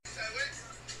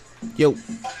Yo,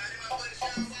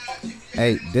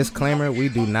 hey, disclaimer, we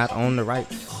do not own the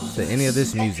rights to any of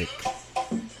this music.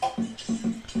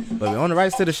 But we own the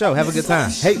rights to the show. Have a good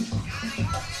time. Hey.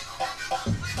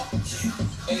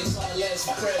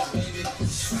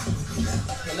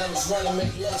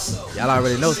 Y'all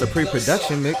already know it's the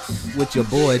pre-production mix with your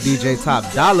boy DJ Top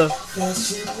Dollar.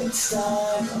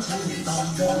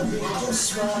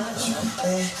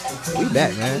 We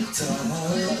back, man.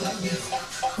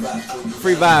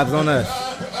 Free vibes on us.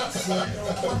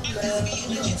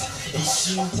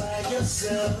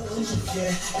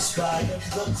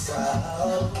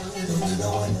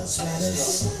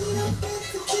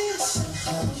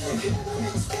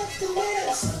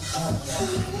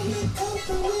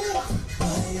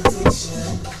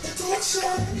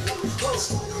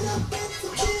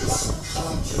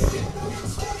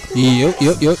 Yep.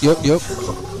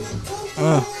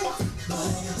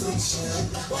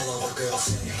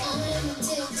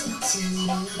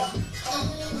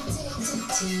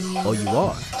 Oh, you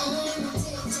are?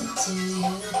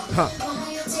 Huh.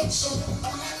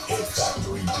 Hit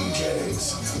Factory DJs.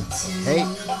 Hey.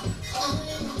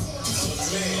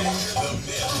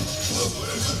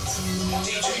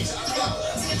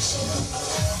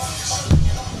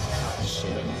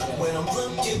 When I'm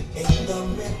looking in the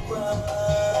mirror,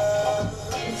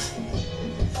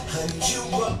 honey, you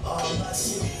are all I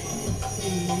see.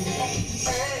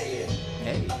 Hey,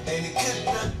 and it could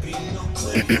not be no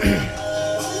clearer.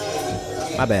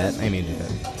 My bad. I ain't mean to do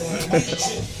that.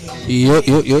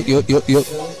 Yep.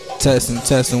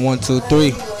 Testing. 1, 2,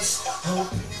 3.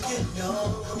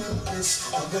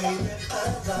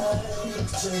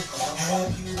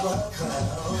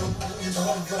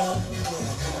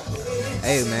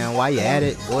 Hey, man, while you at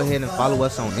it, go ahead and follow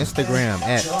us on Instagram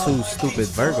at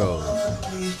 2stupidvirgos.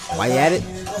 While you at it,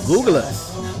 Google us.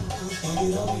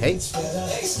 Hey.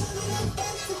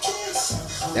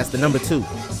 That's the number 2.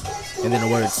 And then the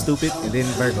word stupid, and then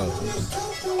Virgos.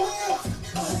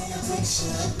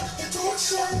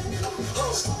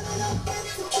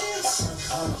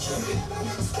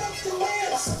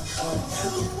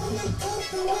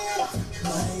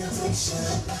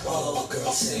 All the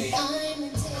girls say I'm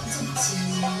addicted to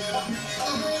you.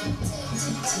 I'm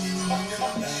addicted to you.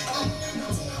 I'm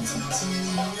addicted to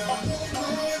you.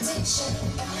 My addiction.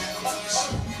 I'm addicted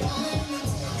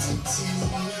to you.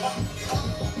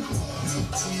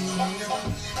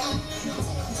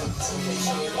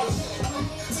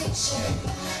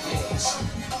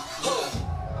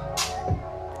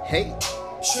 Hey.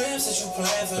 Trips that you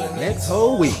plan for the Next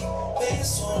whole week. Been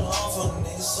so long for the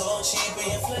niggas so cheap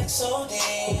and flex so D,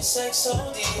 sex so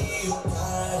D. You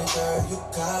got it, girl, you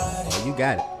got it. Oh, you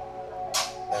got it.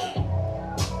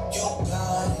 You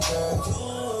got it, girl, you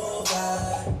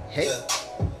got it. Hey. Yeah.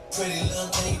 Pretty little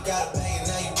thing, you got a bang and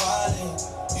now you wildin'.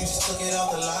 You just took it off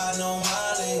the line, no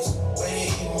mileage.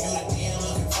 Waiting, you the DM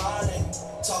looking fine.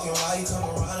 Talking while you come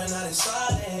around and now they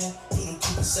sliding. Do the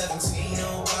Cooper 17,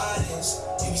 no riders.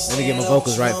 Let me get my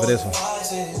vocals right for this one.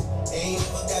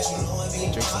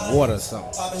 Drink some water or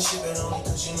something.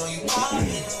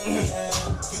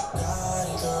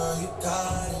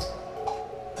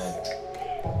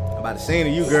 I'm about to sing to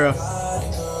you, girl.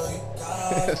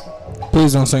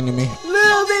 Please don't sing to me.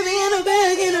 Little baby in a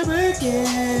bag in a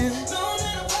Birkin.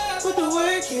 Put the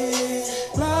work in.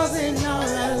 Flaws and all,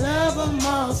 I love them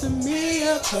all. To me,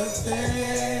 you're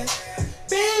perfect.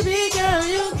 Baby girl,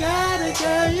 you got it,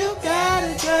 girl. You got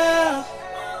it, girl.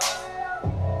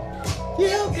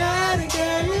 You got it,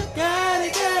 girl. You got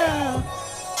it, girl.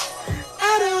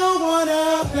 I don't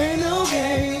wanna play no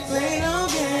games,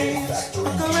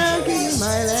 Fuck around, give you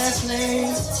my last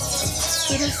name.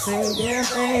 To the same damn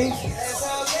thing.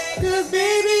 Cause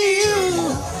baby, you.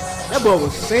 That boy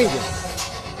was singing.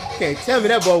 Can't tell me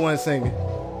that boy wasn't singing.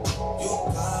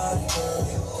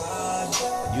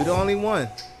 You the only one.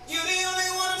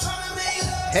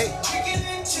 Hey.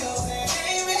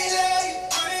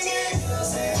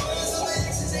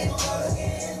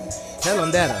 Tell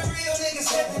him that.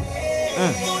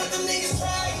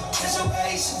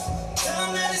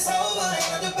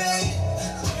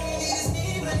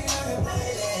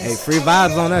 Hey, free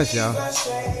vibes on us, y'all.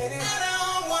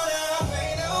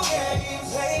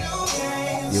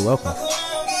 You're welcome.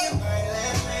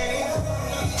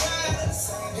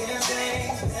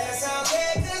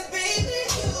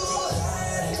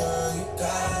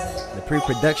 The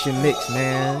pre-production mix,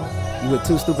 man. You with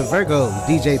 2 Stupid Virgos,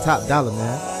 DJ Top Dollar,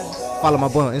 man. Follow my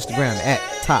boy on Instagram at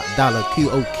Top Dollar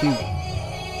QOQ.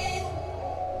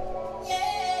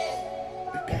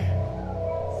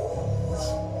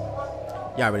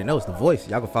 Y'all already know it's the voice.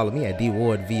 Y'all can follow me at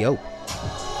DWardVO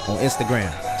on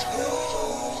Instagram.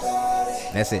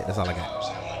 That's it. That's all I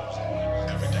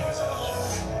got.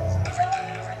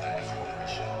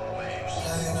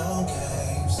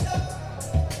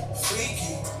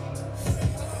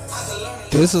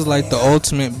 This is like the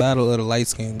ultimate battle of the light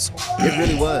skins. It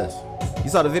really was. You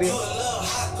saw the video?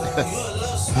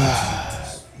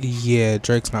 Yeah,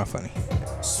 Drake's not funny.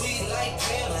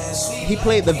 He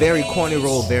played the very corny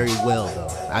role very well,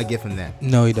 though. I give him that.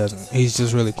 No, he doesn't. He's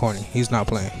just really corny. He's not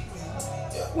playing.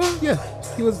 Well, yeah,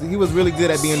 he was really good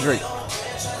at being Drake.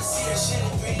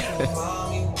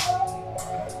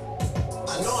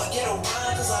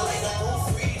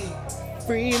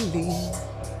 Freely.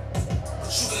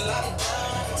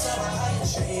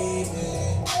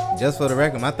 Just for the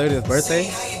record, my 30th birthday,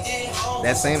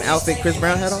 that same outfit Chris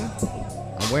Brown had on,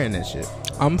 I'm wearing that shit.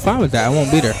 I'm fine with that. I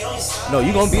won't be there. No,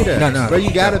 you gonna be there. No. Bro,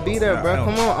 you gotta be there, No, bro. no.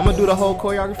 Come on, I'm gonna do the whole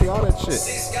choreography, all that shit.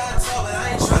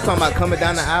 I'm talking about coming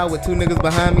down the aisle with two niggas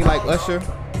behind me like Usher.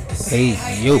 Hey,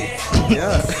 yo.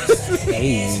 Yeah.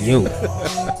 Hey, yo.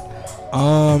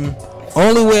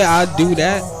 Only way I do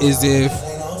that is if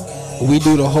we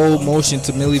do the whole motion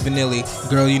to Milli Vanilli.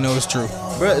 Girl, you know it's true.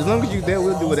 Bro, as long as you there,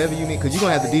 we'll do whatever you need, because you're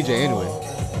gonna have the DJ anyway.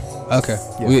 Okay.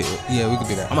 We can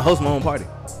do that. I'm gonna host my own party.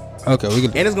 Okay, we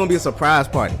can. And it's gonna be a surprise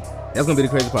party. That's gonna be the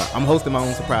crazy part. I'm hosting my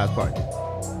own surprise party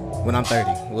when I'm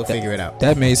 30. We'll figure it out.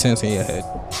 That made sense in your head.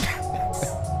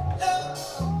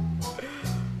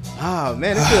 Oh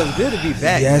man, it feels good to be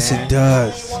back. Yes, man. it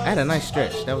does. I had a nice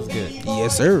stretch. That was good.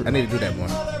 Yes, sir. I need to do that more.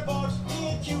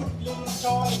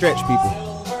 Stretch, people.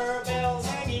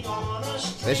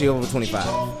 Especially over 25.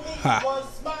 Ha.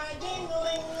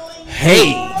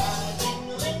 Hey.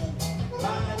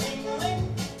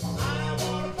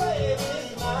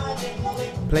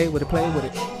 Play with it, play with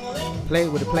it. Play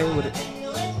with it, play with it.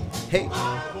 Hey.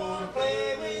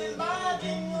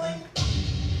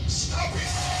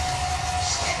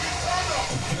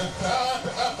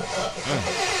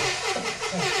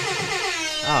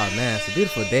 Oh man, it's a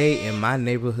beautiful day in my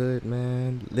neighborhood,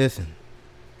 man. Listen,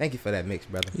 thank you for that mix,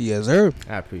 brother. Yes, sir.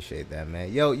 I appreciate that,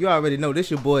 man. Yo, you already know this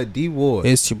your boy D Ward,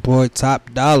 It's your boy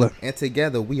Top Dollar. and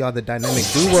together we are the dynamic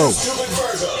duo.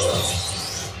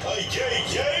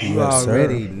 You Yes, sir.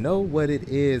 already know what it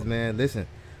is, man. Listen,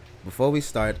 before we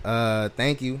start,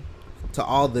 thank you to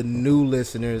all the new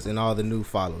listeners and all the new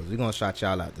followers. We're gonna shout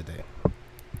y'all out today. I'ma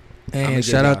And give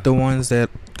shout y'all- out the ones that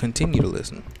continue to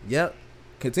listen. Yep.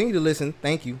 Continue to listen.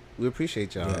 Thank you. We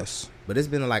appreciate y'all. Yes. But it's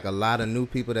been like a lot of new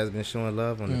people that's been showing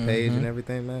love on the page and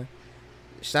everything, man.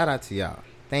 Shout out to y'all.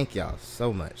 Thank y'all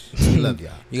so much. We love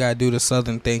y'all. You gotta do the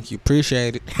Southern thank you.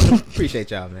 Appreciate it. Appreciate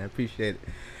y'all, man. Appreciate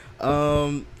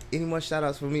it. Any more shout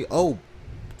outs for me? Oh,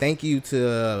 thank you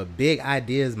to Big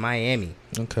Ideas Miami.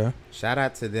 Okay. Shout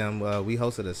out to them. We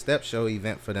hosted a step show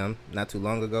event for them not too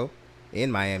long ago in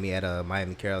Miami at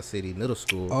Miami Carroll City Middle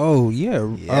School. Oh yeah.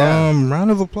 Yeah. Round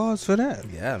of applause for that.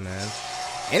 Yeah, man.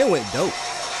 And it went dope.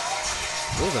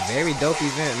 It was a very dope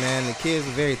event, man. The kids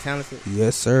were very talented.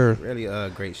 Yes, sir. Really a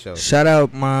great show. Shout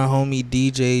out my homie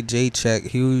DJ J Check.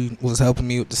 He was helping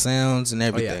me with the sounds and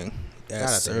everything. Shout out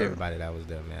Yes, to sir. everybody that was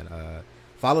there, man.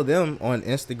 Follow them on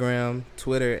Instagram,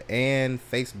 Twitter, and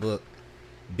Facebook.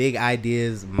 Big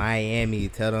Ideas Miami.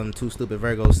 Tell them Two Stupid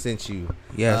Virgos sent you.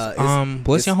 Yes. it's-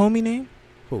 What's your homie name?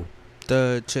 Who?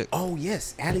 The chick. Oh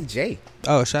yes, Allie J.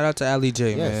 Oh, shout out to Allie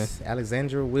J, Yes,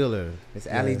 Alexandra Wheeler. It's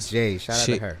Allie Yes. J. Shout out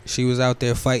she, to her. She was out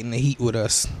there fighting the heat with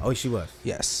us. Oh, she was.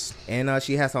 Yes. And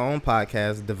she has her own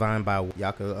podcast, Divine by.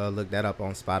 Y'all can look that up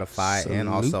on Spotify and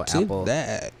also Salute to Apple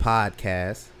that.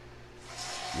 Podcast.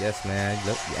 Yes, man.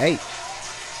 Look, hey,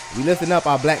 we lifting up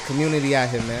our black community out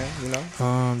here, man. You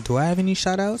know, Do I have any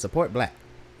shout outs? support black.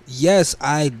 Yes,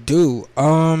 I do.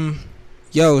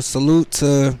 Yo, salute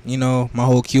to, my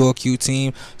whole QOQ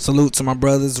team. Salute to my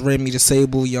brothers, Remy the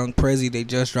Sable, Young Prezi. They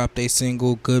just dropped their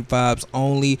single, Good Vibes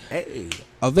Only. Hey,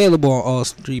 Available on all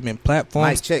streaming Mike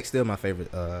platforms. Check still my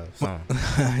favorite song.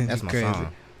 That's my Crazy.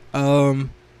 song.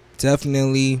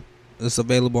 Definitely, it's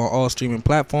available on all streaming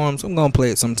platforms. I'm gonna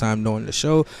play it sometime during the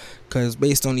show, cause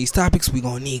based on these topics, we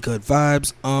gonna need good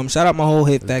vibes. Shout out my whole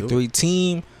Hit Let's do Factory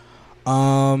team.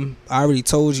 I already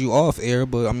told you off air,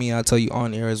 but I'll tell you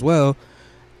on air as well.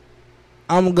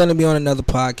 I'm gonna be on another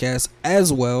podcast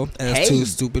as well as Hey. Two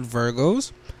Stupid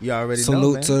Virgos. You already Salute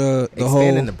know, man. to the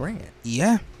Expanding whole. the brand.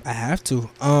 Yeah, I have to.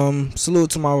 Salute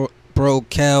to my bro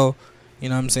Cal. You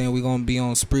know what I'm saying? We're gonna be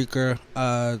on Spreaker.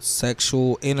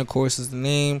 Sexual Intercourse is the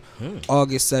name.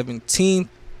 August 17th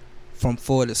from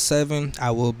 4 to 7.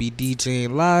 I will be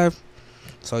DJing live.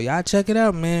 So y'all check it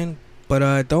out, man.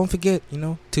 But don't forget,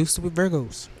 Two Stupid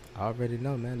Virgos. I already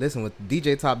know, man. Listen, with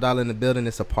DJ Top Dollar in the building,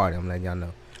 it's a party. I'm letting y'all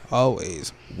know.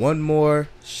 Always. One more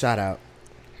shout out.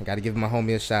 I got to give my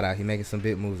homie a shout out. He making some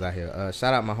big moves out here.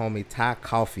 Shout out my homie Ty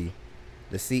Coffee,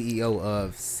 the CEO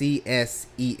of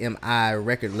CSEMI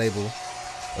record label,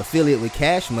 affiliate with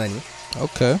Cash Money.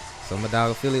 Okay. So my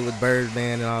dog affiliate with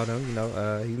Birdman and all them. You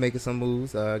know, he's making some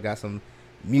moves. Got some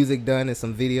music done and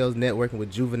some videos, networking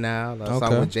with Juvenile.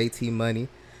 Song with JT Money.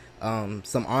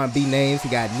 Some R&B names. He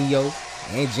got Neo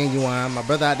and Genuine. My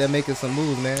brother out there making some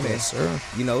moves, man. Yes, sir.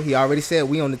 You know, he already said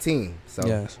we on the team. So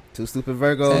Yes. Two Stupid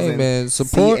Virgos Hey, and man,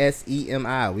 support-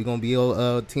 CSEMI. We gonna be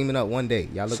teaming up one day.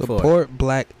 Y'all look forward. Support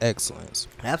black excellence.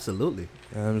 Absolutely.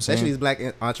 You know what I'm saying? Especially these black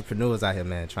entrepreneurs out here,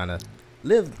 man, trying to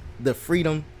live the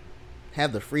freedom,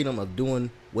 have the freedom of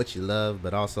doing what you love,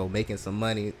 but also making some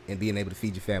money and being able to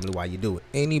feed your family while you do it.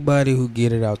 Anybody who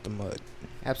get it out the mud.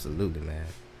 Absolutely, man.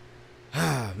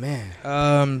 Ah,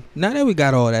 man. Now that we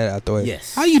got all that out the way,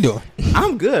 Yes. how you doing?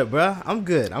 I'm good, bro. I'm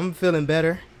good. I'm feeling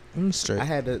better. I'm straight. I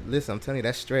had to listen. I'm telling you,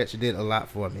 that stretch did a lot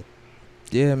for me.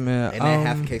 Yeah, man. And that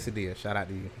half a quesadilla. Shout out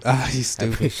to you. You I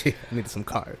stupid. appreciate it. I needed some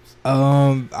carbs.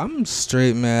 I'm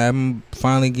straight, man. I'm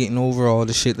finally getting over all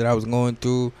the shit that I was going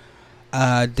through.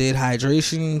 I did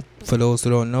hydration. For those who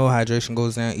don't know, hydration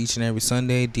goes down each and every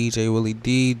Sunday. DJ Willie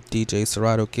D, DJ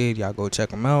Serato Kid. Y'all go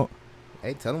check them out.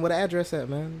 Hey, tell them where the address at,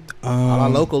 man. All our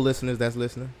local listeners that's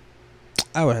listening.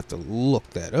 I would have to look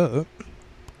that up.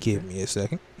 Give me a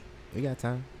second. We got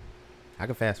time. I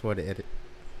can fast forward the edit.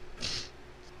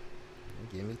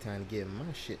 Give me time to get my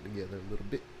shit together a little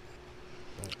bit.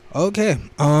 Okay.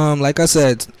 Like I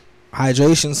said,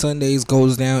 Hydration Sundays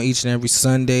goes down each and every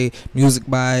Sunday. Music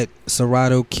by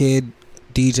Serato Kid,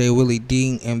 DJ Willie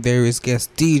D, and various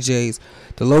guest DJs.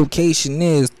 The location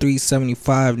is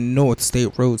 375 North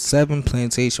State Road 7,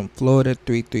 Plantation, Florida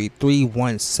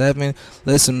 33317.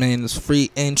 Listen, man, it's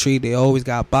free entry. They always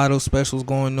got bottle specials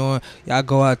going on. Y'all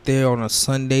go out there on a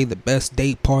Sunday, the best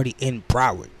date party in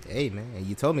Broward. Hey, man,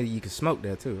 you told me you could smoke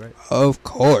there too, right? Of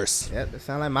course. Yeah, that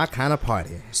sound like my kind of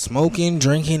party. Smoking,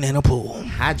 drinking, and a pool.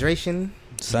 Hydration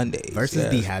Sundays.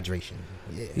 versus yes. dehydration.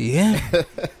 Yeah.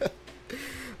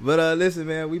 But listen,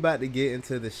 man, we about to get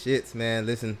into the shits, man.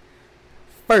 Listen,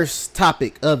 first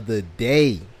topic of the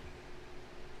day.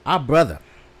 Our brother,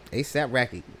 ASAP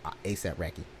Rocky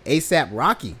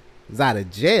is out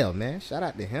of jail, man. Shout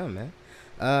out to him, man.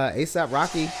 ASAP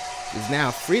Rocky is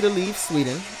now free to leave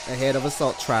Sweden ahead of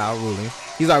assault trial ruling.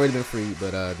 He's already been freed,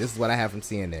 but this is what I have from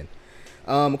CNN.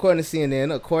 According to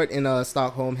CNN, a court in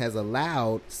Stockholm has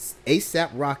allowed ASAP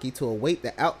Rocky to await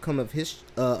the outcome of his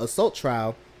assault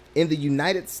trial in the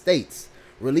United States,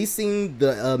 releasing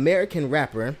the American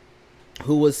rapper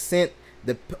who has spent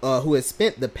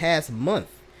the past month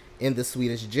in the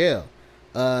Swedish jail.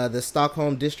 The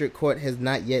Stockholm District Court has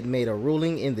not yet made a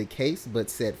ruling in the case, but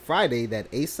said Friday that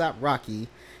ASAP Rocky,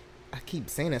 I keep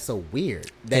saying that so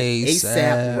weird, that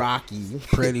ASAP Rocky,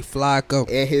 Pretty Flacco,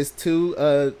 and his two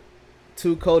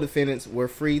co-defendants were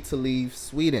free to leave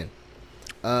Sweden.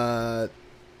 The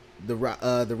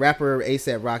rapper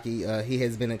ASAP Rocky, he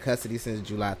has been in custody since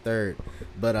July 3rd.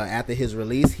 But after his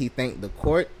release, he thanked the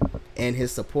court and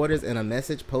his supporters in a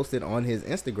message posted on his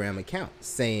Instagram account,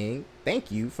 saying,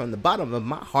 "Thank you from the bottom of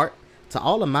my heart to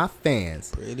all of my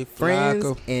fans, Pretty friends,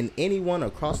 Flacco, and anyone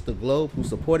across the globe who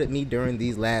supported me during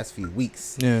these last few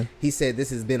weeks." Yeah. He said, "This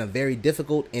has been a very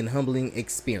difficult and humbling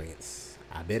experience."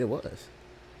 I bet it was.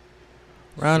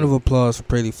 Round of applause for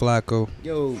Pretty Flacco.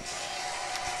 Yo,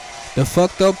 The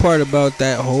fucked up part about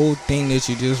that whole thing that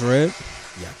you just read,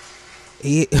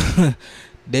 yeah.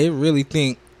 they really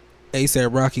think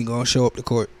ASAP Rocky gonna show up to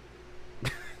court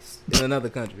In another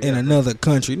country. in yeah. another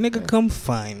country. Nigga, come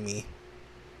find me.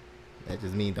 That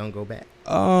just means don't go back.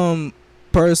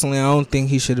 Personally, I don't think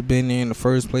he should have been there in the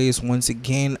first place. Once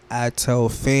again, I tell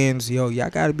fans, yo, y'all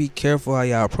gotta be careful how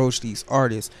y'all approach these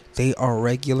artists. They are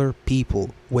regular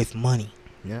people with money.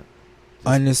 Yeah.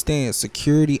 Understand,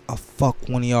 security will fuck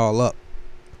one of y'all up.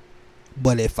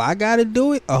 But if I gotta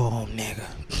do it, oh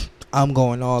nigga, I'm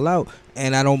going all out.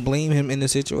 And I don't blame him in the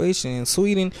situation. In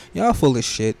Sweden, y'all full of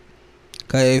shit.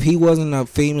 Cause if he wasn't a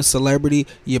famous celebrity,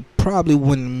 you probably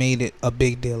wouldn't have made it a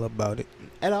big deal about it.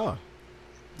 At all.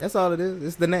 That's all it is.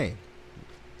 It's the name.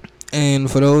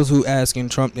 And for those who asking,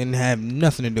 Trump didn't have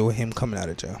nothing to do with him coming out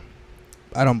of jail.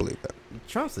 I don't believe that.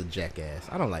 Trump's a jackass.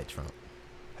 I don't like Trump.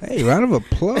 Hey, round of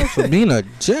applause for being a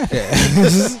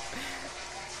jackass.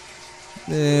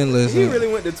 Man, listen. He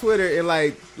really went to Twitter and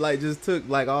like just took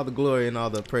like all the glory and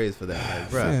all the praise for that. Like,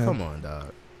 bro, Fam. come on,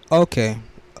 dog. Okay.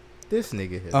 This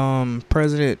nigga here.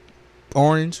 President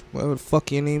Orange, whatever the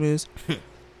fuck your name is.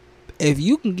 If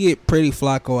you can get Pretty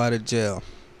Flacco out of jail,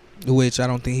 which I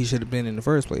don't think he should have been in the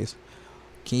first place,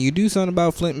 can you do something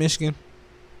about Flint, Michigan?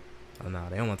 Oh no,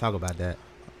 they don't want to talk about that.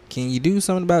 Can you do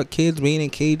something about kids being in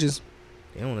cages?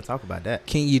 They don't want to talk about that.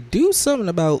 Can you do something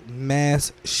about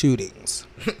mass shootings?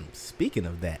 Speaking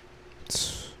of that,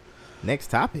 next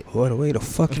topic. What a way to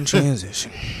fucking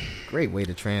transition. Great way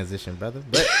to transition, brother.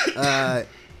 But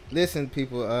listen,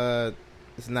 people,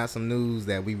 it's not some news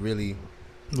that we really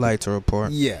Like to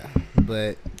report. Yeah,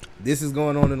 but this is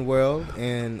going on in the world,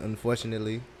 and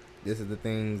unfortunately, this is the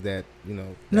things that we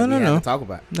have to talk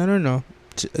about. No.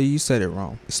 You said it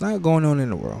wrong. It's not going on in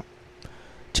the world.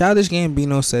 Childish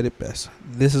Gambino said it best.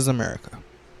 This is America.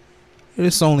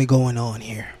 It's only going on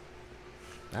here.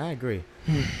 I agree.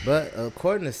 But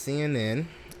according to CNN,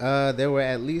 there were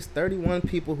at least 31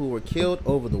 people who were killed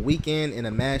over the weekend in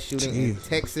a mass shooting in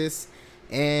Texas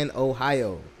and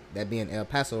Ohio. That being El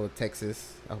Paso,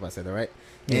 Texas. I hope I said that right.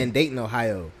 Yeah. And Dayton,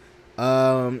 Ohio.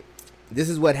 This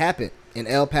is what happened. In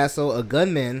El Paso, a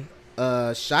gunman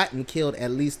shot and killed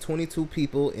at least 22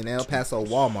 people in El Paso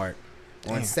Walmart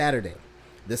on Saturday.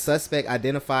 The suspect,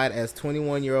 identified as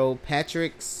 21-year-old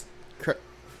Patrick's,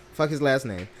 fuck his last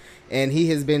name, and he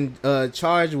has been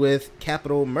charged with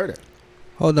capital murder.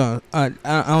 Hold on. I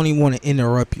don't even want to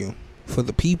interrupt you. For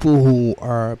the people who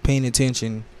are paying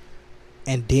attention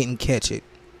and didn't catch it,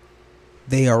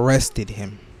 they arrested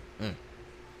him.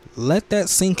 Let that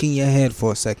sink in your head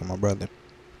for a second, my brother.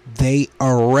 They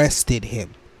arrested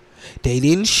him. They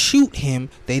didn't shoot him.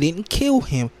 They didn't kill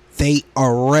him. They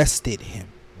arrested him.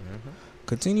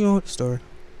 Continue on with the story.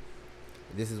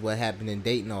 This is what happened in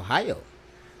Dayton, Ohio.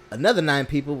 Another 9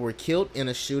 people were killed in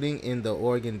a shooting in the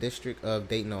Oregon district of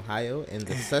Dayton, Ohio, and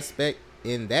the suspect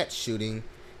in that shooting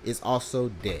is also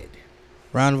dead.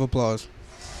 Round of applause.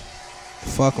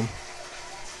 Fuck him.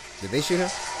 Did they shoot him?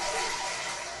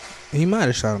 He might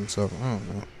have shot himself. I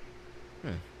don't know.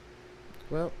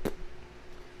 Well,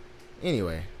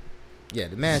 anyway, yeah,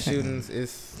 the mass shootings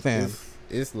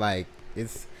is like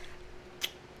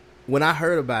when I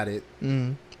heard about it,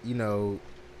 and you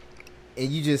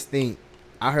just think,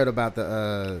 I heard about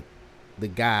the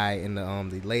guy and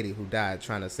the lady who died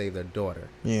trying to save their daughter,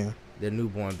 their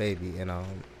newborn baby, and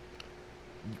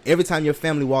every time your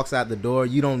family walks out the door,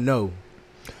 you don't know.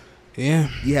 Yeah,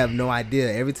 you have no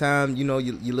idea. Every time your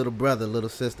little brother, little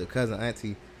sister, cousin,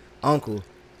 auntie, uncle,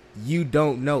 you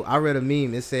don't know. I read a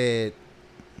meme. It said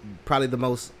probably the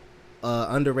most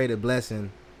underrated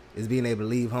blessing is being able to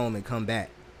leave home and come back.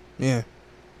 Yeah.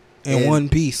 In one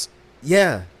piece.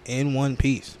 Yeah. In one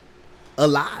piece.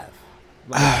 Alive.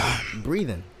 Like,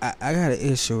 breathing. I got an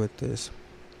issue with this.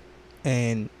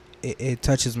 And it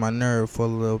touches my nerve for a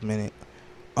little minute.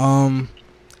 I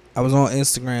was on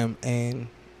Instagram, and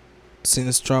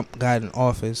since Trump got in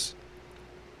office,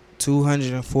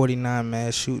 249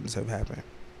 mass shootings have happened.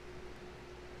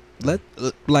 Let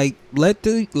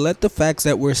the facts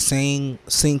that we're saying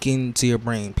sink into your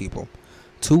brain, people.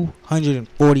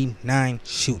 249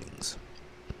 shootings.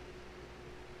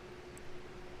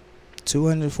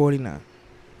 249.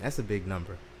 That's a big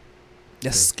number.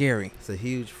 That's scary. It's a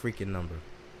huge freaking number.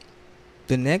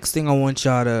 The next thing I want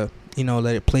y'all to,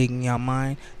 let it plague in your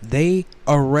mind. They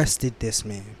arrested this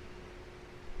man.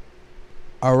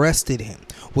 Arrested him.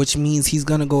 Which means he's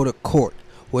going to go to court.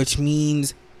 Which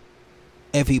means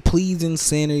if he pleads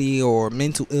insanity or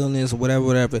mental illness or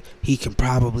whatever, he can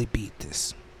probably beat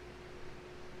this.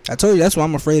 I told you that's why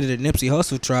I'm afraid of the Nipsey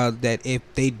Hussle trial, that if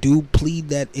they do plead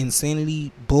that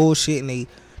insanity bullshit and they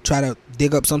try to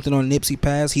dig up something on Nipsey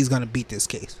past, he's going to beat this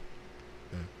case.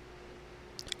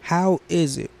 How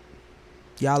is it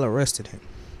y'all arrested him?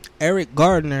 Eric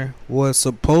Gardner was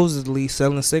supposedly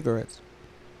selling cigarettes.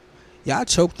 Y'all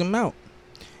choked him out.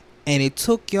 And it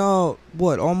took y'all,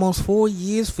 almost 4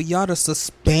 years for y'all to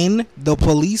suspend the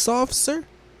police officer?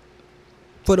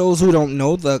 For those who don't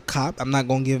know, the cop, I'm not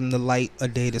going to give him the light a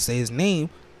day to say his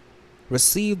name,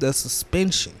 received a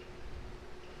suspension.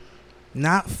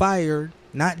 Not fired,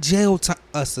 not jail time,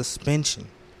 a suspension.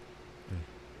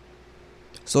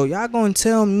 So y'all going to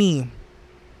tell me,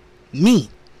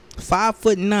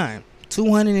 5'9",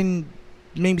 200 and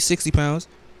maybe 60 pounds,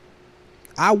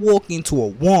 I walk into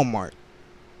a Walmart,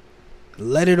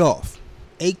 let it off,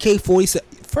 AK-47.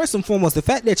 First and foremost, the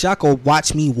fact that y'all could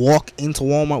watch me walk into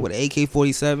Walmart with an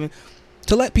AK-47,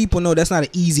 to let people know that's not an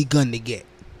easy gun to get.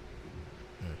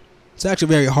 It's actually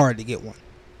very hard to get one.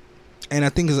 And I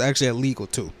think it's actually illegal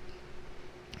too.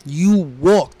 You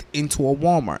walked into a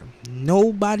Walmart.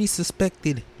 Nobody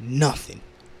suspected nothing.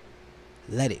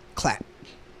 Let it clap.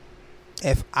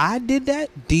 If I did that,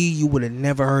 you would have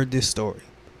never heard this story.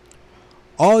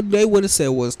 All they would have said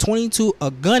was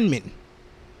a gunman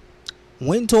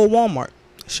went to a Walmart,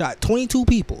 shot 22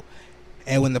 people,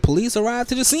 and when the police arrived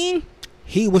to the scene,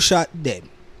 he was shot dead.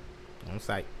 On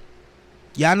sight.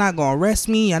 Y'all not gonna arrest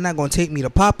me. Y'all not gonna take me to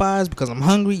Popeyes because I'm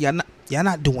hungry. Y'all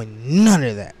not doing none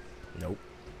of that. Nope.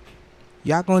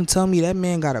 Y'all gonna tell me that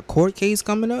man got a court case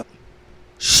coming up?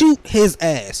 Shoot his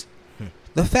ass.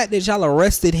 The fact that y'all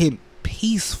arrested him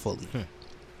peacefully.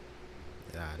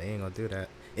 Nah, they ain't gonna do that.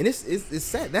 And it's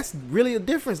sad. That's really a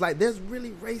difference. Like, there's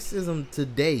really racism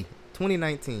today,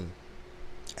 2019.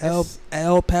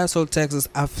 El Paso, Texas.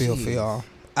 I feel for y'all.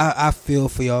 I feel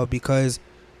for y'all because,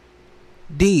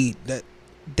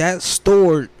 that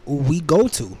store we go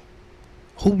to,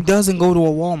 who doesn't go to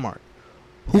a Walmart?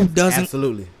 Who doesn't?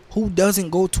 Absolutely. Who doesn't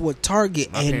go to a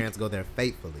Target? My parents go there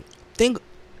faithfully.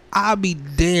 I'll be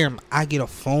damned. I get a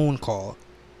phone call.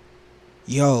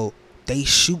 Yo, they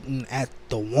shooting at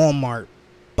the Walmart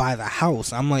by the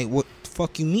house. I'm like, what the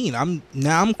fuck you mean?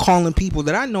 I'm calling people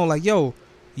that I know. Like, yo,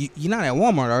 you're not at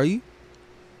Walmart, are you?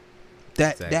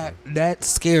 That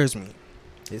scares me.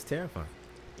 It's terrifying.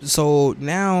 So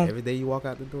now, every day you walk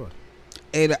out the door,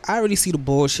 and I already see the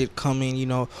bullshit coming. You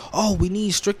know, oh, we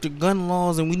need stricter gun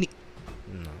laws, and we need.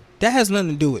 No, that has nothing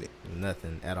to do with it.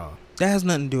 Nothing at all. That has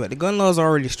nothing to do with it. The gun laws are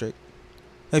already strict.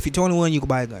 If you're 21, you can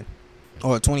buy a gun,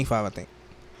 or 25, I think.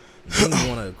 You don't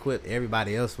want to equip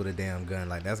everybody else with a damn gun.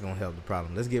 Like, that's gonna help the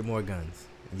problem. Let's get more guns,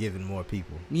 giving more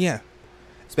people. Yeah,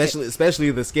 especially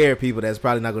the scared people that's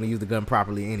probably not gonna use the gun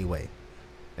properly anyway.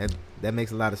 That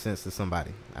makes a lot of sense to somebody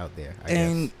out there,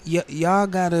 I guess. Y'all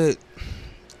gotta.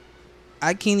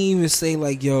 I can't even say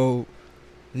like, yo,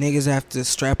 niggas have to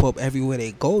strap up everywhere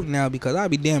they go now, because I'll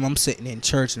be damn, I'm sitting in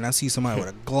church and I see somebody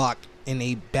with a Glock in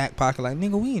their back pocket, like,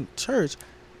 nigga, we in church.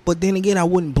 But then again, I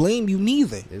wouldn't blame you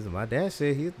neither. My dad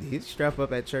said he'd strap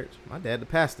up at church. My dad the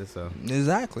pastor, so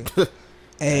exactly.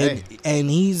 and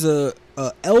he's a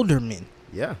elderman.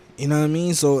 Yeah. You know what I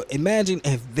mean? So imagine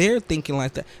if they're thinking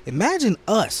like that. Imagine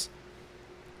us.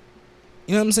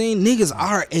 You know what I'm saying? Niggas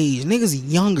our age,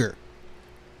 niggas younger,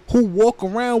 who walk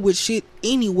around with shit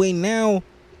anyway. Now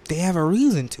they have a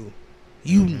reason to.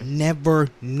 You never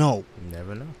know. You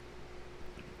never know.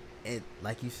 And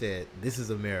like you said, this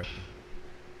is America.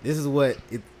 This is what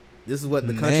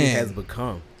the country has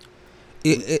become.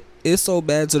 It's so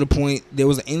bad to the point there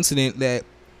was an incident that,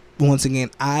 once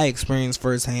again, I experienced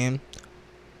firsthand.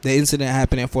 The incident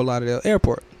happened at Fort Lauderdale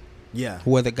Airport. Yeah.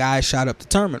 Where the guy shot up the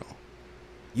terminal.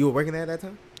 You were working there at that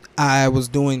time? I was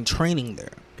doing training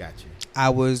there. Gotcha.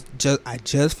 I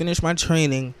just finished my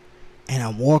training, and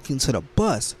I'm walking to the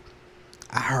bus.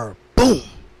 I heard boom.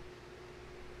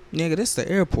 Nigga, this is the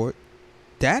airport.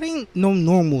 That ain't no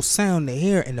normal sound to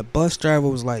hear. And the bus driver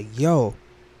was like, yo,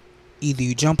 either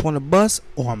you jump on the bus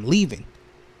or I'm leaving.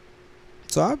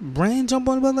 So I jump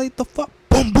on the bus, like, the fuck?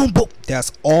 Boom, boom, boom.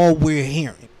 That's all we're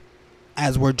hearing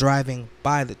as we're driving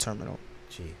by the terminal.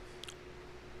 Gee.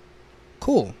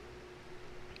 Cool.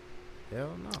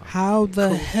 Hell no. How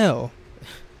the hell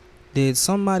did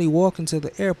somebody walk into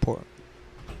the airport?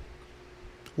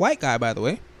 White guy, by the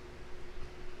way.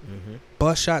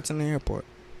 Bus shots in the airport.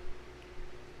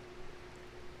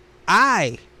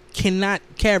 I cannot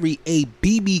carry a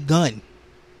BB gun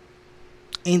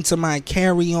into my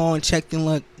carry-on, checked in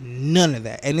luck, none of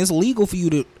that. And it's legal for you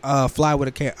to fly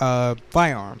with a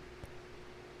firearm.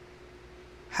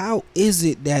 How is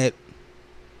it that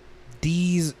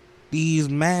these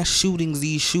mass shootings,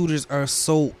 these shooters are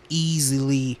so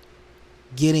easily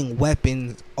getting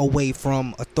weapons away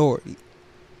from authority?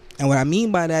 And what I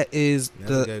mean by that is a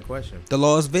good question. The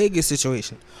Las Vegas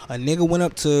situation. A nigga went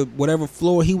up to whatever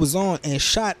floor he was on and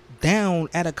shot down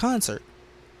at a concert.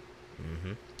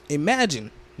 Imagine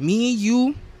me and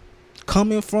you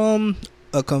coming from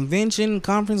a convention,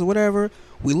 conference, or whatever.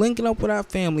 We linking up with our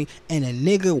family, and a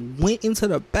nigga went into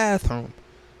the bathroom,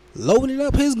 loaded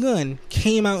up his gun,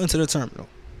 came out into the terminal.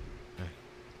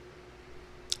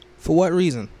 For what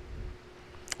reason?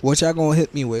 What y'all gonna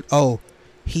hit me with? Oh,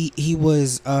 he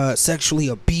was sexually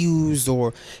abused,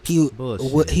 or he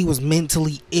was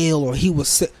mentally ill, or he was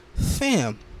sick.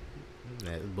 Fam,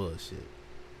 that's bullshit.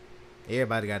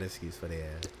 Everybody got an excuse for their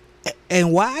ass.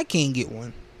 And why I can't get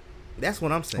one? That's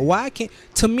what I'm saying. Why I can't?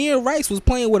 Tamir Rice was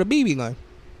playing with a BB gun,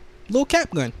 little cap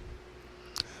gun.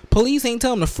 Police ain't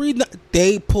tell him to free.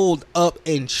 They pulled up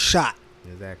and shot.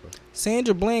 Exactly.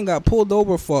 Sandra Bland got pulled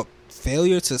over for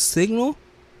failure to signal.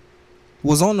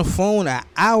 Was on the phone an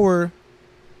hour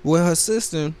with her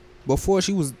sister before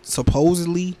she was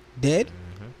supposedly dead.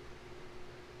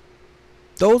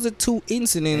 Those are two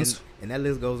incidents. And that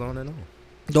list goes on and on.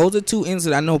 Those are two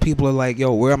incidents. I know people are like,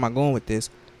 yo, where am I going with this?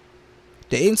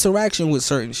 The interaction with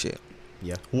certain shit.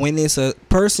 Yeah. When it's a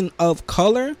person of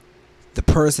color, the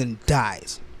person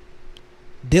dies.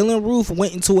 Dylan Roof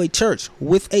went into a church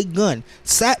with a gun,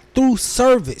 sat through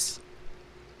service,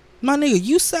 My nigga,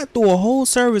 you sat through a whole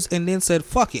service and then said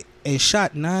fuck it and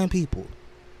shot 9 people.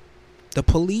 The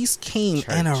police came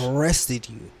and arrested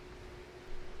you.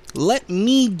 Let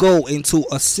me go into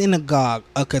a synagogue,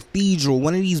 a cathedral,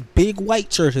 one of these big white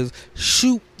churches,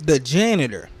 shoot the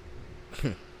janitor.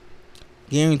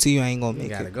 Guarantee you I ain't gonna make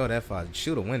it. You gotta go that far.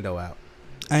 Shoot a window out.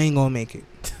 I ain't gonna make it.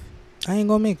 I ain't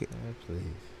gonna make it. Oh, please.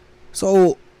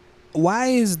 So why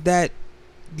is that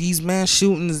these mass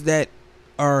shootings that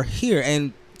are here,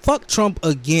 and fuck Trump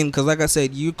again, because like I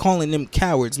said, you're calling them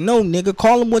cowards. No, nigga,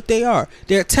 call them what they are.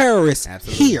 They're terrorists.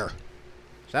 Absolutely. Here.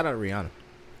 Shout out to Rihanna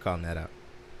calling that out.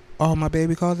 Oh, my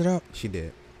baby called it out? She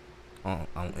did. On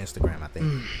Instagram, I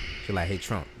think. She like, hey,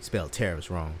 Trump, you spelled terrorist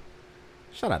wrong.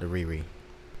 Shout out to Riri.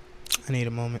 I need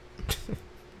a moment.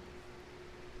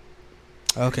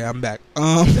 Okay, I'm back.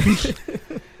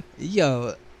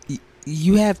 Yo,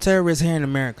 you have terrorists here in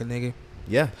America, nigga.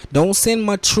 Yeah. Don't send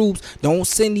my troops. Don't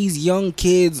send these young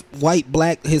kids, white,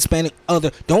 black, Hispanic,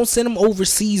 other. Don't send them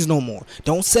overseas no more.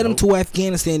 Don't send them to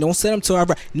Afghanistan. Don't send them to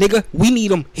Iraq. Nigga, we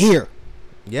need them here.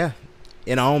 Yeah.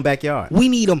 In our own backyard. We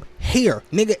need them here.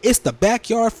 Nigga, it's the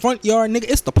backyard, front yard. Nigga,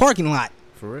 it's the parking lot.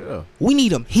 For real. We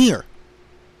need them here.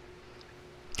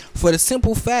 For the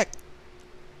simple fact,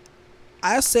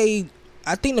 I think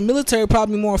the military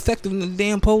probably more effective than the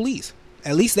damn police.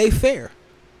 At least they fair.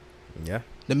 Yeah.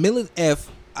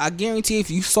 I guarantee if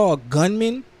you saw a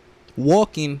gunman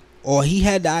walking, or he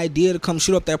had the idea to come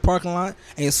shoot up that parking lot,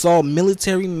 and saw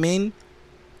military men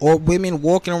or women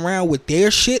walking around with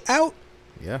their shit out,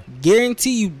 yeah,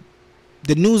 guarantee you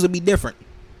the news would be different.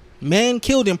 Man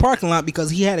killed in parking lot because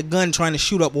he had a gun trying to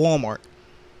shoot up Walmart.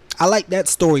 I like that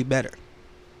story better.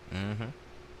 Mm-hmm.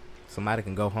 Somebody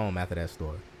can go home after that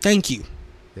story. Thank you.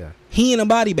 Yeah. He in a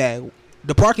body bag.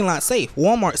 The parking lot safe.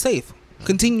 Walmart safe.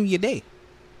 Continue your day.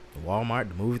 Walmart,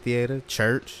 the movie theater,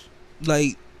 church.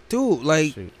 Like, dude,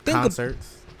 like,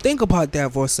 concerts. Think about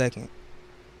that for a second.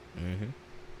 Mm-hmm.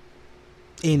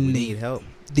 We need help.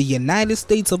 The United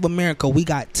States of America, we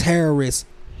got terrorists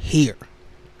here.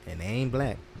 And they ain't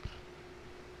black.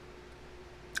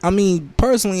 I mean,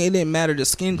 personally, it didn't matter the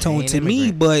skin tone to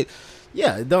me, but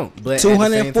yeah, it don't. But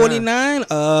 249,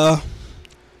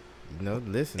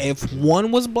 listen. If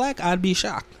one was black, I'd be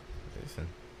shocked. Listen,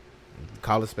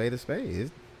 call a spade a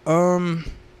spade.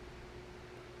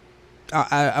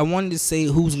 I wanted to say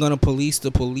who's gonna police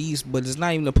the police, but it's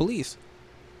not even the police.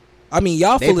 I mean,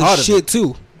 y'all full of shit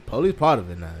too. Police part of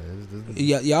it now.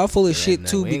 Y'all full of shit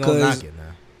too, because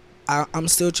I'm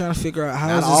still trying to figure out how.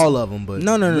 Not all of them, but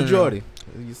no, majority.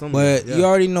 But you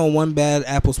already know one bad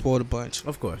apple spoiled a bunch.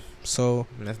 Of course. So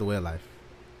and that's the way of life.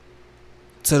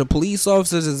 To the police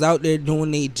officers that's out there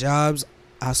doing their jobs,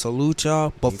 I salute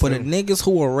y'all. But for the niggas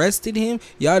who arrested him,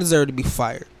 y'all deserve to be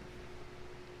fired.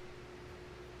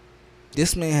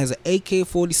 This man has an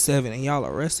AK-47 and y'all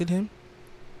arrested him.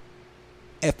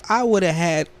 If I would have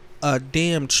had a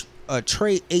damn a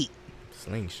Trey 8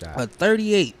 slingshot, a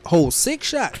 38, hold 6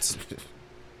 shots.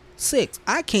 6.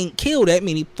 I can't kill that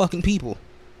many fucking people.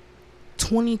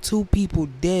 22 people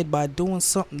dead by doing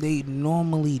something they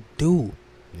normally do.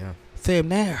 Yeah. Fam,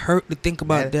 that hurt to think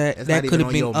about that. That could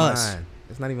have been us.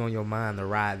 It's not even on your mind to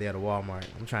ride there to Walmart.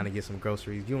 I'm trying to get some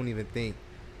groceries. You don't even think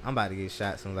I'm about to get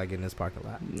shot as soon as I get in this parking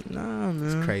lot. Nah, man.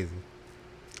 It's crazy.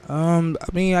 I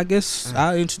mean, I guess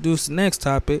I'll introduce the next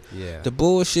topic. Yeah. The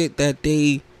bullshit that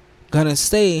they gonna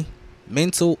say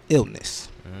mental illness.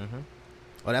 Mm-hmm.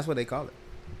 Oh, that's what they call it.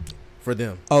 For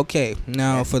them. Okay,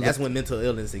 now that's when mental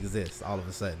illness exists all of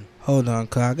a sudden. Hold on,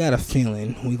 cause I got a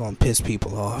feeling we gonna piss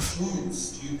people off.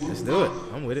 Let's do it.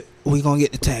 I'm with it. We gonna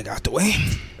get the tag out the way.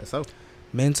 Let's hope.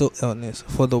 Mental illness.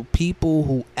 For the people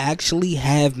who actually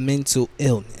have mental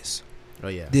illness. Oh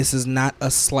yeah. This is not a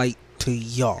slight to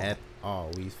y'all. At all.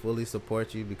 We fully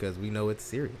support you because we know it's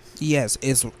serious. Yes,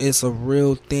 it's a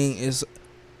real thing.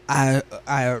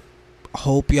 I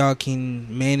hope y'all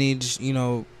can manage,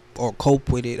 or cope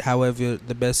with it however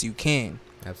the best you can.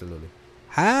 Absolutely.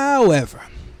 However,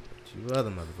 you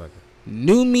other motherfucker.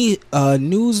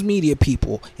 News media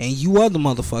people and you other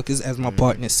motherfuckers, as my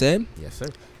partner said. Yes, sir.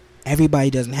 Everybody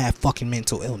doesn't have fucking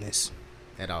mental illness.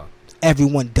 At all.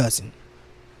 Everyone doesn't.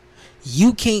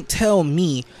 You can't tell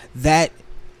me that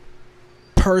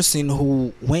person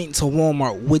who went to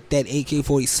Walmart with that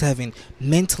AK-47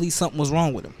 mentally something was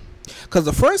wrong with him. Because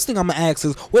the first thing I'm going to ask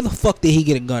is, where the fuck did he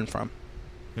get a gun from?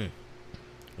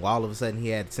 Well, all of a sudden he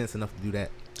had sense enough to do that.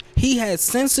 He had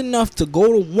sense enough to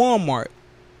go to Walmart,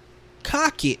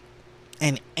 cock it,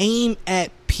 and aim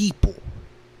at people.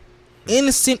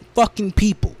 Innocent fucking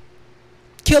people.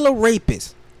 Kill a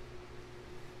rapist.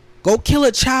 Go kill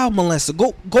a child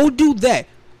molester. Go do that.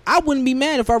 I wouldn't be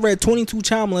mad if I read 22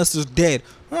 child molesters dead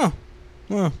Huh.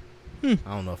 I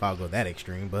don't know if I'll go that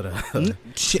extreme, but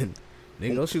Shit.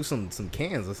 nigga, go shoot some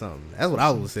cans or something. That's what I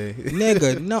would say.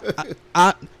 Nigga, no,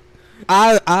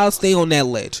 I'll stay on that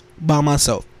ledge by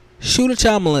myself. Shoot a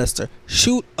child molester.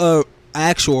 Shoot a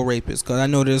actual rapist, because I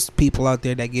know there's people out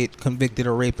there that get convicted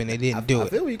of rape and they didn't do I it.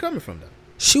 feel where you're coming from, though.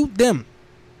 Shoot them.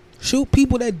 Shoot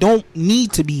people that don't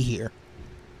need to be here.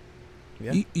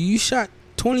 Yeah. You shot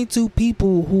 22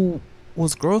 people who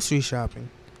was grocery shopping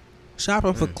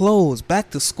for clothes, back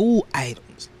to school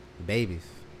items. Babies.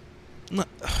 No.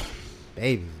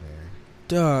 Babies, man.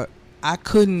 Duh, I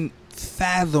couldn't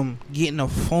fathom getting a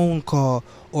phone call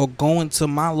or going to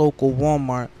my local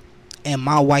Walmart and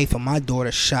my wife and my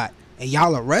daughter shot and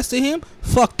y'all arrested him.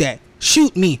 Fuck that.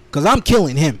 Shoot me, because I'm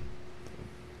killing him.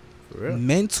 For real.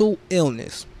 Mental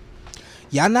illness.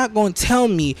 Y'all not gonna tell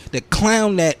me the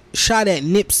clown that shot at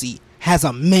Nipsey has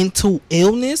a mental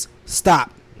illness?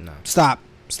 Stop. No. Stop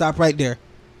right there.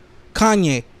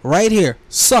 Kanye, right here,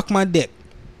 suck my dick.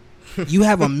 You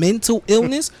have a mental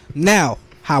illness? Now,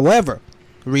 however,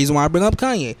 the reason why I bring up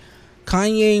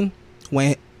Kanye,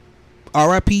 when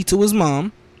RIP to his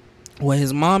mom, when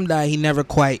his mom died, he never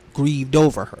quite grieved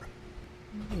over her.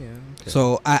 Yeah. Okay.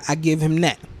 So I give him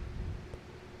that.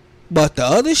 But the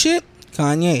other shit,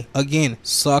 Kanye, again,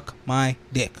 suck my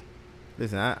dick.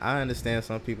 Listen, I understand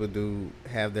some people do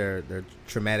have their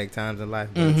traumatic times in life,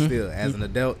 but still, as an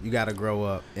adult, you gotta grow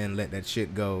up and let that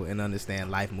shit go and understand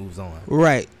life moves on.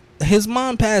 Right. His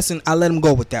mom passing, I let him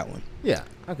go with that one. Yeah,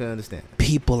 I can understand.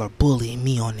 People are bullying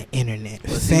me on the internet.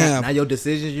 But see, now Fam, your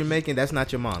decisions you're making, that's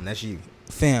not your mom, that's you.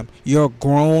 fam, you're a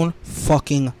grown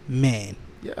fucking man.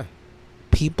 Yeah.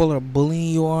 People are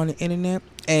bullying you on the internet,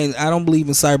 and I don't believe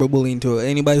in cyberbullying to it.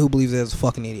 Anybody who believes that is a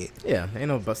fucking idiot. Yeah, ain't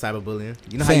no cyberbullying.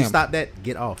 You know how you Fam. stop that?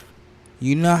 Get off.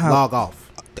 You know how? Log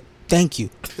off. Thank you.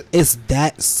 It's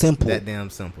that simple. That damn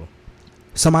simple.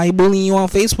 Somebody bullying you on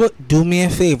Facebook, do me a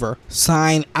favor,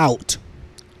 sign out.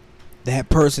 That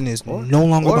person is no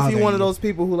longer Or if bothering you're one of you. those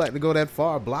people who like to go that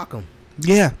far, block them.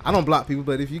 Yeah. I don't block people,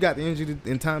 but if you got the energy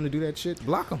and time to do that shit,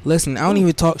 block them. Listen, I don't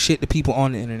even talk shit to people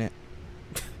on the internet.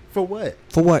 For what?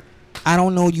 For what? I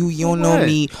don't know you. You don't For know what?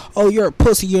 me. Oh, you're a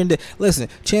pussy. You're in the. Listen,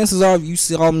 chances are if you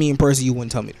saw me in person, you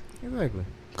wouldn't tell me that. Exactly.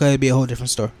 Because it'd be a whole different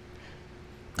story.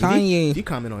 If you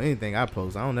comment on anything I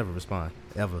post, I don't ever respond.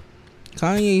 Ever.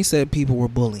 Kanye said people were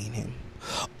bullying him.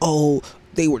 Oh,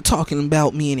 they were talking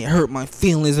about me and it hurt my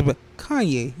feelings. But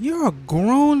Kanye, you're a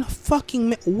grown fucking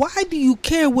man. Why do you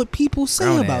care what people say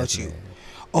Grown about ass you? man.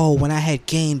 Oh, when I had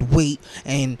gained weight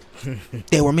and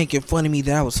they were making fun of me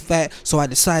that I was fat, so I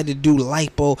decided to do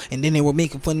lipo, and then they were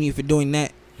making fun of me for doing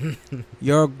that.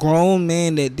 You're a grown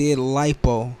man that did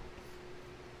lipo.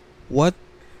 What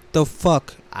the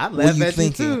fuck I were laugh you at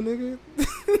thinking? you too,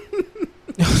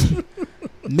 nigga.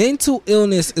 Mental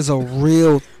illness is a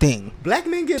real thing. Black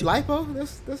men get lipo?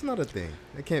 That's not a thing.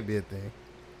 That can't be a thing.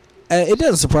 It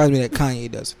doesn't surprise me that Kanye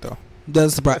does it though.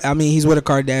 Doesn't surprise. I mean, he's with a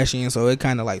Kardashian, so it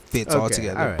kind of like fits all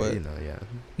together. All right, But you know, yeah.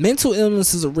 mental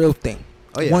illness is a real thing.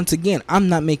 Oh, yeah. Once again, I'm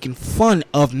not making fun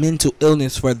of mental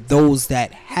illness for those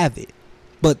that have it,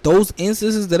 but those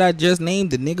instances that I just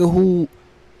named, the nigga who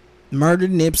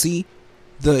murdered Nipsey,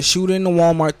 the shooter in the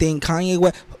Walmart thing, Kanye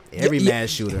West, Every mass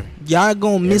shooter. y'all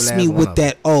gonna miss Every me last one with of 'em.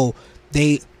 that. Oh,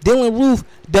 Dylan Roof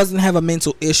doesn't have a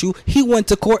mental issue. He went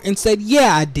to court and said,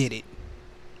 "Yeah, I did it."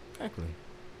 Exactly.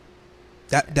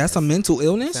 That's a mental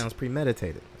illness. Sounds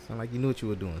premeditated. Sound like you knew what you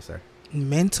were doing, sir.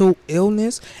 Mental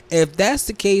illness. If that's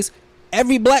the case,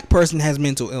 every black person has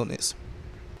mental illness.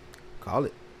 Call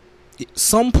it.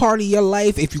 Some part of your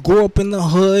life, if you grew up in the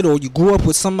hood or you grew up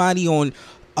with somebody on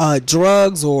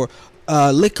drugs or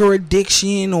liquor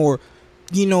addiction, or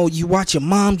you watch your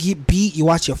mom get beat, you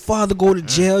watch your father go to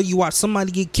jail, you watch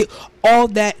somebody get killed, all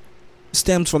that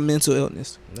stems from mental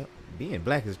illness. No, being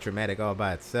black is traumatic all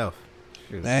by itself.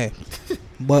 Shoot. Hey,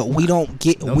 but we don't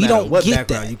get No we matter don't what get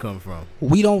background that. you come from.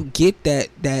 We don't get that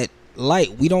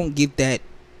light. We don't get that.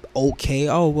 Okay,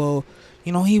 oh well,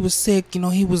 he was sick.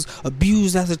 He was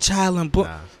abused as a child and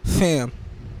Nah. fam,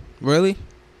 really?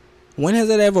 When has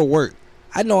that ever worked?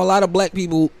 I know a lot of black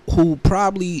people who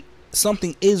probably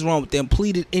something is wrong with them,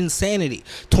 pleaded insanity,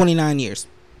 29 years,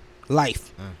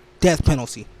 life, death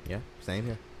penalty. Yeah, same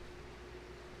here.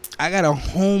 I got a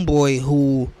homeboy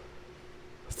who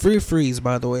free freeze,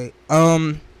 by the way.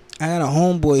 I got a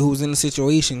homeboy who's in a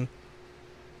situation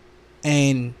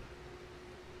and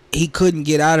he couldn't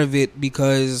get out of it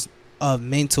because of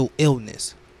mental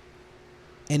illness.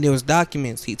 And there was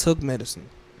documents. He took medicine.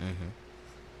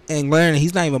 And learned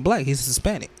he's not even black. He's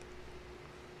Hispanic.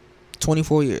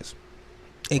 24 years.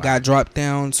 It got dropped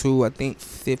down to, I think,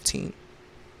 15.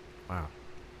 Wow.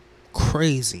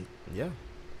 Crazy. Yeah.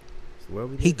 Well,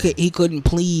 we He did couldn't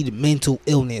plead mental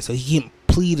illness, or he can't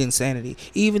plead insanity,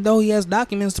 even though he has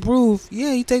documents to prove.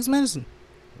 Yeah, he takes medicine.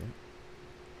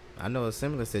 I know a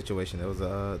similar situation. There was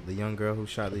the young girl who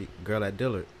shot the girl at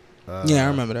Dillard. Yeah, I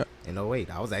remember that. In 08.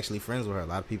 I was actually friends with her. A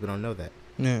lot of people don't know that.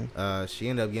 Yeah, She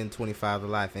ended up getting 25 to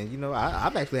life. And, you know,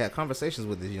 I've actually had conversations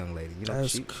with this young lady. You know,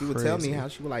 That's she would tell me crazy. how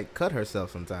she would, like, cut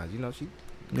herself sometimes. You know,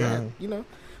 Yeah. you know.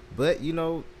 But, you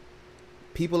know,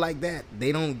 people like that,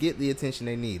 they don't get the attention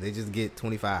they need. They just get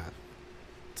 25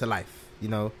 to life, you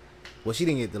know. Well, she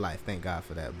didn't get to life, thank God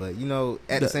for that. But, you know,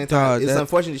 at the same time, it's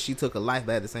unfortunate she took a life,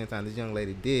 but at the same time, this young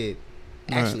lady did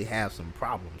actually have some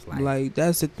problems. Like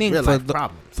that's the thing. Real life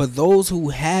problems. For those who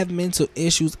have mental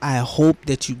issues, I hope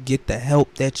that you get the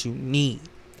help that you need.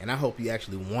 And I hope you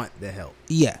actually want the help.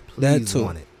 Yeah, Please that too.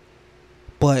 want it.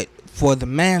 But for the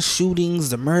mass shootings,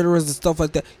 the murderers and stuff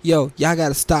like that, yo, y'all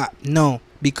gotta stop. No,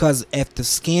 because if the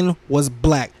skin was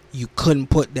black, you couldn't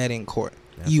put that in court.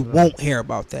 That's You right. won't hear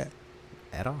about that.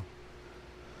 At all.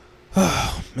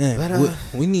 Man, But,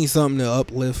 we need something to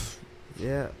uplift.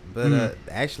 Yeah, but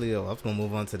actually, I was going to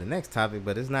move on to the next topic,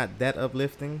 but it's not that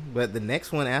uplifting. But the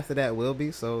next one after that will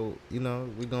be, so, you know,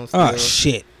 we're going to still... Oh,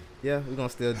 shit. Yeah, we're going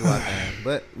to still do our thing.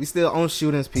 But we still on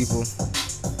shootings, people.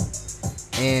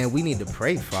 And we need to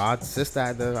pray for our sister,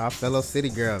 our fellow city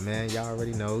girl, man. Y'all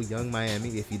already know, Young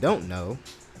Miami. If you don't know,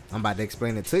 I'm about to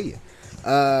explain it to you.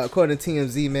 According to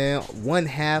TMZ, man, one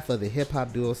half of the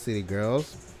hip-hop duo City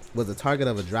Girls was the target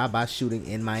of a drive-by shooting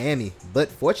in Miami. But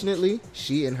fortunately,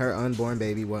 she and her unborn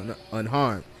baby were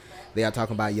unharmed. They are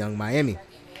talking about Young Miami.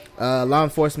 Law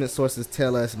enforcement sources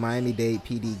tell us Miami-Dade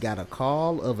PD got a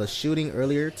call of a shooting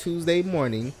earlier Tuesday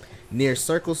morning near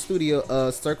Circle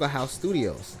House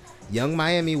Studios. Young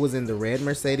Miami was in the red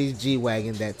Mercedes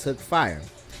G-Wagon that took fire,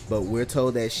 but we're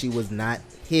told that she was not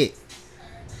hit.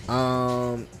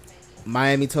 Young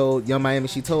Miami,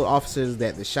 she told officers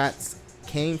that the shots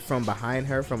came from behind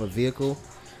her from a vehicle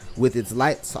with its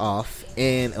lights off,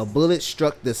 and a bullet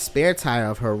struck the spare tire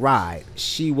of her ride.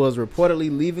 She was reportedly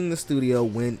leaving the studio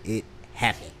when it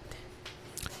happened.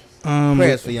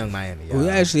 Prayers for Young Miami, y'all. We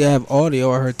actually have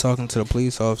audio of her talking to the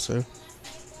police officer.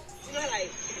 You know,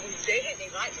 like, they had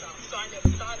their lights off, so I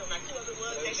never saw them. Like, whoever it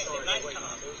was, they had their lights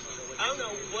off. I don't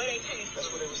know where they came from.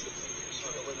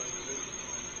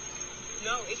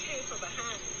 No, it came from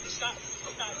behind. The shots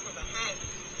started from behind me.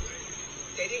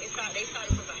 They didn't start, they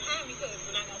started from behind me, because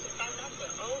when I got to the stop, I said,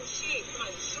 oh shit,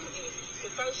 somebody's shooting. The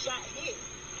first shot hit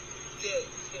the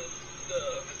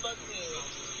fucking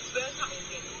spare tire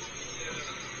hit.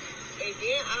 And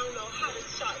then I don't know how the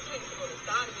shot came from the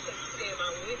side because it's still in my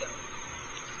window.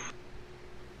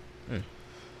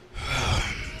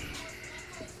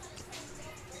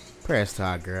 Prayers to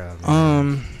our girl,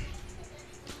 man.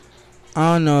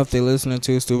 I don't know if they listening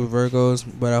to Stupid Virgos,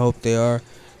 but I hope they are.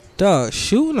 Dog,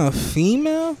 shooting a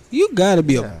female? You gotta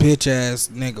be a bitch ass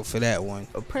nigga for that one.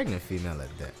 A pregnant female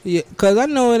like that. Yeah, cause I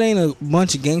know it ain't a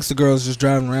bunch of gangster girls just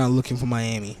driving around looking for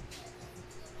Miami.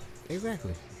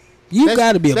 Exactly. You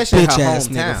gotta be a especially bitch her ass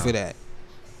hometown. nigga for that.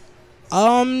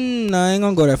 No, I ain't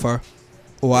gonna go that far.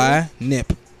 Why?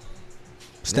 Nip.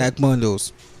 Stack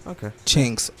bundles. Okay.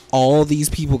 Chinks. All these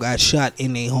people got shot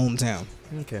in their hometown.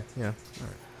 Okay. Yeah. All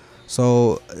right.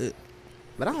 So,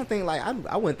 But I don't think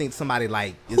I wouldn't think somebody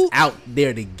like is Who- out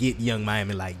there to get Young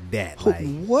Miami like that. Like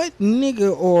what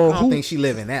nigga or I don't who? think she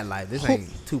living that life. This ain't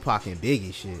Tupac and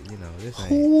Biggie shit. You know, this ain't.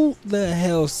 Who the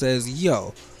hell says,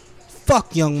 yo,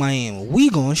 fuck Young Miami, we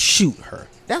gonna shoot her?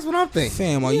 That's what I'm thinking.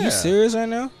 Fam, are you serious right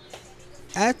now?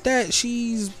 At that,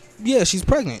 she's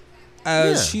pregnant.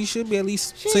 Yeah. She should be at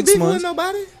least She ain't 6 beefing with months.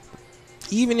 nobody.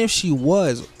 Even if she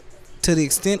was, to the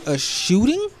extent of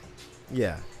shooting,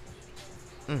 Yeah.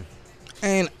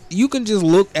 and you can just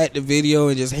look at the video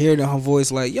and just hear it in her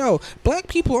voice like, yo, black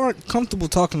people aren't comfortable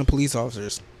talking to police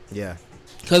officers. Yeah.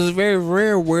 Because it's very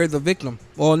rare where the victim,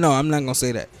 well, no, I'm not going to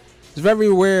say that. It's very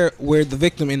rare where the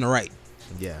victim in the right.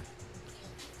 Yeah.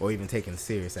 Or even taken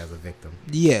serious as a victim.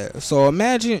 Yeah, so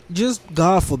imagine, just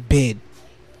God forbid,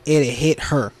 it hit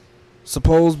her.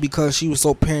 Suppose because she was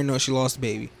so paranoid she lost the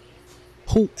baby.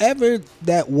 Whoever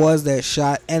that was that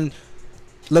shot, and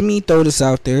let me throw this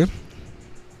out there.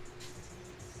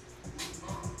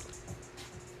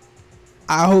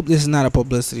 I hope this is not a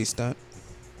publicity stunt.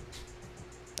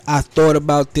 I thought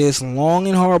about this long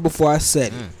and hard before I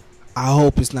said it. I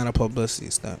hope it's not a publicity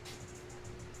stunt.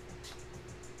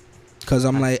 Because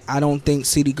I'm like, I don't think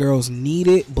city girls need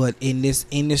it, but in this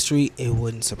industry, it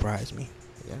wouldn't surprise me.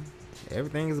 Yeah.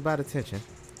 Everything is about attention.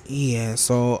 Yeah,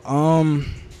 so,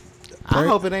 I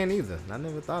hope it ain't either. I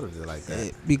never thought of it like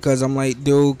that. because I'm like,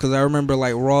 dude, because I remember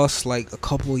like Ross, like a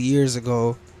couple of years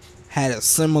ago, had a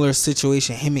similar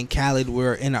situation. Him and Khaled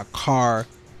were in a car,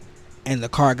 and the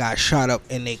car got shot up,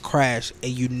 and they crashed,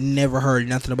 and you never heard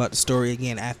nothing about the story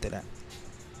again after that.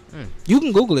 You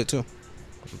can Google it too.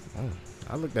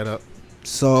 I'll look that up.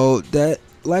 So that,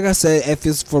 like I said, if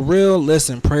it's for real,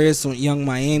 listen, prayers to Young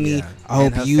Miami. Yeah, I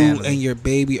and hope her you family. and your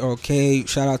baby are okay.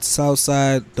 Shout out to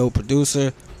Southside, dope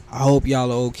producer. I hope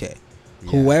y'all are okay.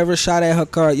 Yeah. Whoever shot at her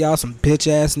car, y'all some bitch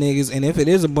ass niggas. And if it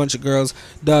is a bunch of girls,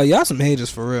 dog, y'all some haters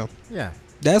for real. Yeah.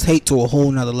 That's hate to a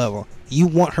whole nother level. You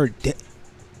want her dead.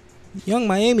 Young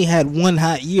Miami had one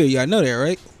hot year. Y'all know that,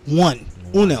 right? One.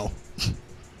 Uno.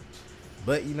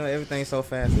 But you know, everything's so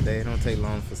fast today. It don't take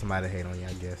long for somebody to hate on you,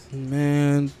 I guess.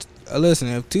 Man, listen,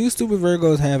 if two stupid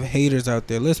Virgos have haters out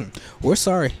there, listen, we're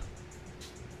sorry.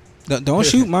 Don't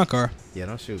shoot my car. Yeah,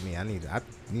 don't shoot me. I need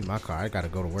my car. I gotta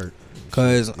go to work.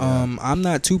 Cause I'm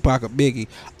not Tupac or Biggie.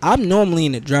 I'm normally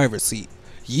in the driver's seat.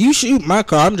 You shoot my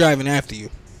car, I'm driving after you,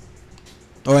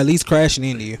 or at least crashing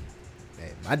into you.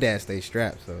 Hey, my dad stays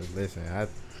strapped, so listen,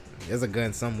 there's a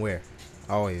gun somewhere,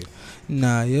 always.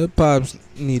 Nah, your pops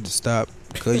need to stop.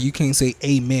 Cause you can't say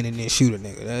amen and then shoot a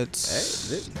nigga. That's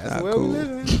That's not where cool. we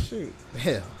live in. Shoot,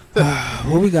 hell.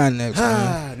 What we got next,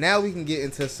 man? Now we can get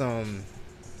into some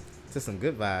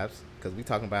good vibes because we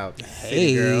talking about Hey.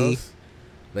 city girls.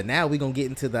 But now we gonna get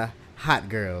into the hot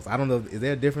girls. I don't know. Is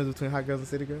there a difference between hot girls and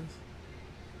city girls?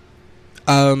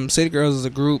 City Girls is a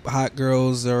group. Hot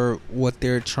Girls are what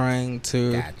they're trying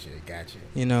to, Gotcha.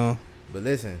 you know. But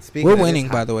listen, speaking We're of this winning,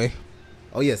 hot- by the way.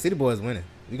 Oh yeah, City Boy is winning.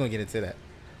 We're gonna get into that.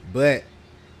 But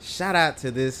shout out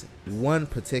to this one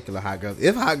particular hot girl.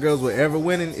 If hot girls were ever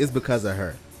winning, it's because of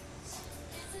her.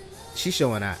 She's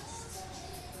showing out.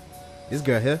 This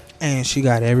girl here, And she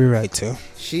got every right to.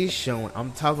 she's showing.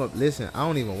 I'm talking. Listen, I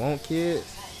don't even want kids,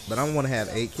 but I want to have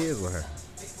 8 kids with her.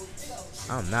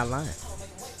 I'm not lying.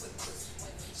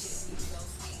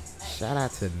 Shout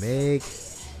out to Meg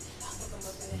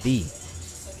The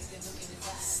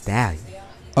Stallion.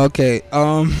 Okay,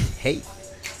 Hey,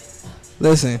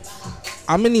 listen.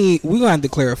 we're gonna have to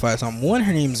clarify something. One,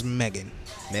 her name's Megan.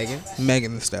 Megan.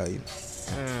 Megan the Stallion.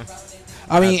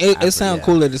 I mean, it sounds yeah.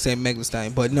 cooler to say Megan the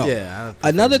Stallion, but no. Yeah, I prefer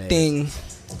Another Megan. thing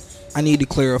I need to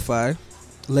clarify,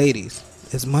 ladies,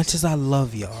 as much as I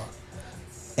love y'all,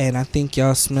 and I think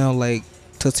y'all smell like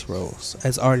Tootsie Rolls,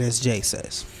 as Artist J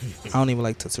says. I don't even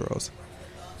like Tootsie Rolls.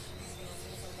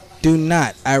 Do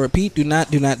not, I repeat, do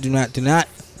not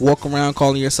walk around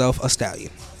calling yourself a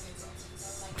stallion.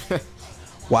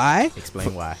 Why?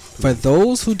 Explain why. For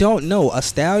those who don't know, a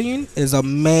stallion is a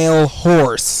male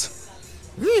horse.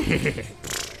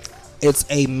 It's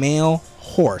a male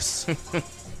horse.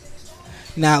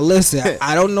 Now listen,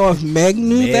 I don't know if Meg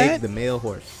knew Meg, that. the male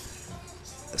horse.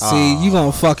 See, you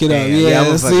gonna fuck it up. Damn, Yeah, I'm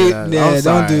gonna fuck see, it up. yeah, I'm don't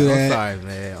sorry, do that. I'm sorry,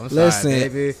 man. I'm Listen. sorry,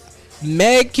 baby.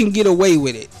 Meg can get away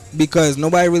with it because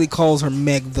nobody really calls her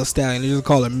Meg the Stallion. They just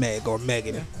call her Meg or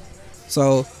Megan.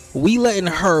 So we letting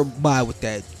her buy with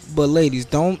that. But ladies,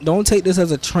 don't take this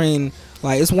as a trend.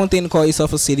 Like, it's one thing to call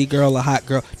yourself a city girl, a hot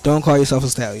girl. Don't call yourself a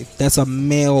stallion. That's a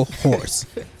male horse.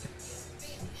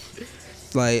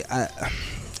 Like,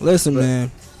 listen,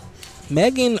 man.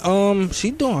 Megan,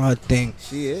 she doing her thing.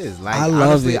 She is. Like, I love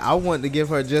honestly, it. I want to give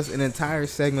her just an entire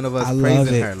segment of us I love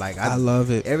praising it. her. Like, I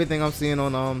love it. Everything I'm seeing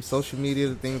on social media,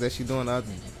 the things that she doing,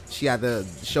 she had the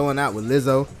showing out with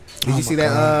Lizzo. Did Oh you see my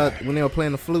that when they were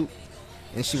playing the flute?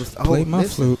 And she was Play my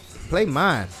flute. Play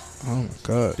mine. Oh my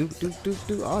god.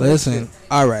 Do all Listen, that shit.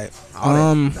 all right. All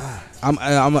that. I'm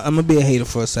gonna be a hater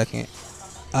for a second.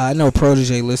 I know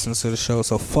Protege listens to the show,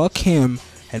 so fuck him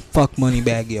and fuck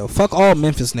Moneybag Yo. Fuck all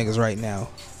Memphis niggas right now.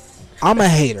 I'm a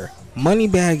hater.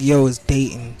 Moneybag Yo is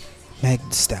dating Meg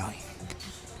Thee Stallion.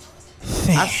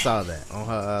 I saw that on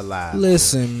her live.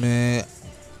 Listen, man.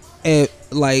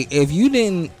 If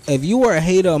you were a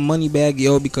hater of Moneybag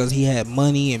Yo because he had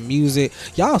money and music,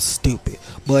 y'all stupid.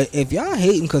 But if y'all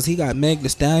hating because he got Meg Thee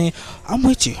Stallion, I'm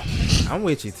with you. I'm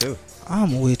with you too.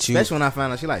 I'm with you. Especially when I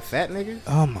found out she like fat niggas.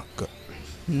 Oh my god,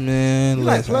 man! You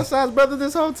like Listen. plus size brother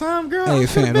this whole time, girl. Hey, I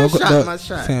fam, been don't, shot my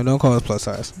shot. fam, don't call us plus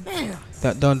size. Damn.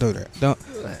 Don't do that. Don't.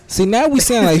 What? See, now we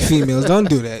sound like females. Don't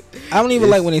do that. I don't even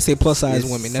It's- like when they say plus size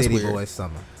It's women. That's City weird. Boy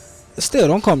summer. Still,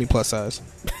 don't call me plus size.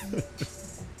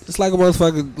 It's like a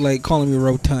motherfucker like calling me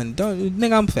rotund. Don't,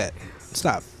 nigga, I'm fat.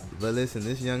 Stop. But listen,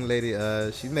 this young lady,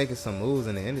 she's making some moves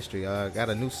in the industry. Got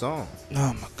a new song,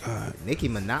 Oh my god. Nicki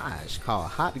Minaj, called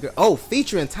 "Hot Girl." Oh,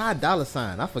 featuring Ty Dolla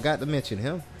 $ign. I forgot to mention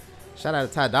him. Shout out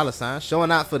to Ty Dolla $ign,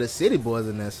 showing out for the City Boys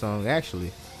in that song.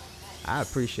 Actually, I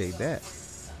appreciate that.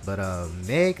 But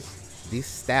Meg Thee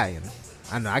Stallion,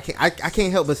 I know I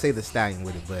can't help but say the Stallion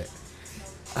with it.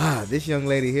 But this young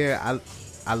lady here,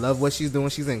 I love what she's doing.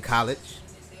 She's in college.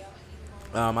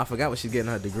 I forgot what she's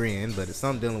getting her degree in, but it's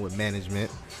something dealing with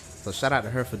management. So shout out to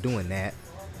her for doing that.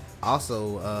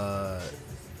 Also,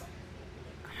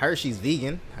 Hershey's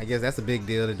vegan. I guess that's a big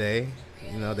deal today.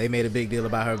 You know, they made a big deal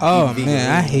about her. Oh vegan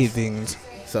man, I wings. hate vegans.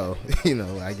 So, you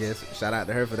know, I guess shout out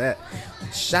to her for that.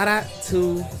 Shout out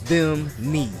to them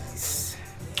knees.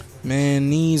 Man,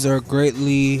 knees are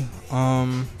greatly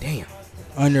Damn.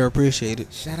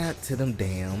 underappreciated. Shout out to them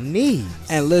damn knees.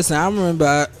 And listen, I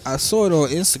remember I saw it on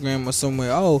Instagram or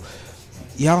somewhere. Oh,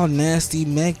 y'all nasty.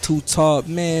 Meg too tall.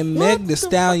 Man, Meg What the the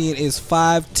Stallion is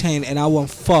 5'10", and I want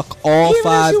fuck all Even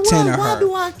if you 5'10" was, of why her.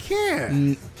 do I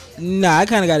care? Nah, I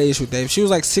kind of got an issue with that. If she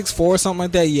was like 6'4" or something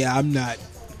like that, yeah, I'm not.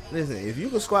 Listen, if you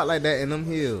can squat like that in them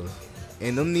heels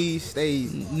and them knees stay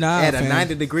Nah, at a fam.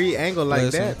 90-degree angle like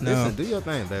Listen, that, no. listen, do your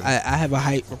thing, baby. I have a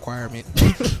height requirement.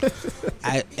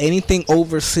 Anything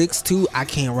over 6'2", I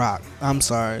can't rock. I'm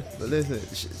sorry. But listen,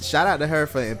 shout out to her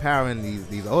for empowering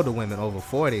these older women over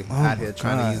 40 Oh out here my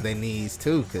trying God. to use their knees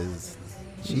too, because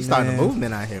she's starting a Man.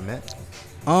 movement out here,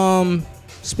 man.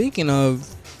 Speaking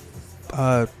of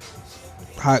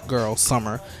Hot Girl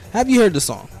Summer, have you heard the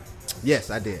song?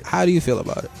 Yes, I did. How do you feel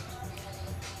about it?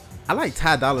 I like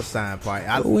Ty Dolla $ign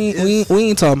part. We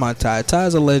ain't talking about Ty.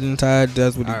 Ty's a legend. Ty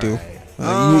does what he do.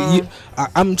 Alright.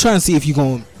 I'm trying to see if you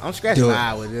gonna. I'm scratching do my it.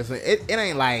 eye with this one. It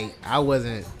ain't like I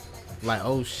wasn't like,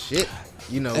 oh shit,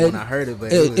 you know, when I heard it,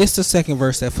 but It's the second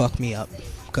verse that fucked me up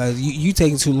because you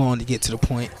taking too long to get to the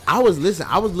point. I was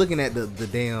looking at the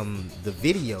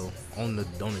video on the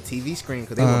TV screen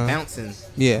because they were bouncing.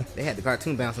 Yeah, They had the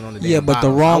cartoon bouncing on the damn yeah, but the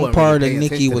bottom. I wrong wasn't part really of paying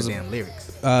Nicki attention to was the damn lyrics.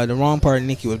 the wrong part of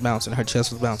Nicki was bouncing. Her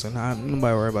chest was bouncing. Nobody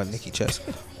worry about Nicki chest.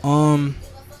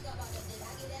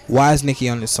 Why is Nicki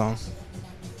on this song?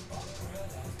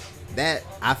 That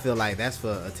I feel like that's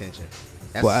for attention.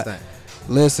 That's Well, a stunt.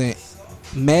 Listen,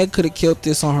 Meg could have killed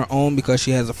this on her own because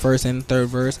she has a first and third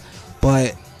verse,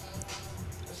 but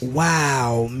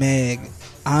wow, Meg.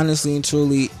 Honestly and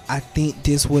truly, I think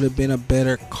this would have been a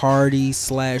better Cardi /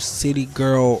 City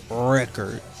Girl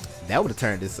record. That would have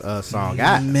turned this song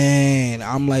out. Man,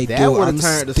 I'm like, That dude, would've I'm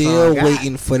turned the still song out.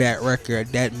 waiting for that record.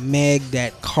 That Meg,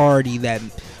 that Cardi, that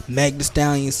Meg Thee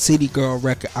Stallion City Girl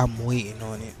record. I'm waiting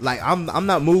on it. Like I'm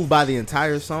not moved by the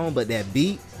entire song, but that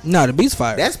beat, No, the beat's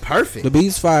fire. that's perfect. The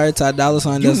beat's fire. Ty Dolla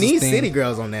 $ign You does his need thing. City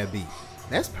Girls on that beat.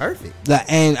 That's perfect.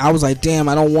 And I was like, damn,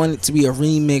 I don't want it to be a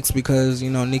remix because, you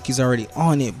know, Nicki's already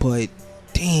on it, but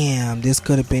damn, this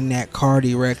could have been that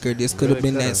Cardi record. This could have Really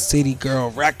been that coulda. City Girl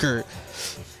record.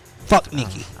 Fuck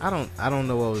Nicki. I don't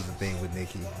know what was the thing with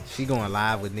Nicki. She going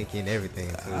live with Nicki and everything.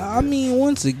 Too. I mean,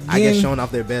 once again, I guess showing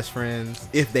off their best friends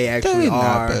if they actually they're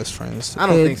are. not best friends. I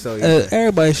don't think so either.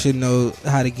 Everybody should know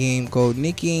how the game go.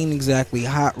 Nicki ain't exactly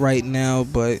hot right now,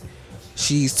 but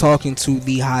she's talking to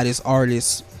the hottest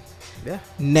artist Yeah,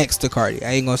 next to Cardi.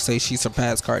 I ain't gonna say she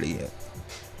surpassed Cardi yet.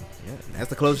 yeah, that's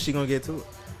the closest she gonna get to it.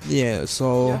 Yeah,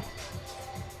 so Yeah.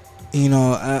 you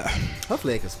know,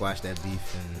 Hopefully they can squash that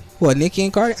beef and what, Nicki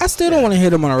and Cardi? I still don't want to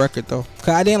hear them on a record though,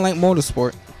 cause I didn't like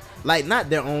Motorsport. like not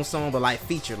their own song, but like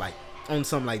feature like on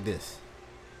something like this.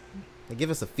 Like, give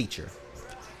us a feature.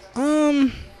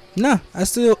 Nah,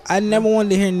 I never wanted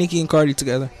to hear Nicki and Cardi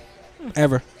together,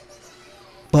 ever.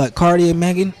 But Cardi and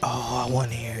Megan, oh, I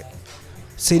want to hear it.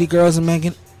 City Girls and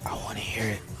Megan, I want to hear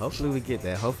it. Hopefully we get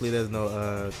that. Hopefully there's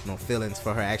no feelings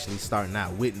for her actually starting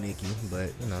out with Nicki,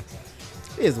 but you know,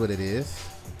 it is what it is.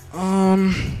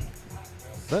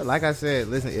 But like I said,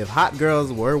 listen, if Hot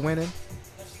Girls were winning,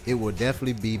 it would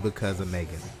definitely be because of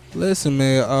Megan. Listen,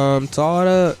 man. To all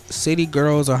the City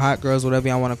Girls or Hot Girls, whatever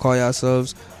y'all want to call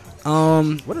yourselves, Where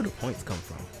do the points come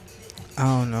from? I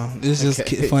don't know. It's just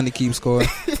Okay. fun to keep score.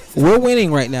 We're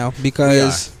winning right now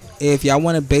because if y'all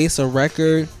want to base a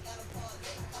record,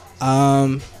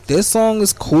 this song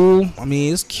is cool. I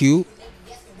mean, it's cute,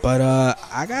 but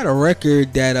I got a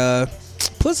record that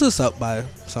puts us up by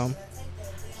some.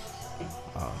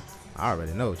 I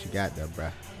already know what you got there,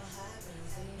 bruh.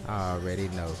 I already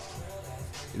know.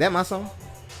 Is that my song?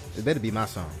 It better be my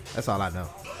song. That's all I know.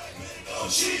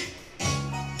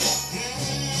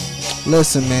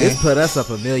 Listen, man. This put us up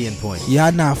 1,000,000 points. You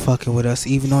Y'all not fucking with us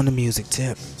even on the music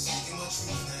tip.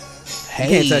 Hey,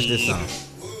 can't touch this song.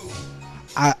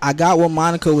 I got what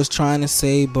Monica was trying to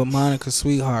say, but Monica,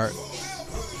 sweetheart,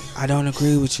 I don't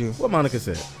agree with you. What Monica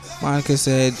said? Monica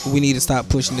said we need to stop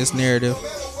pushing this narrative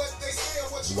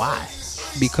Why?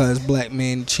 because black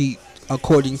men cheat,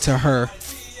 according to her.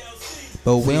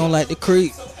 But we don't like to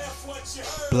creep.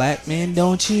 Black men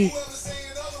don't cheat.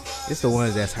 It's the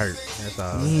ones that's hurt. That's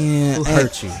all. Yeah, Who hey,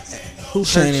 hurt you? Who hurt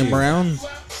Shannon you? Brown,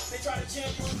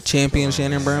 champion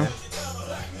Shannon Brown.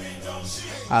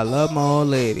 I love my old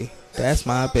lady. That's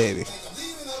my baby.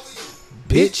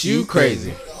 Bitch, you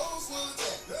crazy.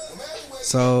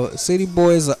 So City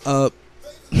Boys are up.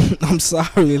 I'm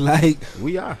sorry, like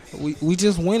We are. we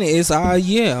just win it. It's our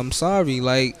year. I'm sorry.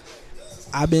 Like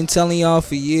I've been telling y'all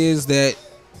for years that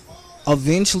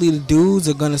eventually the dudes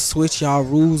are gonna switch y'all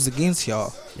rules against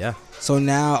y'all. Yeah. So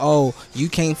now, oh, you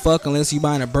can't fuck unless you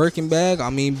buying a Birkin bag. I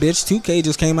mean, bitch, 2K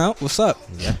just came out. What's up?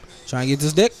 Yeah. Trying to get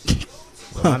this dick?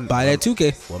 Buy that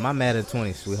 2K. Well, my Madden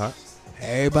 20, sweetheart.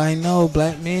 Everybody know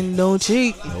black men don't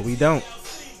cheat. No, we don't.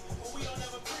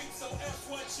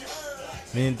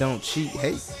 Men don't cheat.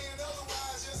 Hey.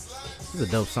 This is a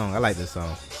dope song. I like this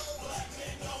song.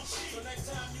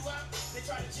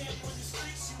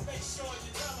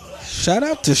 Shout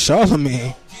out to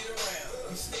Charlamagne.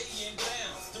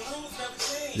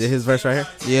 Is it his verse right here?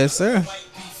 Yes, sir.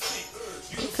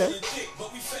 Okay.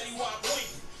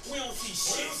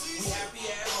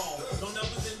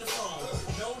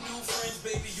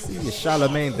 See, you're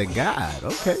Charlamagne the God.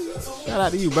 Okay. Shout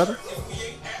out to you, brother.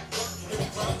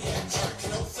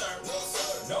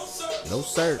 No,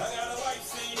 sir.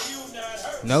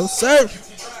 No, sir.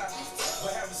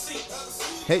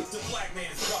 Hey.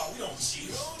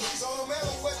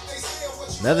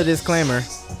 Another disclaimer.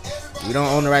 We don't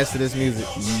own the rights to this music.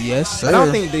 Yes, sir. I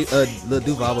don't think Lil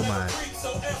Duval will mind.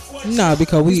 Nah,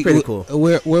 because He's pretty cool.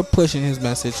 we're pushing his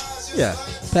message. Yeah.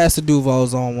 Pastor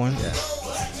Duval's on one. Yeah.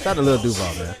 Shout out to Lil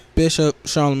Duval, man. Bishop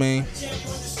Charlamagne.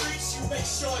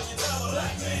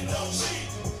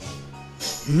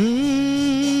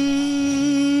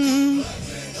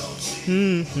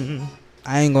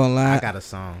 I ain't gonna lie. I got a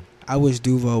song. I wish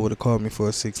Duval would have called me for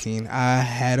a 16. I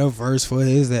had a verse for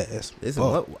his ass. Listen,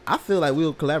 Fuck. I feel like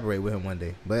we'll collaborate with him one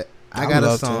day. But I I got would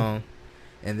a love to. song,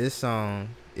 and this song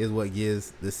is what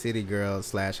gives the city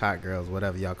girls / hot girls,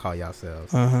 whatever y'all call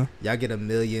yourselves, Uh-huh. y'all get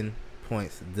 1,000,000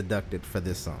 points deducted for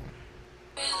this song.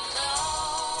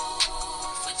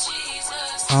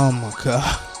 Oh my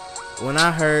god. When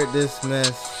I heard this mess,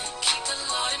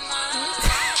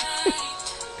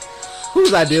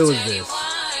 whose idea was this?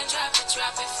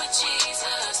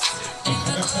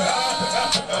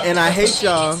 And I hate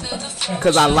y'all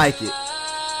because I like it.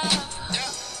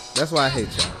 That's why I hate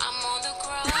y'all.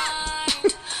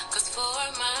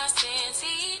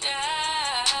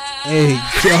 Hey,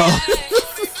 y'all.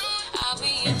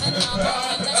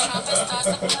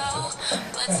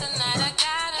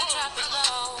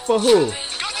 For who?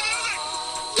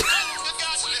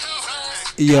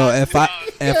 Yo, if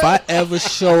I ever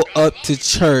show up to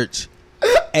church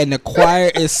and the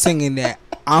choir is singing that,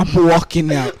 I'm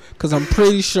walking out because I'm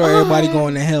pretty sure everybody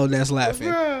going to hell that's laughing.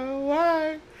 Bro,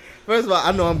 why? First of all,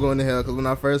 I know I'm going to hell because when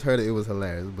I first heard it, it was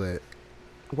hilarious. But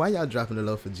why y'all dropping the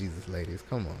low for Jesus, ladies?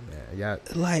 Come on, man. Y'all,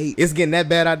 Like, it's getting that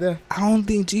bad out there? I don't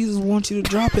think Jesus wants you to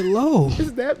drop it low.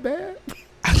 Is that bad?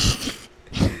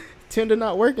 Tinder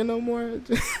not working no more? I'm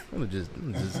gonna just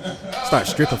start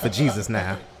stripping for Jesus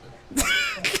now.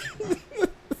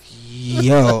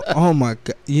 Yo, oh my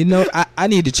god. You know, I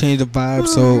need to change the vibe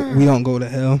so we don't go to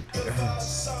hell.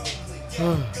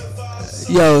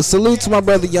 Yo, salute to my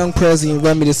brother Young Prezi and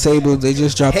Remy Disabled. They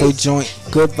just dropped their joint,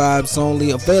 Good Vibes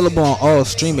Only, available on all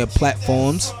streaming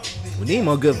platforms. We need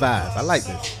more good vibes. I like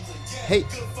this. Hey.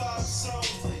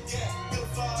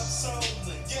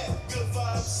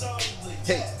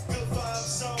 Hey.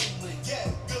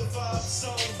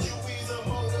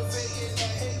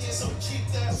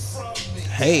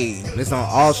 Hey, It's on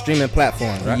all streaming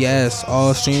platforms, right? yes,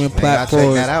 all streaming Man, y'all check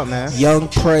platforms. that out, man. Young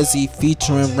Prezi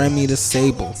featuring Remy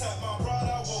Disabled.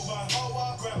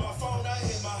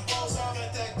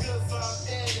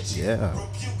 Yeah.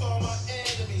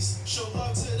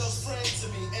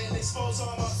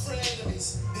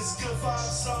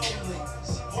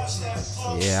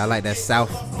 Yeah, I like that South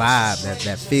vibe,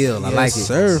 that feel. I Yes, like it.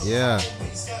 sir. Yeah.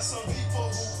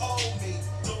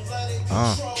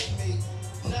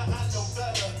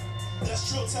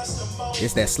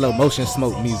 It's that slow motion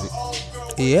smoke music.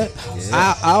 Yeah.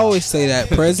 Yeah. I always say that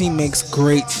Prezi makes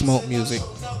great smoke music.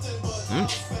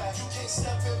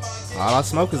 All our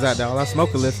smokers out there, all our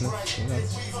smoker listeners, you know.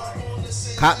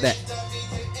 Cop that.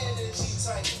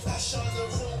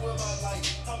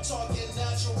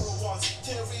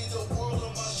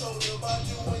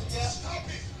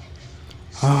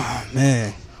 Oh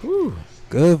man. Whew.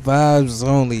 Good vibes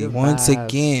only. Good Once vibes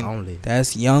again, only.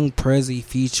 that's Young Prezi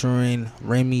featuring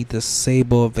Remy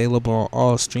Disable, available on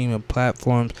all streaming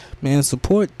platforms. Man,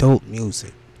 support dope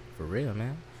music. For real,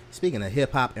 man. Speaking of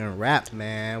hip hop and rap,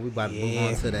 man, we about to move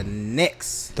on to the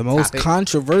next The most topic.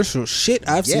 controversial shit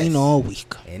I've Yes. seen all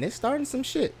week. And it's starting some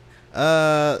shit.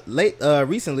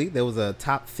 Recently there was a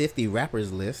top 50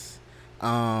 rappers list.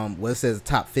 Where it says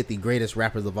top 50 greatest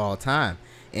rappers of all time.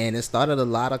 and it started a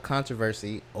lot of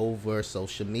controversy over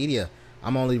social media.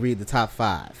 I'm only read the top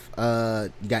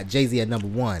 5. You got Jay-Z at number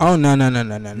 1. Oh no.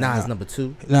 Nas number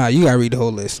 2. Nah, you gotta read the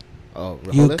whole list. Oh,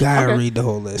 You gotta read the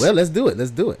whole list. Well, let's do it.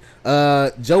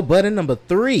 Joe Budden number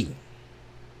 3.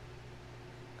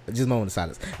 Just a moment of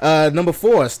silence. Number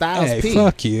 4, Styles Hey, P.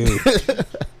 fuck you.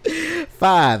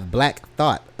 5, Black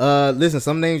Thought. Listen,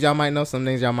 some names y'all might know, some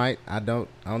names y'all might. I don't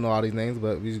know all these names,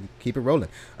 but we just keep it rolling.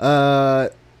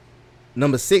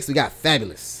 Number 6, we got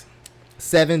Fabulous.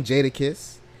 7,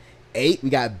 Jadakiss. 8, we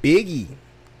got Biggie.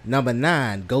 Number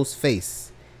 9,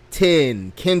 Ghostface.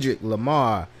 10, Kendrick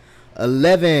Lamar.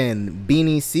 11,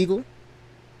 Beanie Siegel.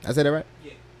 I said that right?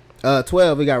 Yeah.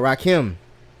 12, we got Rakim.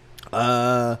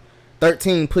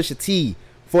 13, Pusha T.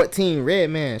 14,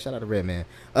 Redman. Shout out to Redman.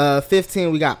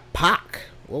 15, we got Pac.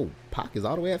 Whoa, Pac is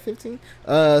all the way at 15.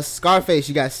 Scarface,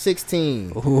 you got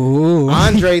 16. Ooh.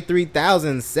 Andre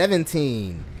 3000,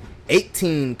 17.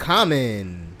 18,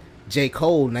 Common. J.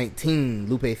 Cole, 19.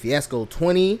 Lupe Fiasco,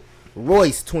 20.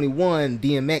 Royce, 21.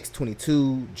 DMX,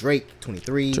 22. Drake,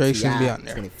 23. Drake T.I., shouldn't be on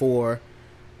there. 24.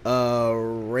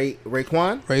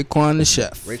 Raekwon. Raekwon the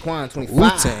chef. Raekwon, 25.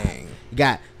 Wu-Tang. You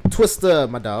got Twista,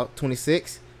 my dog,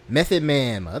 26. Method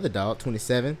Man, my other dog,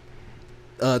 27.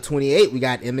 28, we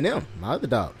got Eminem, my other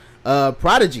dog.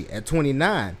 Prodigy at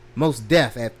 29. Most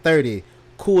Def at 30.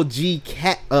 Cool G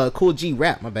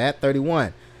Rap, my bad,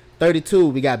 31. 32,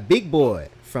 we got Big Boy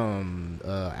from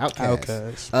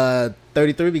Outkast.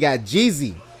 33, we got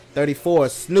Jeezy. 34,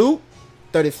 Snoop.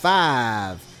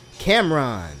 35,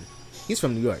 Cameron. He's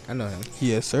from New York, I know him.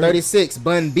 Yes, sir. 36,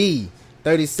 Bun B.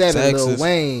 37, Lil Texas.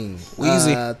 Wayne.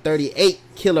 Weezy. 38,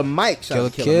 Killer Mike. Shout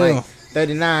out to Killer Killer Kill. Mike.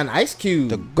 39, Ice Cube.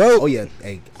 The GOAT. Oh, yeah.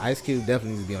 Hey, Ice Cube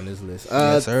definitely needs to be on this list.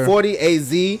 Yes, sir. 40,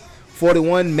 AZ.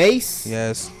 41, Mace.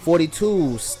 Yes.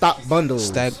 42, Stock Bundles.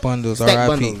 Stack Bundles, Stack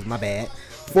R.I.P. Bundles, my bad.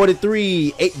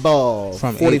 43, 8 Ball.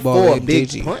 From 8 44, Ball, Big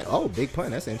MJG. Pun. Oh, Big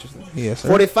Pun. That's interesting. Yes, sir.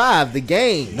 45, The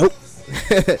Game. Nope.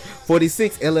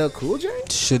 46, LL Cool J.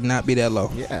 Should not be that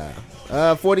low.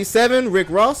 Yeah. 47, Rick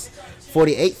Ross.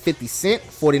 48, 50 Cent.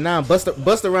 49,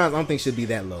 Busta Rhymes. I don't think should be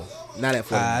that low. Not at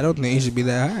 49. I don't think he should be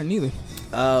that high neither.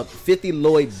 50,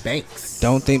 Lloyd Banks.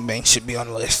 Don't think Banks should be on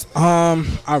the list.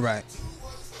 All right.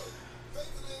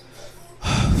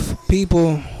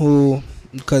 People who,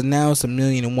 because now it's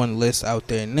 1,000,001 lists out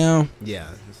there now. Yeah.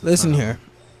 Listen here.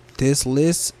 This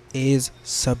list is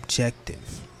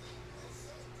subjective.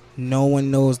 No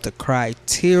one knows the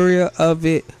criteria of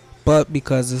it, but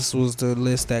because this was the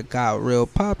list that got real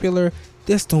popular,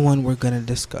 this the one we're going to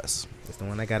discuss. It's the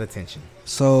one that got attention.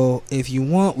 So if you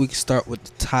want, we can start with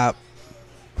the top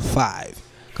 5.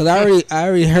 Cause I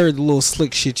already heard the little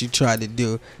slick shit you tried to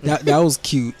do. That was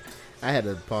cute. I had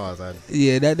to pause. That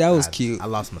was cute. I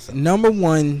lost myself. Number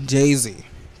 1, Jay-Z.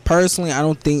 Personally, I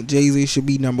don't think Jay-Z should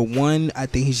be number 1. I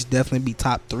think he should definitely be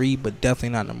top 3, but definitely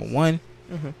not number 1.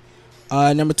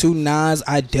 Number 2, Nas.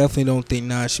 I definitely don't think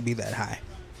Nas should be that high.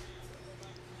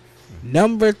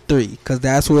 Number 3, because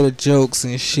that's where the jokes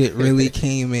and shit really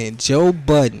came in. Joe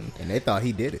Budden. And they thought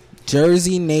he did it.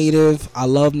 Jersey native. I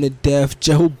love him to death.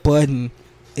 Joe Budden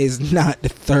is not the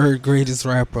 3rd greatest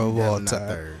rapper of all Definitely time. not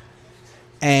third.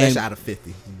 And Especially out of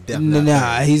 50. Definitely not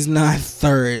nah, third. he's not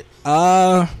 3rd.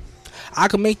 I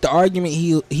can make the argument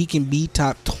he can be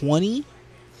top 20,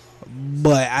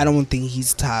 but I don't think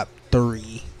he's top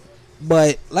 3.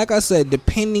 But like I said,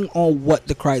 depending on what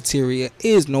the criteria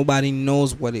is, nobody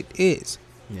knows what it is.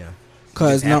 Yeah.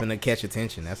 Cause Just having to catch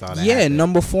attention. That's all that yeah, happened.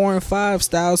 number 4 and 5,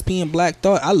 Styles P and Black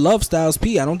Thought. I love Styles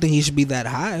P. I don't think he should be that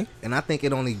high. And I think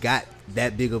it only got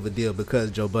that big of a deal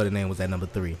because Joe Budden name was at number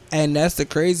 3. And that's the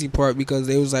crazy part, because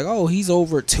they was like, oh, he's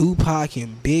over Tupac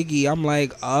and Biggie. I'm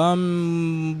like,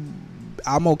 I'm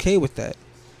okay with that.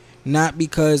 Not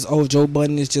because, oh, Joe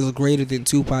Budden is just greater than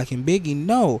Tupac and Biggie.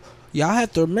 No. Y'all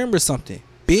have to remember something.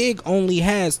 Big only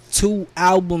has 2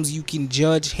 albums you can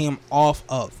judge him off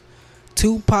of.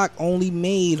 Tupac only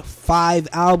made 5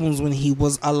 albums when he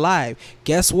was alive.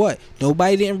 Guess what?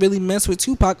 Nobody didn't really mess with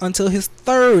Tupac until his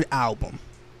 3rd album.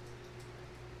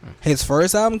 His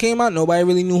first album came out, nobody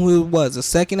really knew who he was. The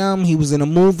second album, he was in a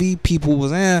movie, people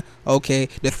was okay.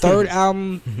 The 3rd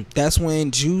album, that's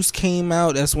when Juice came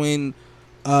out. That's when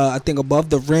I think Above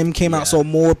the Rim came out. So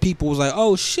more people was like,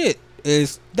 oh shit,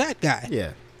 is that guy.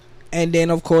 Yeah. And then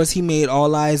of course he made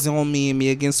All Eyes on Me and Me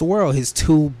Against the World, his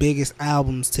 2 biggest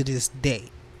albums to this day.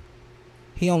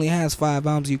 He only has 5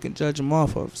 albums you can judge him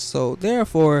off of. So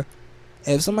therefore,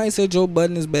 if somebody said Joe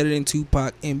Budden is better than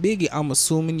Tupac and Biggie, I'm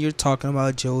assuming you're talking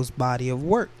about Joe's body of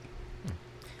work.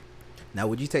 Now,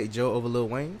 would you take Joe over Lil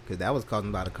Wayne? Because that was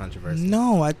causing a lot of controversy.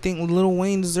 No, I think Lil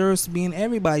Wayne deserves to be in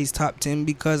everybody's top 10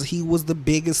 because he was the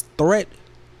biggest threat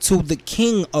to the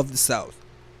king of the South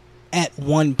at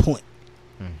one point.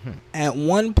 At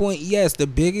one point, yes, the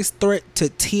biggest threat to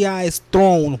T.I.'s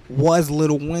throne was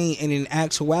Lil Wayne, and in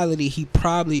actuality, he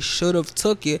probably should have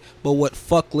took it. But what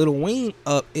fucked Lil Wayne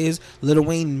up is Lil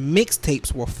Wayne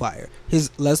mixtapes were fire.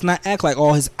 Let's not act like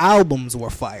all his albums were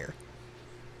fire.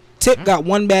 Tip got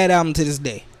one bad album to this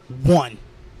day. One.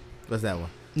 What's that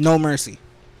one? No Mercy.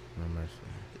 No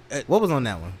Mercy. What was on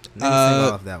that one? Let me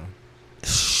sing off that one.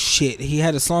 Shit, he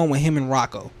had a song with him and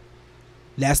Rocco.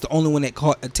 That's the only one that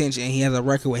caught attention, and he has a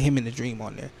record with him and The Dream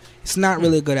on there. It's not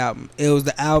really a good album. It was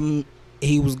the album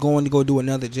he was going to go do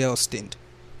another jail stint.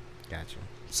 Gotcha.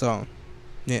 So,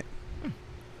 yeah.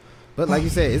 But like you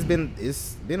said, it's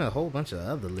been a whole bunch of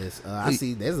other lists. I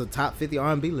see there's a top 50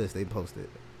 R&B list they posted.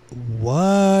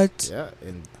 What? Yeah,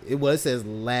 and it says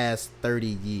last 30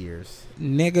 years.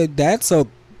 Nigga, that's a...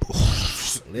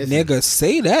 Listen. Nigga,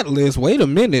 say that list. Wait a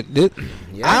minute. Yeah.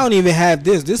 I don't even have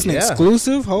this. This is an Yeah.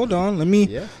 exclusive. Hold on. Let me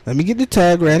get the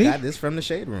tag ready. Got this from the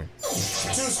Shade Room. Two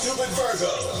stupid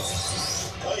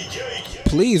Virgos.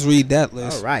 Please read that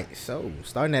list. All right, so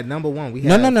starting at number 1, we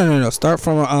have No. Start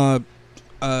from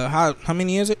how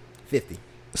many is it? 50.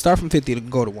 Start from 50 to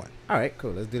go to 1. All right,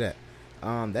 cool. Let's do that.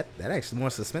 That actually more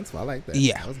suspenseful. I like that.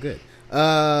 Yeah. That was good.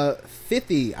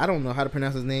 50. I don't know how to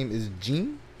pronounce his name. Is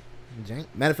Gene?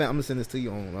 Matter of fact, I'm gonna send this to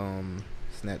you on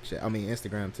Snapchat. I mean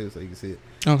Instagram too, so you can see it.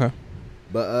 Okay.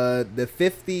 But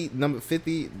number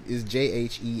 50 is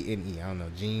Jhene. I don't know,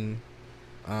 Gene.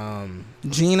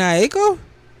 Gene Aiko?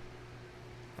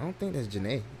 I don't think that's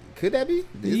Janae. Could that be?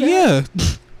 Is that? Yeah.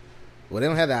 Well, they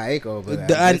don't have the Aiko,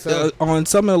 but I think so. On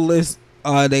some of the lists,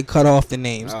 they cut off the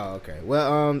names. Oh, okay.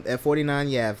 Well, at 49,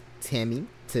 you have Tamia.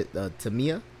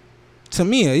 Tamia,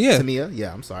 yeah. Tamia,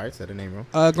 yeah. I'm sorry, I said her name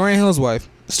wrong. Grant Hill's wife.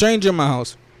 Stranger in My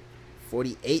House.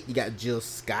 48, you got Jill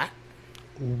Scott.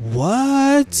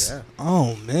 What? Yeah.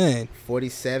 Oh man.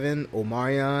 47,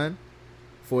 Omarion.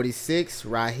 46,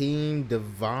 Raheem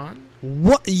Devon.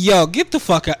 What? Yo, get the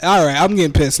fuck out. All right, I'm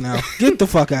getting pissed now. Get the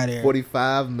fuck out of here.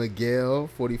 45, Miguel.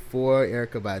 44,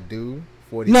 Erykah Badu.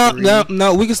 43.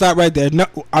 No. We can stop right there. No,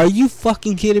 are you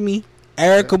fucking kidding me?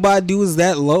 Erykah Badu is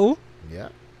that low? Yeah.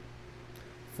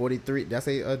 43. Did I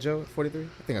say Joe? 43?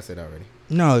 I think I said that already.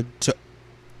 No,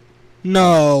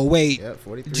 no, wait. Yeah,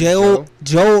 43.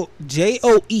 Joe.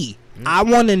 I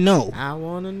want to know. I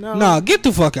want to know. No, get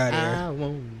the fuck out of here. I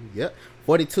want. Yep.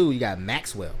 42, you got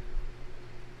Maxwell.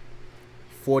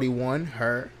 41,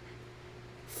 her.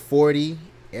 40,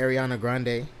 Ariana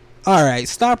Grande. All right,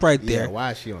 stop right there. Yeah,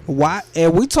 why is she on there? Why?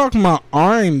 And we talking about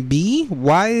R&B?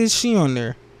 Why is she on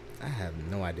there? I have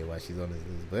no idea why she's on this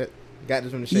list, but got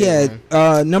this from the Shade Room.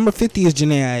 Yeah, number 50 is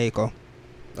Janae Aiko.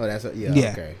 Oh, that's a, yeah.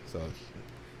 Yeah. Okay, so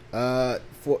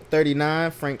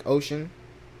 39, Frank Ocean.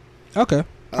 Okay,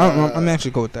 I'm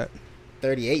actually cool with that.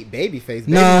 38, Babyface.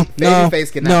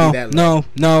 Babyface cannot be that low.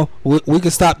 No. We can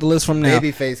stop the list from now.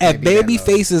 Babyface If can't be that low.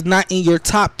 Babyface is not in your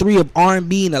top 3 of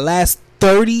R&B in the last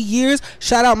 30 years,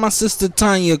 shout out my sister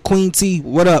Tanya, Queen T.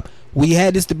 What up? We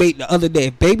had this debate the other day.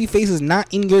 If Babyface is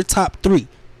not in your top 3,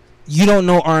 you don't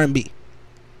know R&B.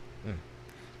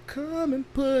 Come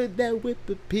and put that whip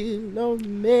appeal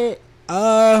on me.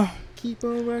 Keep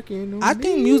on working on I me.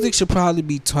 think music should probably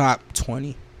be top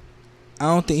 20. I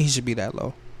don't think he should be that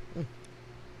low.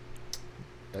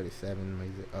 37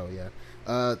 music. Oh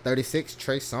yeah. 36,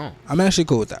 Trey Songz. I'm actually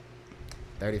cool with that.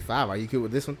 35. Are you cool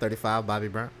with this one? 35, Bobby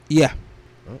Brown. Yeah.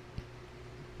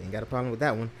 Ain't got a problem with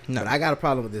that one. No. But I got a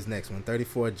problem with this next one.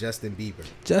 34, Justin Bieber.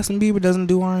 Justin Bieber doesn't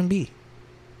do R&B.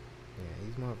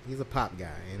 Yeah, he's a pop guy.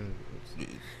 And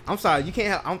I'm sorry, you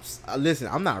can't have. Listen,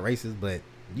 I'm not racist, but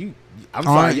I'm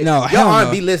sorry. No, your hell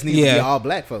R&B no. list needs to be all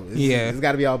black folks. It's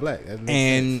got to be all black. That makes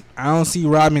And sense. I don't see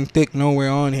Robin Thicke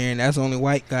nowhere on here, and that's the only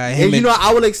white guy. And you know,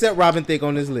 I will accept Robin Thicke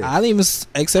on this list. I didn't even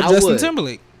accept I Justin would.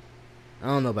 Timberlake. I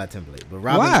don't know about Timberlake, but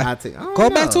Robin, Why? I don't Go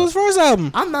back know. to his first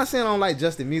album. I'm not saying I don't like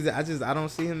Justin music. I don't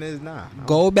see him as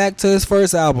Go back to his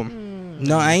first album.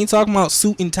 No, I ain't talking about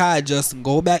Suit and Tie. Justin,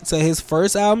 go back to his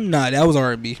first album. Nah, that was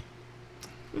R&B.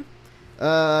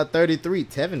 33,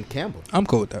 Tevin Campbell. I'm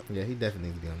cool with that. Yeah, he definitely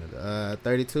needs to be on it.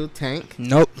 32, Tank.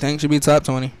 Nope, Tank should be top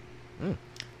 20.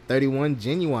 31,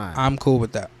 Genuine. I'm cool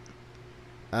with that.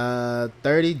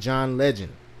 30, John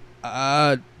Legend.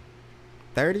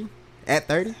 30? At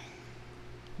 30?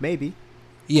 Maybe.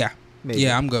 Yeah. Maybe.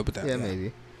 Yeah, I'm good with that. Yeah,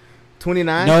 maybe.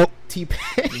 29, Nope.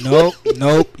 T-Pain.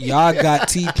 Nope. Y'all got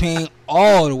T-Pain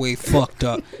all the way fucked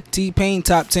up. T-Pain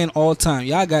top 10 all time.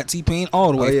 Y'all got T-Pain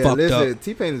all the way fucked up.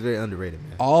 T-Pain is very underrated,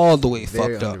 man. All the way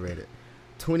Very fucked up. underrated.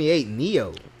 28,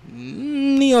 Neo.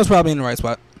 Neo's probably in the right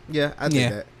spot. Yeah, I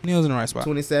think that. Neo's in the right spot.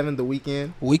 27, The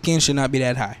Weeknd. Weekend should not be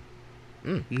that high.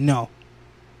 No.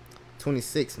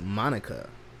 26, Monica.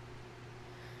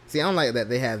 See, I don't like that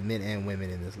they have men and women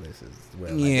in this list as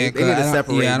well. Like, Yeah, they need to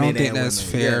separate I don't men think and that's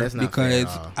women. fair Yeah, that's not because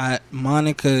fair at all.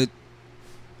 Monica.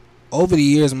 Over the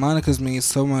years, Monica's made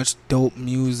so much dope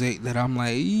music that I'm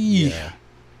like, yeah.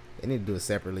 They need to do it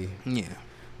separately. Yeah.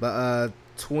 But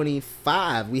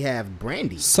 25, we have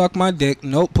Brandy. Suck my dick.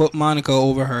 Nope. Put Monica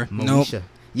over her. Moesha. Nope.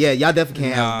 Yeah, y'all definitely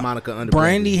can't Nah. have Monica under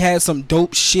Brandy had some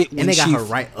dope shit when and they got she her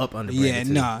right up under Brandy. Yeah,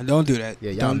 too. nah, don't do that.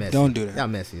 Yeah, y'all don't do that. Y'all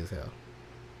messy as hell.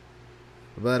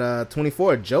 But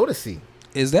 24, Jodeci.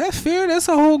 Is that fair? That's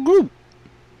a whole group.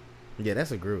 Yeah,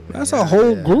 that's a group. Man. That's Yeah, a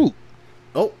whole yeah. group.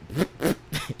 Oh,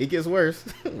 it gets worse.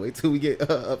 Wait till we get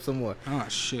up some more. Oh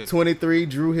shit. 23,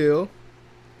 Drew Hill.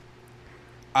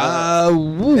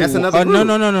 Woo. That's another No,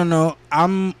 group.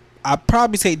 no. I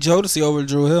probably take Jodeci over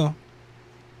Drew Hill.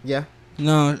 Yeah.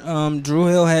 No, Drew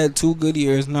Hill had 2 good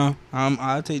years. No,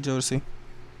 I'll take Jodeci.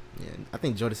 Yeah, I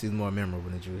think Jodeci is more memorable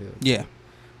than Drew Hill. Yeah.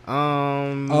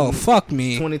 Oh, Oh fuck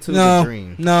me. 22, no, The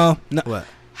Dream. No. What?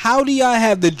 How do y'all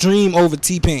have the Dream over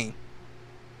T-Pain?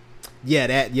 Yeah,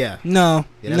 that. Yeah. No,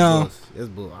 Yeah, that's no. bull. That's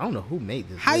bull. I don't know who made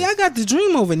this. How list. y'all got the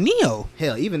Dream over Neo?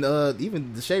 Hell, even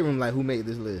the Shade Room, like, who made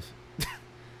this list?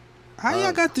 How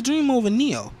y'all got the Dream over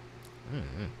Neo?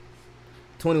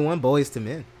 21, Boys to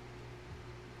Men.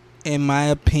 In my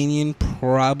opinion,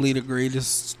 probably the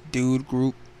greatest dude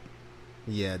group.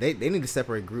 Yeah, they need to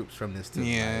separate groups from this too.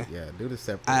 Yeah. Like, yeah, do the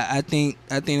separate. I think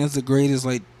that's the greatest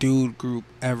like dude group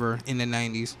ever in the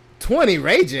 90s. 20,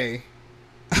 Ray J.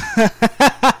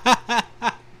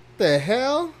 The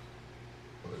hell?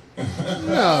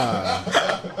 Nah.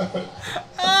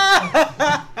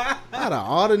 Out of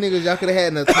all the niggas y'all could have had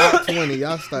in the top 20,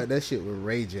 y'all start that shit with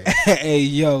Ray J. Hey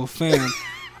yo, fam.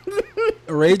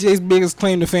 Ray J's biggest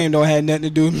claim to fame don't have nothing to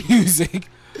do with music.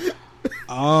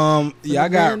 Y'all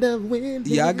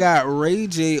got Ray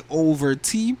J over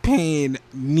T-Pain,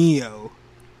 Neo.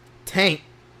 Tank.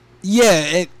 Yeah,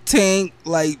 and Tank,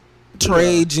 like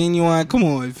Trey, Genuine. Come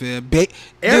on, fam. Erykah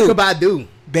Dude, Badu.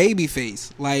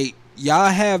 Babyface. Like y'all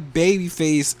have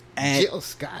Babyface at. Jill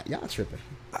Scott. Y'all tripping.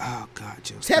 Oh God,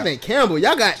 Jill Tevin Scott. Campbell.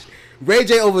 Y'all got Ray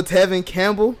J over Tevin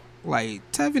Campbell. Like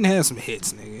Tevin has some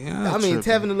hits, nigga. Y'all I mean,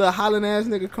 tripping. Tevin, the little hollering ass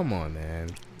nigga. Come on, man.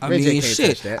 I Ray J mean, can't shit.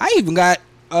 touch that. I even got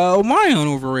Omarion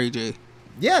over Ray J.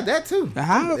 Yeah, that too.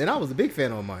 How- And I was a big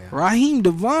fan of Omarion. Raheem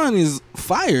Devon is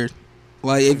fired.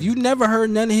 Like, if you never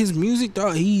heard none of his music,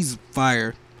 dog, he's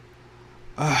fired.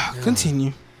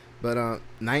 Continue. But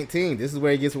 19, this is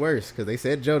where it gets worse because they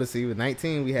said Jodeci. With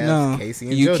 19, we have No, Casey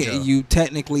and you JoJo. you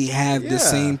technically have Yeah. the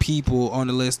same people on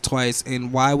the list twice.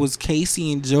 And why was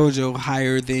Casey and JoJo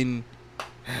higher than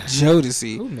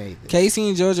Jodeci? Who made this? Casey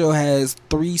and JoJo has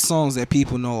 3 songs that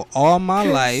people know. All My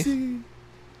Life, Casey,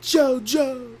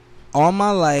 JoJo. All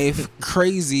My Life,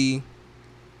 Crazy,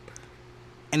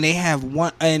 and they have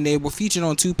one, and they were featured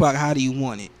on Tupac. How Do You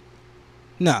Want It?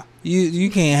 No, you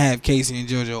can't have Casey and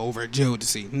JoJo over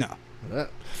Jodeci. No.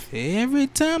 Every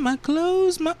time I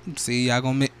close my, see y'all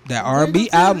gonna make that R&B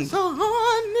album. So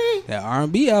horny. That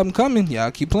R&B album coming. Y'all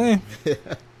keep playing.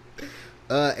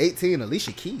 18,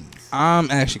 Alicia Keys. I'm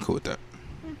actually cool with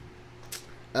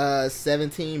that.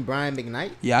 17, Brian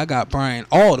McKnight. Yeah, I got Brian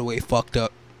all the way fucked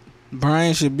up.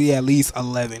 Brian should be at least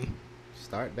 11.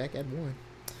 Start back at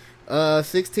 1.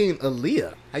 16,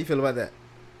 Aaliyah. How you feel about that?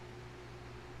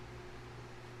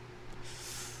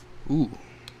 Ooh.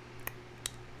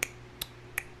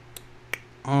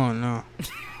 Oh no.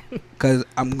 Cause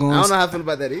I'm going. I don't know how I feel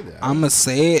about that either. I'm gonna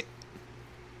say it.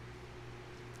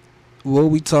 What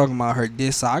we talking about? Her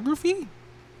discography?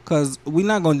 Cause we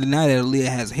not gonna deny that Aaliyah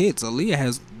has hits. Aaliyah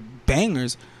has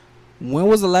bangers. When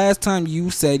was the last time you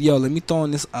said, "Yo, let me throw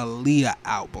on this Aaliyah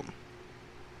album"?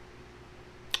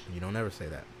 You don't ever say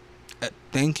that.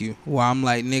 Thank you. Well, I'm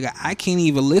like, nigga, I can't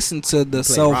even listen to the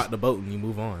Play Rock the Boat and you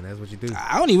move on. That's what you do.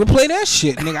 I don't even play that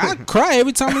shit, nigga. I cry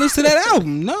every time I listen to that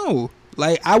album. No.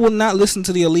 Like, I will not listen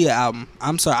to the Aaliyah album.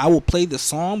 I'm sorry. I will play the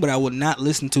song, but I will not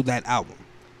listen to that album.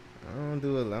 I don't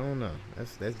do it. I don't know.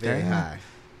 That's very Damn. high.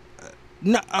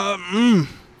 No.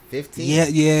 15.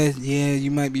 Yeah. You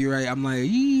might be right. I'm like,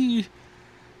 you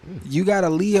got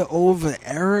Aaliyah over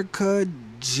Erica,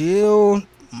 Jill,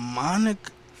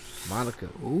 Monica.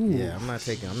 Ooh. Yeah, I'm not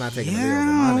taking Yeah, Aaliyah over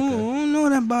I Monica. don't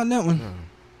know about that one.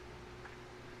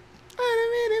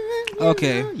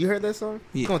 Okay. You heard that song?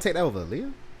 Yeah. You gonna take that over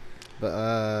Aaliyah?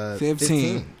 But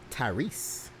 15.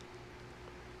 Tyrese.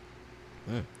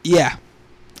 Yeah.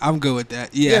 I'm good with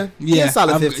that. Yeah.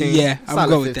 solid I'm 15. I'm Solid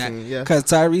good with 15, that. yeah. Because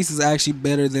Tyrese is actually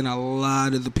better than a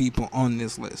lot of the people on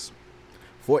this list.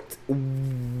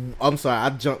 I'm sorry, I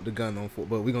jumped the gun on 4,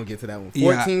 but we're gonna get to that one.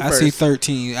 14 Yeah, I first. see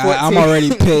 13. 14. I'm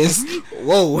already pissed.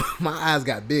 Whoa, my eyes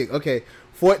got big. Okay,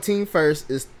 14 first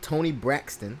is Tony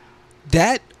Braxton.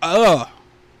 That's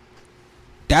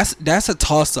a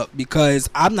toss up because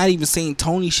I'm not even saying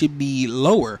Tony should be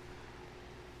lower.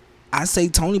 I say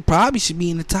Tony probably should be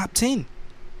in the top 10.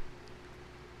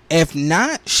 If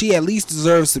not, she at least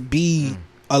deserves to be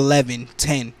 11,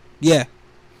 10. Yeah.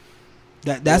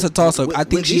 That's a toss up. I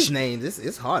think with these names,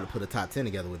 it's hard to put a top 10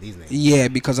 together with these names. Yeah,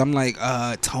 because I'm like,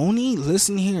 Tony,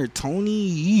 listen here,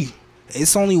 Tony.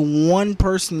 It's only one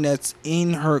person that's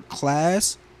in her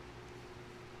class,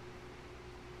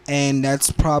 and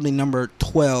that's probably number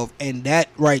 12, and that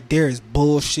right there is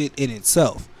bullshit in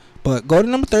itself. But go to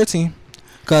number 13,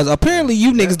 because apparently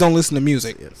you niggas don't listen to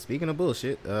music. Yeah, speaking of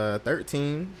bullshit,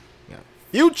 13, yeah,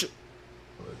 Future.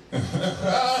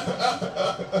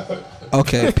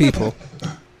 Okay, people,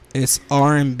 it's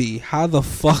R&B. How the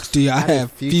fuck do y'all How did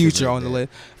have Future Future do on the that?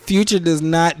 list? Future does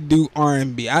not do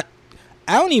R&B. I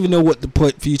don't even know what to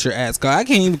put Future as, cause I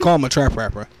can't even call him a trap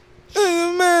rapper.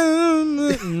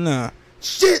 Nah.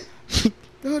 Shit.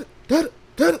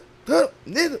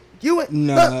 Nigga, you ain't.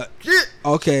 Nah. Shit.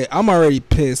 Okay, I'm already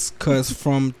pissed because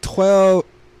from 12.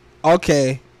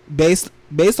 Okay, based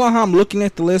on how I'm looking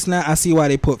at the list now, I see why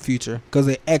they put Future because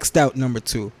they X'd out number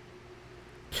 2.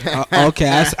 Okay,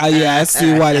 I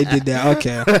see why they did that.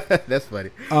 Okay, That's funny.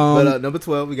 But number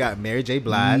 12, we got Mary J.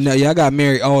 Blige. no, y'all got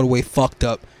Mary all the way fucked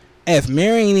up. If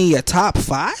Mary ain't in your top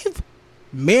 5,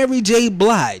 Mary J.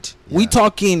 Blige. We Yeah.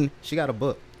 talking She got a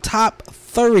book. top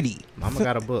 30. Mama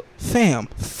got a book. Fam,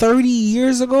 30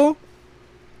 years ago.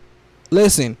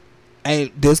 Listen, and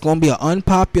this gonna be an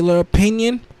unpopular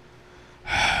opinion.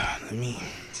 Let me.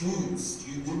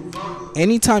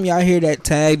 Anytime y'all hear that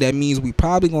tag, that means we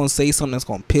probably gonna say something that's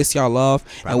gonna piss y'all off.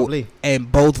 Probably.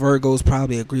 And both Virgos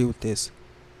probably agree with this.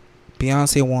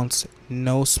 Beyonce wants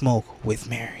no smoke with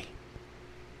Mary.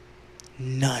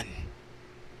 None.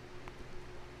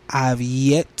 I've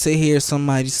yet to hear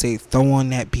somebody say throw on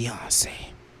that Beyonce.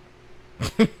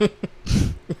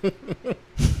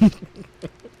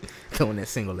 Throwing that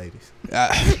single ladies.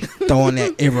 Throwing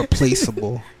that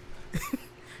irreplaceable.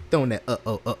 Throwing that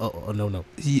no.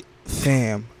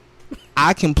 Fam,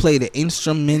 I can play the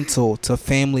instrumental to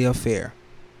Family Affair.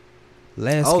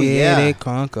 Let's Oh, get yeah. it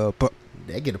conquer. But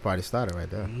That get the party started right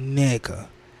there. nigga,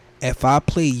 if I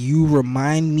play You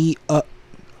Remind Me Up,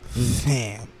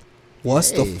 fam,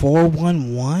 what's the Hey.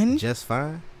 411? Just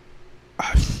fine.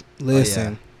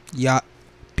 Listen, y'all,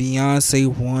 Beyonce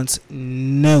wants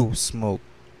no smoke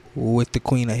with the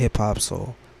queen of hip hop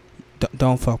soul.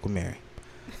 Don't fuck with Mary.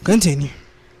 Continue.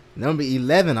 Number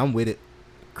 11, I'm with it.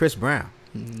 Chris Brown.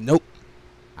 Nope.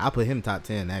 I put him top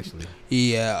 10 actually.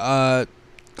 Yeah,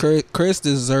 Chris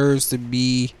deserves to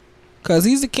be, cause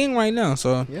he's the king right now.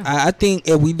 So Yeah. I think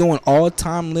if we doing all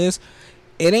time list,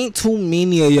 it ain't too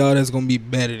many of y'all that's gonna be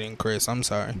better than Chris. I'm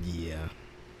sorry. Yeah.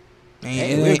 Ain't-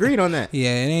 Hey, it we ain't- agreed on that. Yeah,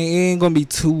 it ain't gonna be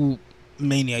too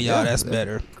many of y'all Yeah, that's yeah.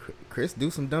 better. Chris do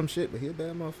some dumb shit, but he a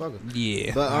bad motherfucker.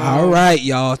 Yeah. But, All right,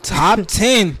 y'all. Top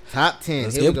 10. Top 10.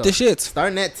 Let's Here we get go. the shits.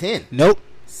 Starting at 10. Nope.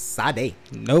 Sade.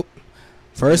 Nope.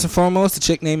 First and foremost, the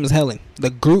chick name is Helen. The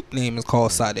group name is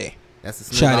called Sade. That's the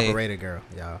smooth Sade. operator girl,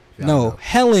 y'all. If y'all No, know.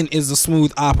 Helen is the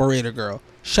smooth operator girl.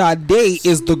 Sade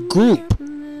is the group.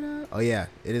 Oh yeah,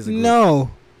 it is a group.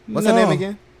 No. What's no. her name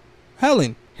again?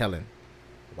 Helen. Helen.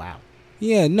 Wow.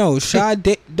 Yeah, no.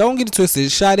 Sade. Don't get it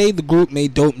twisted. Sade, the group,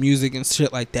 made dope music and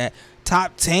shit like that.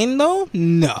 Top 10 though?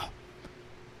 No.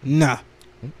 Nah.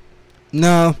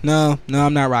 No,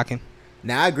 I'm not rocking.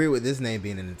 Now I agree with this name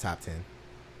being in the top 10.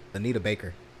 Anita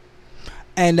Baker.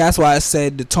 And that's why I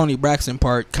said the Tony Braxton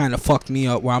part kind of fucked me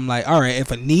up. Where I'm like, all right,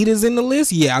 if Anita's in the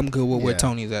list, yeah, I'm good with where Yeah.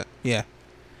 Tony's at. Yeah.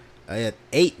 At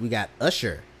 8, we got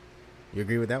Usher. You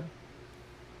agree with that one?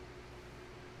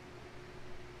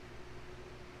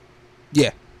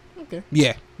 Yeah. Okay.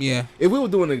 Yeah. Yeah. If we were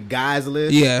doing a guys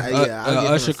list, Yeah, I'll give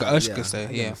him a Usher- solid- Usher could say, I'll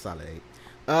give yeah. him a solid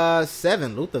 8.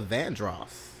 7, Luther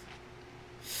Vandross.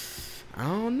 I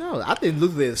don't know. I think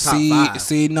Luther is top 5.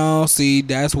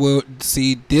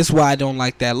 This why I don't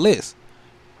like that list.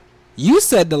 You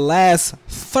said the last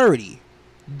 30.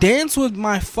 Dance with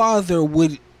My Father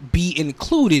would be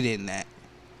included in that.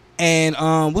 And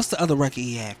what's the other record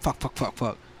he had?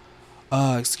 Fuck.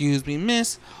 Excuse me,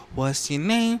 miss. What's your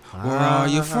name? Where are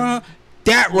you from?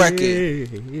 That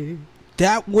record.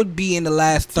 That would be in the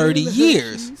last 30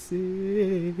 years.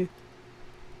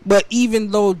 But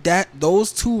even though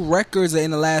those two records are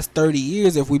in the last 30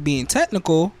 years, if we're being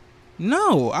technical,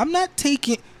 no, I'm not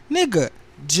taking. Nigga,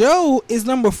 Joe is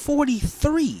number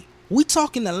 43. We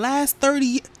talking the last 30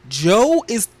 years. Joe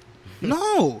is.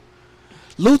 No.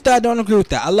 Luther, I don't agree with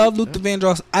that. I love Luther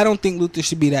Vandross. I don't think Luther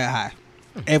should be that high.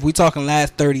 If we talking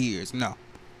last 30 years, no.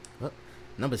 Well,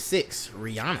 number 6,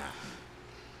 Rihanna.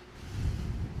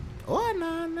 Oh,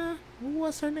 nah.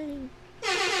 What's her name?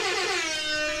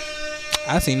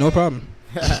 I see no problem.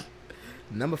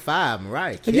 Number 5,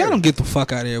 Mariah If Carey. y'all don't get the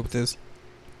fuck out of here with this.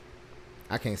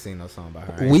 I can't sing no song by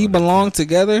her. I ain't We gonna Belong lie.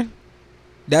 Together.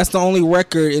 That's the only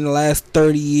record in the last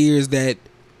 30 years that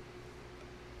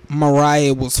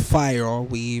Mariah was fire. Or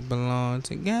We Belong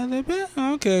Together.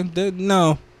 Okay.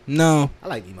 No. I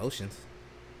like Emotions.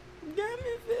 Got me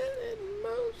feeling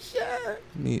emotion.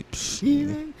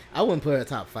 Because I wouldn't put her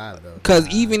top 5 though.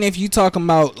 even if you talking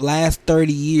about last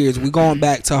 30 years, we going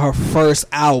back to her first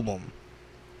album.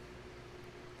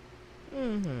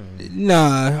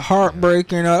 Nah,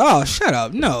 Heartbreaker. Oh, shut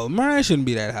up. No, Mariah shouldn't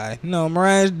be that high. No,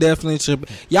 Mariah definitely should.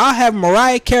 Y'all have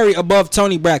Mariah Carey above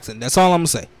Toni Braxton. That's all I'm going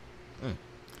to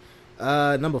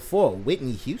say. Number 4,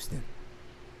 Whitney Houston.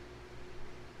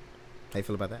 How you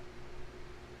feel about that?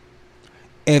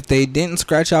 If they didn't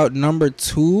scratch out number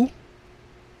 2,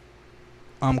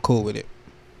 I'm cool with it.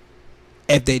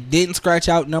 If they didn't scratch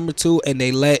out number 2 and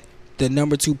they let the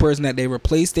number 2 person that they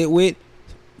replaced it with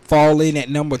fall in at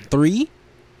number 3,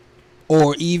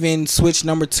 or even switch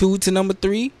number 2 to number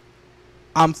 3,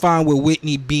 I'm fine with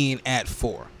Whitney being at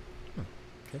 4.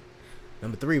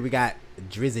 Number 3, we got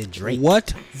Drizzy Drake.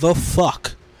 What the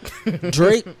fuck?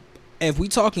 Drake, if we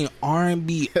talking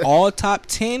R&B all top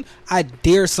 10, I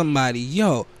dare somebody.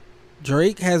 Yo,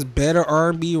 Drake has better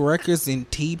R&B records than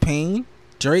T-Pain.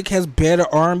 Drake has better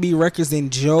R&B records than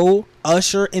Joe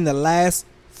Usher in the last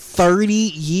 30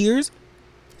 years.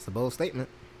 It's a bold statement.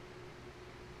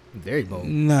 Very bold.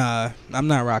 Nah, I'm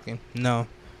not rocking. No.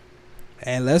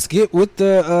 And let's get with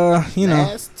the,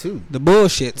 Last 2. the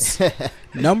bullshits.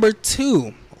 Number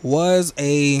 2 was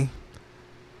a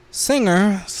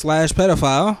singer /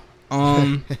 pedophile.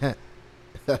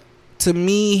 To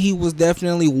me, he was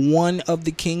definitely one of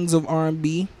the kings of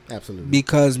R&B Absolutely.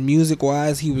 because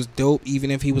music-wise, he was dope,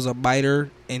 even if he was a biter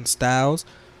in styles.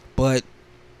 But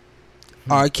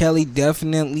R. Kelly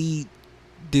definitely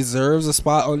deserves a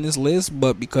spot on this list,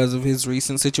 but because of his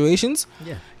recent situations,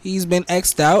 Yeah. he's been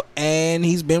X'd out and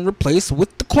he's been replaced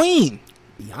with the Queen,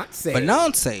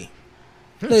 Beyonce.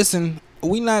 Listen,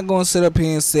 we not gonna sit up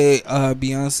here and say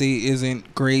Beyonce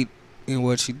isn't great in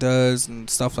what she does and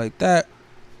stuff like that,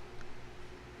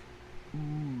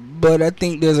 but I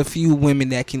think there's a few women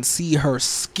that can see her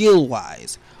skill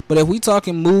wise. But if we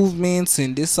talking movements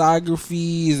and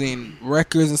discographies and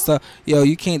records and stuff, yo,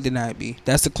 you can't deny B.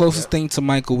 That's the closest thing to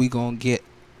Michael we gonna get.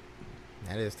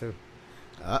 That is too.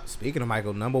 Speaking of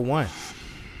Michael, number 1,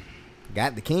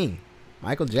 got the king,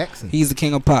 Michael Jackson. He's the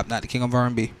king of pop, not the king of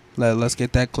R&B. Let's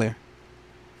get that clear.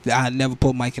 I never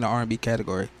put Mike in the R&B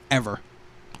category ever.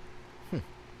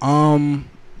 Name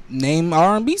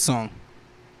R&B song.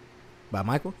 By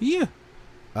Michael? Yeah.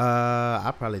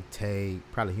 I'll probably take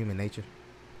Human Nature.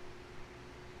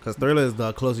 Because Thriller is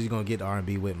the closest you're going to get to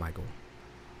R&B with Michael.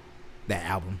 That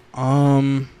album.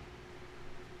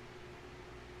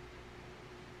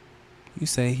 You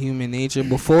say Human Nature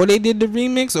before they did the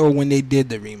remix or when they did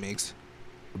the remix?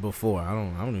 Before. I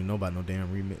don't even know about no damn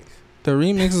remix. The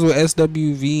remix is with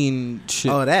SWV and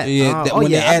shit. Oh, that. Yeah, when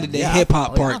they added the hip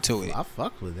hop part to it. I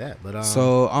fuck with that. But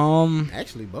So,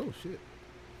 actually both shit.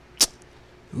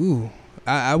 ooh,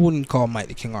 I wouldn't call Mike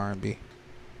the king of R&B.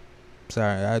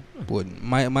 Sorry, I wouldn't.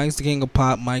 Mike's the king of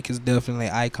pop. Mike is definitely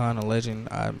an icon, a legend.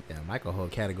 Yeah, Michael whole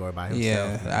category by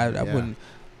himself. Yeah, I wouldn't.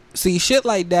 See, shit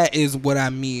like that is what I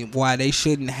mean. Why they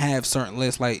shouldn't have certain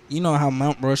lists. Like, you know how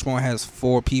Mount Rushmore has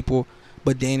 4 people,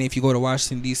 but then if you go to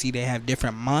Washington D.C., they have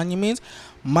different monuments.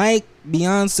 Mike,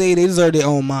 Beyonce, they deserve their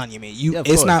own monument. It's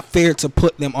course. not fair to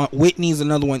put them on. Whitney's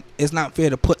another one. It's not fair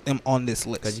to put them on this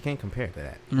Because list. you can't compare to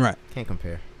that. Right? Can't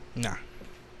compare. Nah.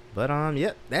 But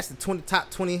yep, that's the top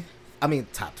 20.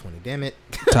 Damn it.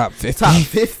 Top 50. Top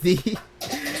 50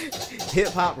 hip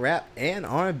hop, rap, and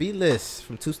R&B lists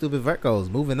from Two Stupid Virgos.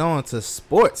 Moving on to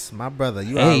sports, my brother.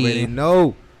 You already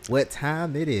know what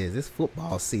time it is. It's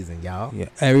football season, y'all. Yeah.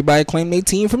 Everybody claim their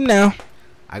team from now.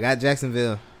 I got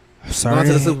Jacksonville. Sorry Going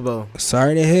to the Super Bowl.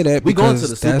 Sorry to hear that. We going because to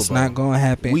the Super that's Bowl. not gonna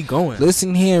happen. We going.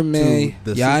 Listen here, man.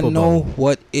 the Y'all Super know Bowl.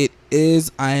 what it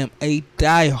is. I am a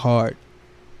diehard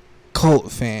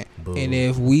Colt fan, Boo. and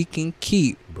if we can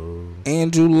keep Boo.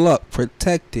 Andrew Luck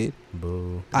protected,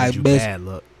 Boo. I Andrew bet- Bad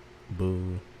luck.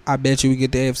 Boo. I bet you we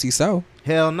get the AFC South.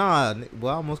 Hell nah.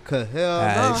 Well, I almost cut. Hell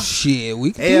nah. Shit,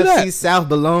 we can do AFC that. South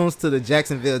belongs to the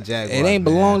Jacksonville Jaguars. It ain't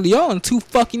belonged to y'all in 2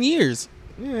 fucking years.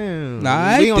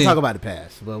 Nah, we gonna talk about the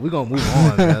past, but we gonna move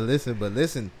on. Man.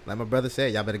 Listen, like my brother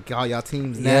said, y'all better call y'all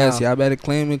teams now. Yes, y'all better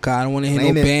claim it. Cause I don't want to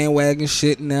hear no bandwagon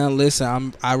shit now.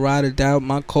 Listen, I ride or die with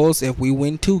my Colts. If we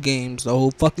win 2 games the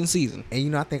whole fucking season.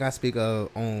 And I think I speak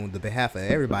on the behalf of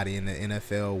everybody in the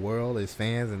NFL world as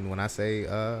fans. And when I say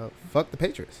fuck the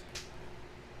Patriots.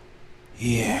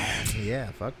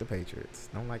 Yeah, fuck the Patriots.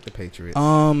 Don't like the Patriots.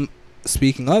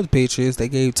 Speaking of the Patriots, they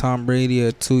gave Tom Brady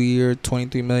a 2-year,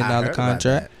 $23 million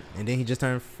contract. And then he just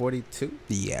turned 42.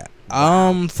 Yeah.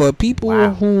 For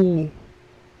people who,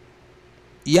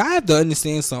 I have to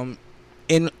understand something.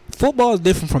 And football is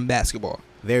different from basketball.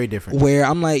 Very different. Where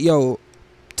I'm like, yo,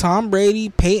 Tom Brady,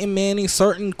 Peyton Manning,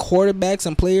 certain quarterbacks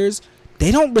and players,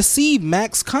 they don't receive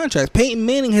max contracts. Peyton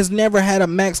Manning has never had a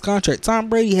max contract. Tom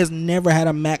Brady has never had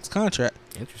a max contract.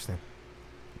 Interesting.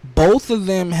 Both of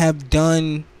them have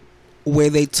done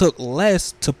where they took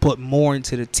less to put more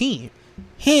into the team.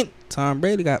 Hint, Tom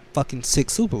Brady got fucking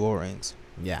 6 Super Bowl rings.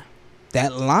 Yeah.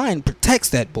 That line protects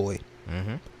that boy.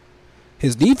 Mm-hmm.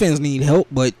 His defense need help,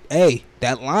 but hey,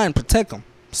 that line protect him.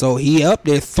 So he up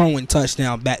there throwing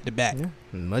touchdown back to back. Yeah.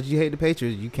 Much you hate the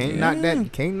Patriots, you can't knock that. You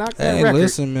can't knock that hey, record.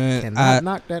 Listen, man. Cannot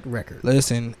knock that record.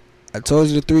 Listen, I told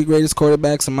you the 3 greatest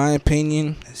quarterbacks, in my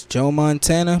opinion, is Joe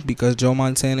Montana, because Joe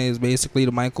Montana is basically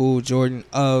the Michael Jordan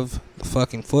of the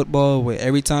fucking football, where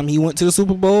every time he went to the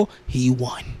Super Bowl, he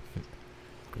won.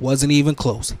 Wasn't even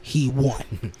close. He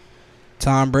won.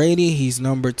 Tom Brady, he's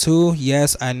number 2.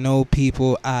 Yes, I know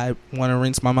people, I want to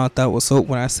rinse my mouth out with soap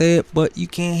when I say it, but you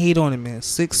can't hate on him, man.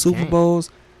 6 Super Bowls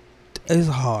is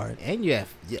hard. And you have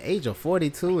your age of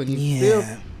 42, and you feel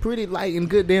pretty like in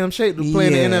good damn shape to play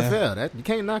in the NFL. That you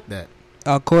can't knock that.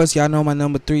 Of course, y'all know my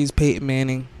number 3 is Peyton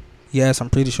Manning. Yes, I'm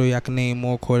pretty sure y'all can name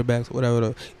more quarterbacks,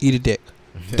 whatever. Eat a dick.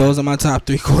 Those are my top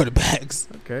 3 quarterbacks.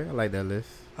 Okay, I like that list.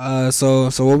 So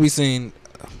what we saying?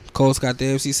 Colts got the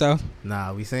AFC South?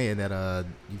 Nah, we saying that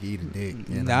you can eat a dick.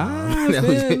 And, man,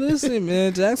 listen,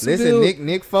 man, Jacksonville. Listen,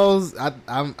 Nick Foles.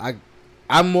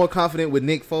 I'm more confident with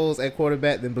Nick Foles at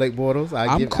quarterback than Blake Bortles.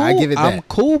 I give it that. I'm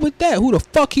cool with that. Who the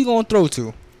fuck he gonna throw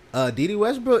to? D.D.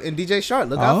 Westbrook and DJ Shark.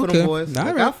 Look out for them boys.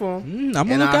 Look out for them. I'm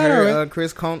gonna look out.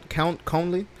 Chris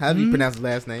Conley. How do you pronounce his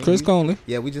last name? Chris Conley.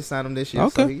 Yeah, we just signed him this year.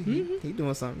 Okay. So he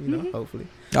doing something, hopefully.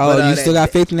 Oh, but, you still got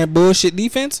faith in that bullshit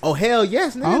defense? Oh, hell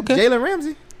yes, nigga. Okay. Jalen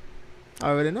Ramsey. I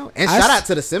already know. And shout out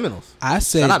to the Seminoles. I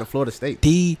said shout out to Florida State.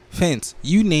 Defense.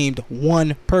 You named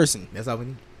one person. That's all we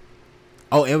need.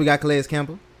 Oh, and we got Calais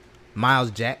Campbell,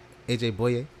 Miles Jack, AJ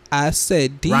Boye. I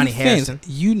said defense. Ronnie Harrison.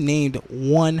 You named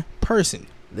one person.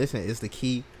 Listen, it's the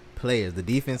key players. The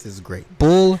defense is great.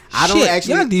 Bullshit. I don't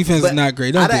actually. Your defense is not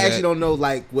great. Don't know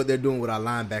like what they're doing with our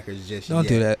linebackers just yet. Don't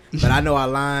do that. But I know our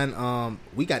line.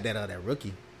 We got that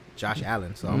rookie, Josh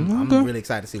Allen. So I'm really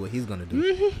excited to see what he's gonna do.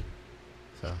 Mm-hmm.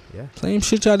 So yeah. Same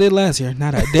shit y'all did last year.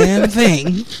 Not a damn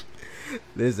thing.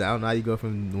 Listen, I don't know how you go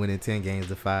from winning 10 games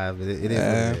to 5. But it is what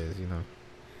it is.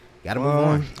 Gotta move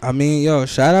on. I mean, yo,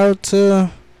 shout out to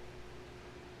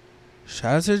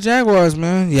the Jaguars,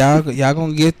 man. Y'all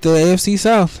gonna get the AFC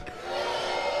South.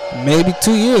 Maybe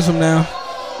 2 years from now.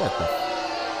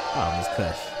 Miss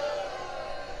Cush.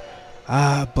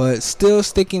 But still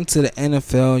sticking to the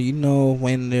NFL,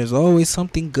 when there's always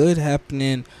something good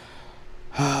happening,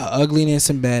 ugliness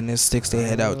and badness sticks their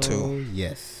head out too. Oh,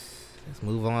 yes. Let's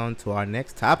move on to our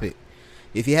next topic.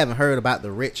 If you haven't heard about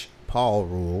the Rich Paul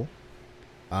rule,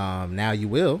 now you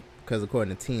will, because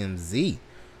according to TMZ,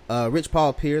 Rich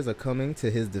Paul peers are coming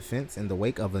to his defense in the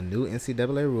wake of a new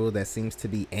NCAA rule that seems to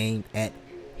be aimed at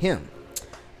him.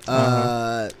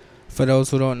 For those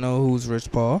who don't know who's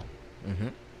Rich Paul,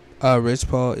 Rich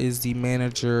Paul is the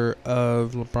manager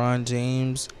of LeBron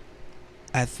James.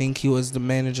 I think he was the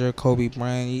manager of Kobe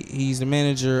Bryant. He's the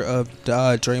manager of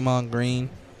Draymond Green.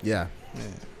 Yeah.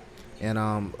 And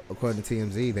according to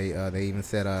TMZ, they even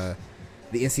said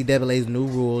the NCAA's new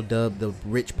rule, dubbed the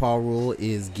Rich Paul rule,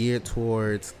 is geared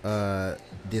towards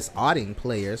disauditing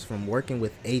players from working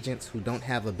with agents who don't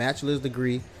have a bachelor's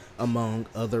degree, among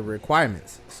other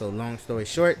requirements. So long story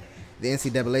short, the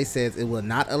NCAA says it will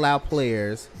not allow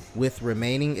players with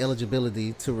remaining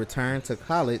eligibility to return to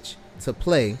college to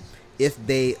play if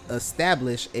they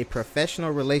establish a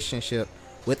professional relationship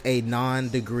with a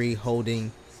non-degree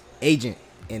holding agent.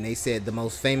 And they said the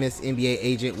most famous NBA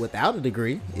agent without a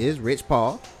degree is Rich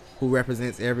Paul, who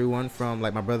represents everyone from,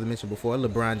 like my brother mentioned before,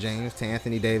 LeBron James to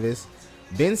Anthony Davis,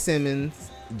 Ben Simmons,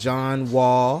 John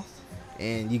Wall,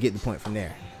 and you get the point from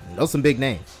there. Those some big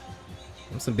names.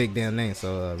 Those some big damn names.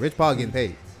 So Rich Paul getting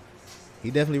paid.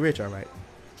 He definitely rich, all right.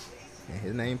 And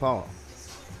his name Paul.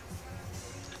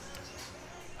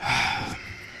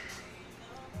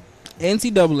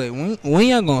 NCAA, when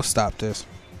y'all gonna stop this?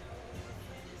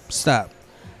 Stop.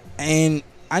 And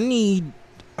I need.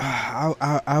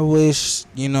 I wish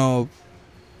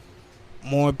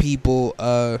more people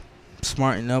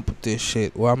smarten up with this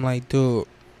shit. Where I'm like, dude,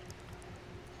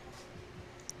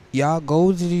 y'all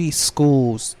go to these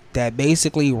schools that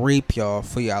basically rape y'all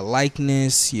for your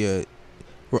likeness. We're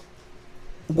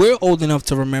old enough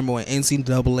to remember when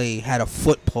NCAA had a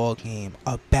football game,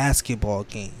 a basketball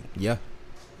game. Yeah.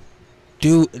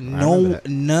 Dude,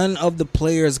 none of the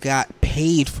players got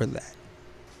paid for that.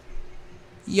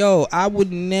 Yo, I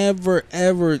would never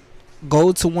ever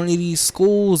go to one of these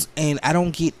schools and I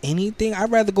don't get anything.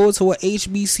 I'd rather go to a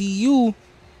HBCU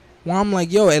where I'm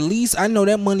like, yo, at least I know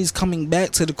that money's coming back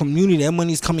to the community. That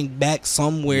money's coming back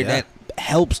somewhere that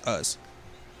helps us.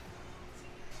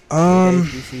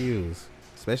 HBCUs,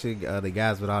 especially the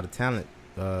guys with all the talent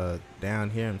down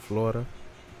here in Florida.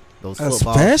 Those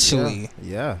football, especially,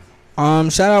 yeah.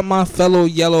 Shout out my fellow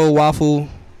yellow waffle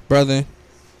brother,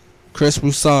 Chris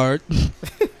Broussard.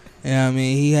 Yeah, I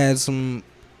mean, he had some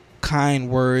kind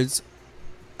words.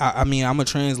 I mean, I'm gonna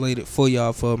translate it for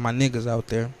y'all, for my niggas out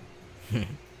there.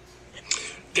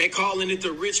 They're calling it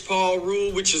the Rich Paul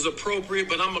rule, which is appropriate,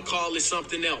 but I'm going to call it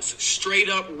something else. Straight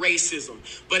up racism.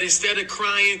 But instead of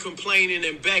crying, complaining,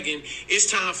 and begging,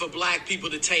 it's time for black people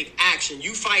to take action.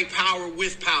 You fight power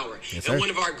with power. Yes, and sir. one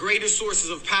of our greatest sources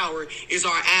of power is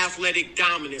our athletic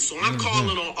dominance. So I'm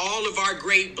calling on all of our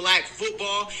great black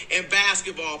football and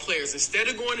basketball players. Instead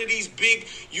of going to these big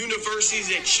universities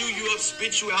that chew you up,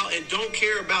 spit you out, and don't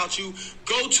care about you,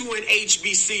 go to an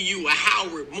HBCU, a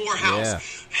Howard,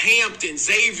 Morehouse, Hampton,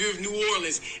 Xavier of New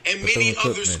Orleans, and many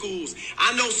other schools.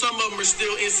 I know some of them are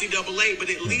still NCAA, but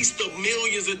at least the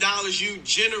millions of dollars you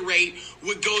generate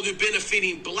would go to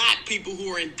benefiting black people who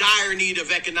are in dire need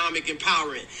of economic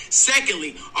empowerment.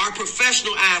 Secondly, our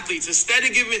professional athletes, instead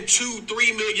of giving $2-3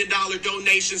 million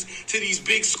donations to these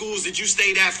big schools that you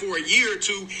stayed at for a year or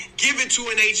two, give it to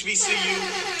an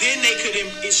HBCU. Then they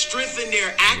could strengthen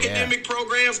their academic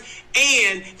programs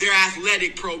and their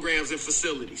athletic programs and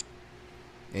facilities.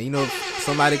 And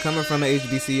somebody coming from an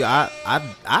HBCU, I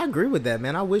agree with that,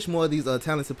 man. I wish more of these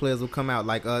talented players would come out.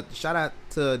 Like, shout out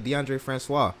to DeAndre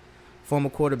Francois, former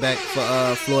quarterback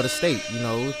for Florida State.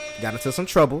 Got into some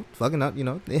trouble, fucking up.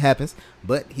 It happens.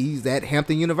 But he's at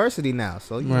Hampton University now,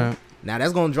 so now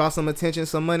that's gonna draw some attention,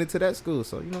 some money to that school.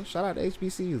 So shout out to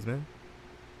HBCUs, man.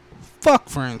 Fuck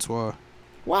Francois.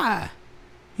 Why?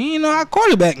 He ain't our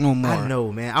quarterback no more. I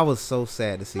know, man. I was so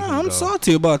sad to see him I'm go.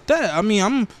 salty about that. I mean,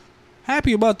 I'm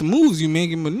happy about the moves you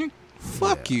making, but nigga,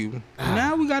 fuck you.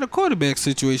 Now we got a quarterback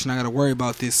situation I got to worry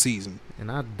about this season. And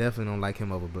I definitely don't like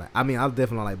him over Black. I mean, I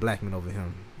definitely don't like Blackman over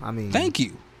him. I mean, thank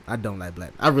you. I don't like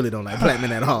Black. I really don't like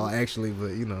Blackman at all, actually.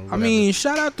 But whatever. I mean,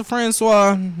 shout out to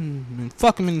Francois and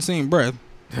fuck him in the same breath.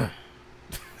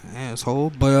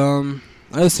 Asshole. But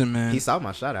listen, man. He saw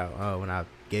my shout out when I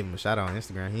gave him a shout out on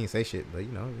Instagram. He didn't say shit, but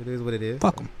it is what it is.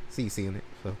 Fuck him. See you seeing it.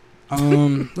 So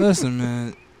listen,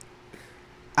 man.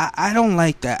 I don't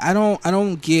like that. I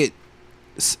don't get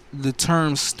the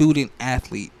term student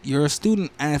athlete. You're a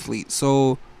student athlete,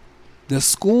 so the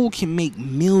school can make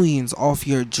millions off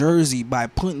your jersey by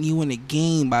putting you in a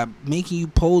game, by making you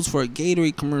pose for a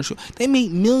Gatorade commercial. They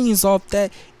make millions off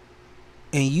that,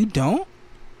 and you don't?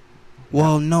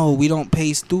 Well, no, we don't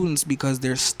pay students because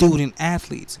they're student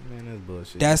athletes. Man, that's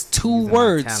bullshit. That's two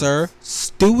words, sir.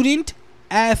 Student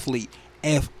athlete.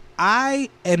 If I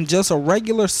am just a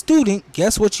regular student,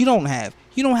 guess what you don't have?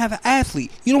 You don't have an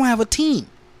athlete. You don't have a team.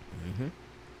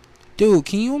 Dude,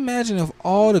 can you imagine if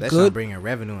all the that's good... not bringing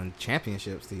revenue and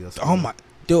championships to your school. Oh, my...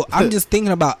 Dude, I'm just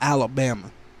thinking about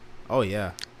Alabama. Oh,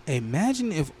 yeah.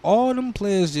 Imagine if all them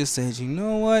players just said, you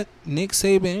know what? Nick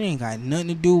Saban, it ain't got nothing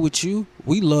to do with you.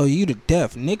 We love you to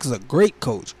death. Nick's a great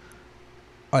coach.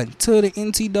 Until the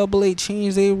NCAA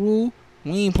changed their rule,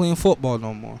 we ain't playing football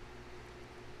no more.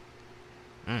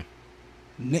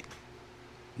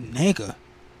 Nigga.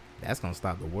 That's going to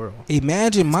stop the world.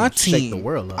 Imagine my shake team, the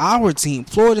world up. our team,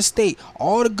 Florida State,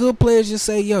 all the good players just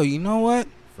say, yo, you know what?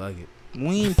 Fuck it.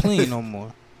 We ain't playing no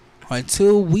more.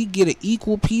 Until we get an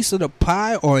equal piece of the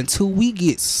pie or until we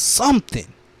get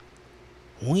something,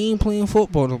 we ain't playing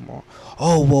football no more.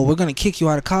 Oh, well, we're going to kick you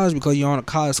out of college because you're on a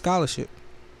college scholarship.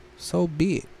 So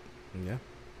be it. Yeah.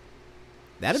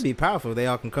 That'd be powerful if they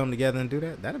all can come together and do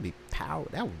that. That'd be power.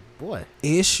 That would, boy.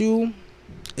 Issue,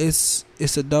 it's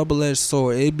a double-edged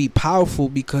sword. It'd be powerful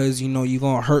because, you're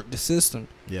going to hurt the system.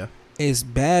 Yeah. It's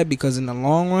bad because in the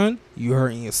long run, you're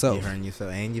hurting yourself. You're hurting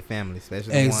yourself and your family,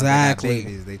 especially exactly. the ones that got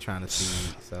babies they trying to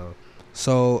see.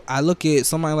 So I look at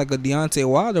somebody like a Deontay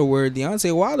Wilder, where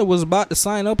Deontay Wilder was about to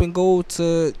sign up and go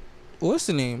to, what's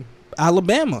the name?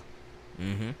 Alabama.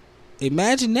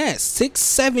 Imagine that.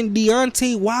 6'7"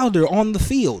 Deontay Wilder on the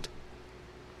field.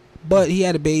 But he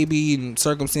had a baby and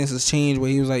circumstances changed where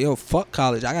he was like, yo, fuck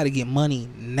college. I got to get money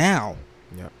now.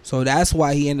 Yep. So that's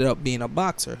why he ended up being a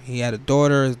boxer. He had a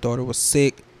daughter. His daughter was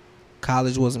sick.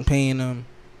 College wasn't paying him.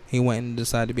 He went and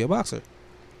decided to be a boxer.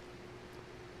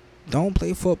 Don't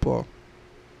play football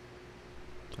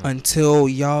until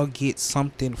y'all get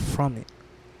something from it.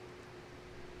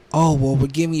 Oh, well, we're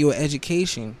giving you an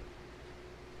education.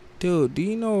 Dude, do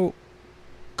you know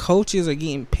coaches are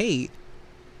getting paid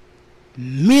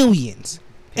millions?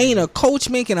 Ain't a coach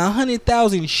making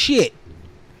 100,000 shit.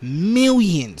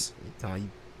 Millions. You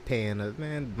paying us,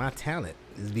 man. My talent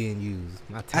is being used.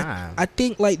 My time. I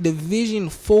think like Division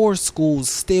 4 schools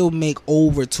still make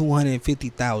over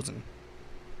 250,000.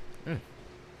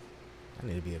 I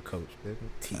need to be a coach.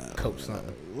 Coach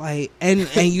something. Like and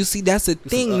you see that's the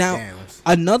thing now. Downs.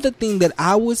 Another thing that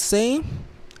I would say,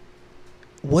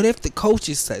 what if the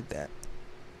coaches said that?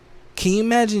 Can you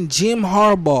imagine Jim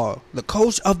Harbaugh, the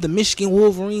coach of the Michigan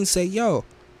Wolverines, say, yo,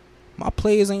 my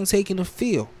players ain't taking the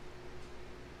field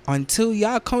until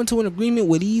y'all come to an agreement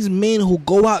with these men who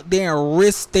go out there and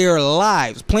risk their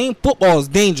lives. Playing football is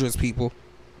dangerous, people.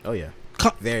 Oh yeah.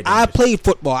 Very I dangerous. played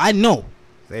football. I know.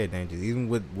 Very dangerous. Even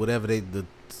with whatever the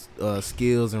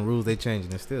skills and rules they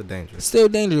changing, it's still dangerous. Still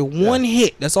dangerous. One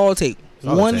hit. That's all it takes.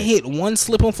 all it One takes. hit. One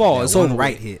slip and fall. That It's one over.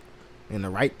 right hit in the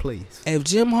right place. If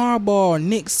Jim Harbaugh or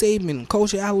Nick Saban,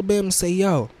 coach of Alabama, say,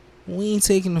 yo, we ain't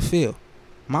taking the field.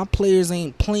 My players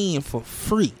ain't playing for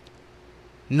free.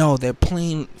 No, they're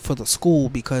playing for the school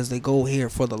because they go here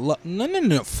for the love. No,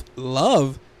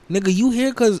 love. Nigga, you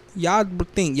here because y'all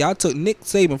think y'all took Nick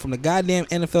Saban from the goddamn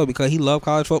NFL because he loved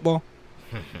college football?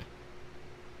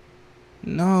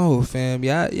 No, fam.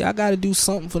 Y'all got to do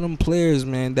something for them players,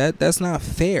 man. That's not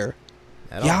fair.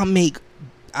 Y'all make,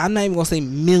 I'm not even going to say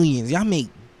millions. Y'all make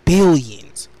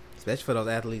billions. Especially for those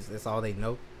athletes, that's all they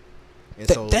know. And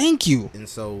Thank you. And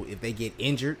so if they get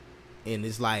injured, and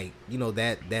it's like, you know,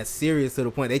 that's serious to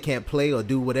the point they can't play or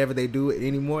do whatever they do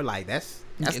anymore, like that's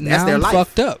now their I'm life.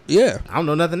 fucked up. Yeah. I don't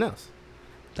know nothing else.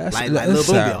 That's Like that's Lil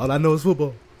sad. Boogie, all I know is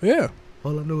football. Yeah.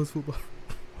 All I know is football.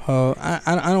 I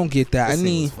don't get that. That I scene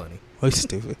need. was funny. Oh, you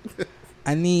stupid.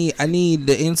 I need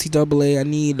the NCAA. I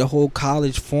need the whole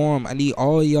college forum. I need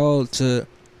all y'all to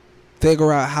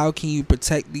figure out how can you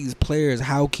protect these players.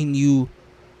 How can you?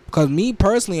 Because me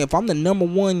personally, if I'm the number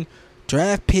one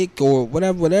draft pick or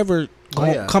whatever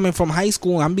coming from high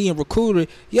school, I'm being recruited.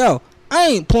 Yo, I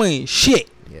ain't playing shit.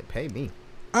 Yeah, pay me.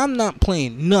 I'm not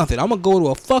playing nothing. I'm gonna go to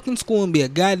a fucking school and be a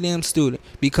goddamn student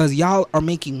because y'all are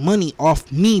making money off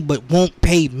me but won't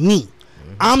pay me.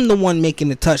 I'm the one making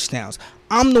the touchdowns.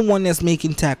 I'm the one that's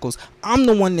making tackles. I'm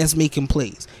the one that's making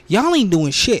plays. Y'all ain't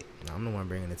doing shit. I'm the one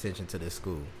bringing attention to this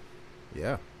school.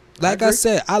 Yeah. Like I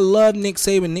said, I love Nick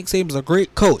Saban. Nick Saban's a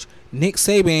great coach. Nick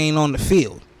Saban ain't on the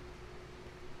field.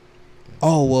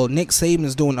 Oh, well, Nick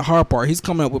Saban's doing the hard part. He's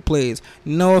coming up with plays.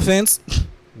 No offense.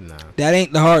 Nah. That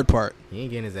ain't the hard part. He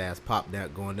ain't getting his ass popped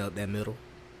out going up that middle.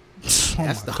 Oh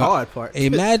That's my the God. hard part.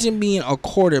 Imagine being a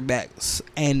quarterback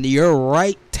and your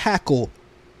right tackle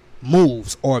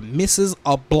moves or misses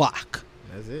a block.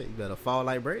 That's it. You better fall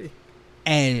like Brady.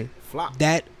 And Flop.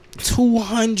 that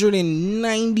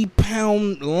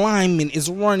 290-pound lineman is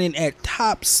running at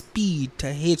top speed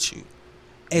to hit you.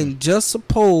 And just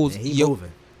suppose And he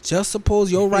moving.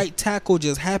 your right tackle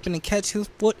just happened to catch his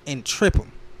foot and trip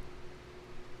him.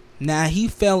 Now he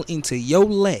fell into your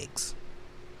legs.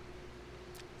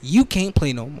 You can't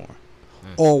play no more.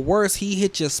 Or worse, he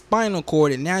hit your spinal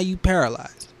cord and now you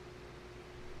paralyzed.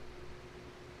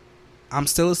 I'm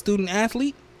still a student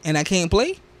athlete and I can't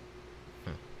play?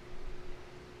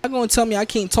 You're going to tell me I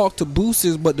can't talk to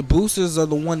boosters, but the boosters are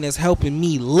the one that's helping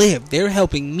me live. They're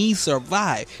helping me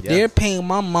survive. Yes. They're paying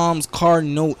my mom's car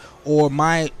note or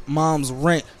my mom's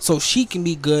rent so she can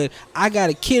be good. I got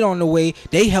a kid on the way.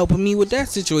 They helping me with that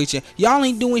situation. Y'all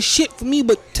ain't doing shit for me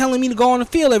but telling me to go on the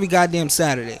field every goddamn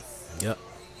Saturday. Yep.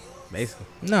 Basically.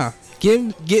 Nah.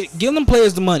 Give them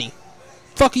players the money.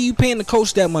 Fuck are you paying the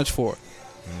coach that much for?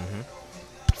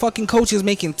 Fucking coach is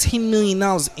making $10 million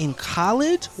in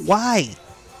college? Why?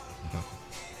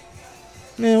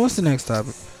 Man, what's the next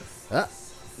topic?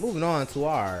 Moving on to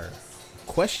our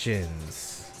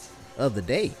questions of the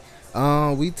day.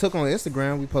 We took on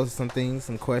Instagram. We posted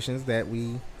some questions that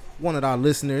we wanted our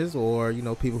listeners or, you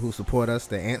know, people who support us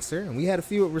to answer. And we had a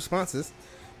few responses.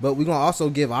 But we're going to also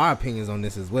give our opinions on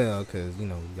this as well because, you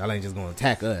know, y'all ain't just going to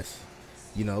attack us.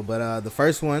 You know, but the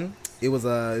first one, it was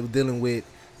dealing with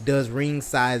does ring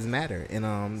size matter?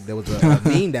 And there was a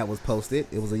meme that was posted.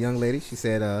 It was a young lady. She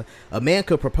said, a man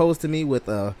could propose to me with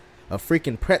a a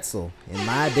freaking pretzel, and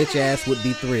my bitch ass would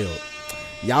be thrilled.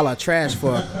 Y'all are trash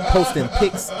for posting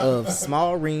pics of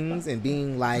small rings and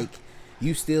being like,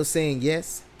 you still saying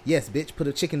yes? Yes, bitch, put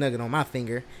a chicken nugget on my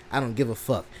finger. I don't give a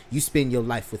fuck. You spend your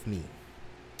life with me.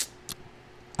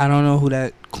 I don't know who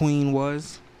that queen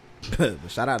was.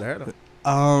 Shout out to her, though.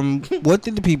 What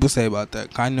did the people say about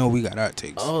that? I know we got our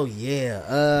takes. Oh,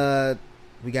 yeah.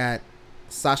 We got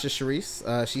Sasha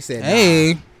Sharice. She said,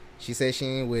 hey. Nah. She said she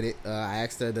ain't with it. I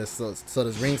asked her, so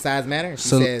does ring size matter? And she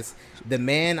So- says, the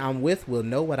man I'm with will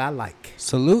know what I like.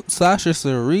 Salute Sasha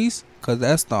Cerise, because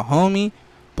that's the homie,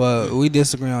 but we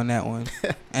disagree on that one.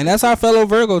 And that's our fellow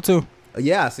Virgo, too.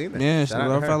 Yeah, I seen that. Yeah, Shout she's out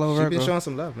to our her. fellow She Virgo. been showing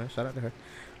some love, man. Shout out to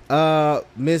her.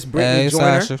 Miss Brittany Hey,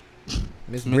 Joyner. Sasha.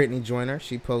 Miss Brittany Joyner.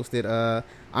 She posted,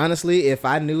 honestly, if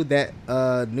I knew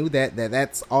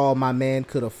that's all my man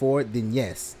could afford, then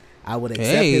yes, I would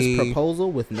accept his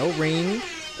proposal with no ring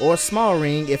or small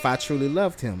ring if I truly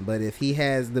loved him. But if he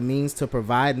has the means to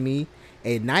provide me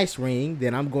a nice ring,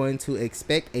 then I'm going to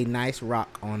expect a nice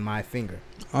rock on my finger.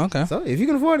 Okay. So if you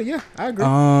can afford it, yeah, I agree.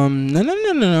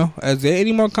 No. Is there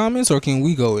any more comments, or can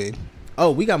we go in?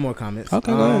 Oh, we got more comments.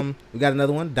 Okay, go ahead. We got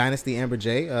another one. Dynasty Amber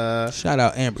J. Shout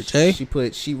out Amber J.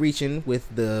 She reaching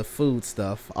with the food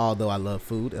stuff, although I love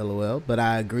food, LOL. But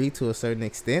I agree to a certain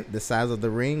extent. The size of the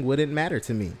ring wouldn't matter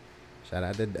to me. Shout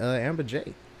out to Amber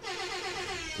J.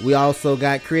 We also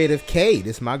got Creative K.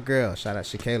 This my girl. Shout out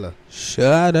Shakayla.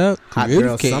 Shout out Hot Creative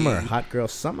girl K. summer. Hot girl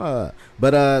summer.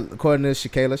 But according to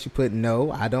Shakayla, she put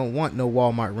no. I don't want no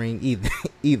Walmart ring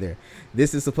either.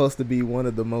 This is supposed to be one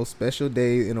of the most special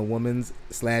days in a woman's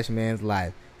 / man's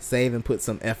life. Save and put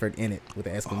some effort in it with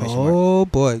an exclamation mark. Oh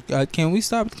boy, can we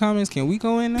stop the comments? Can we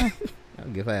go in now? I'll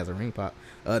give her as a ring pop.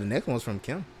 The next one's from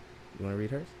Kim. You want to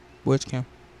read hers? Which Kim?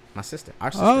 My sister.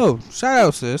 Our sister. Oh, shout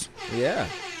out sis. Yeah.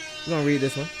 We're going to read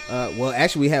this one. Well,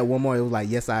 actually, we had one more. It was like,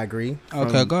 yes, I agree.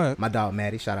 Okay, go ahead. My dog,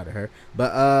 Maddie. Shout out to her.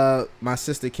 But my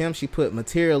sister, Kim, she put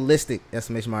materialistic,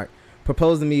 exclamation mark,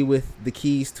 propose to me with the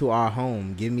keys to our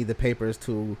home. Give me the papers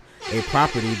to a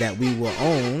property that we will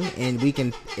own and we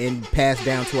can pass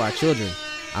down to our children.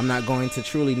 I'm not going to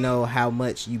truly know how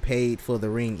much you paid for the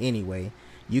ring anyway.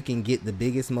 You can get the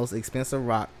biggest, most expensive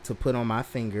rock to put on my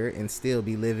finger and still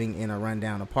be living in a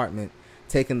rundown apartment,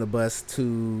 taking the bus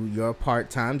to your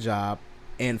part-time job.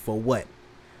 And for what?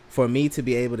 For me to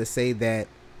be able to say that,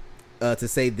 to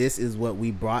say this is what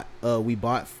we bought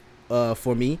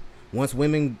for me. Once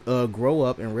women grow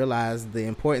up and realize the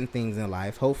important things in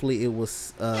life, hopefully it will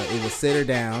sit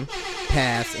down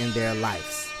paths in their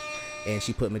lives. And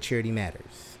she put maturity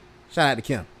matters. Shout out to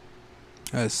Kim.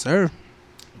 Yes, sir.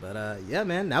 But yeah,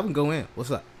 man, now we can go in. What's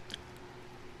up?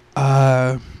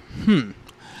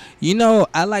 You know,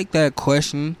 I like that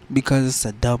question because it's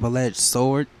a double-edged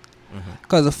sword.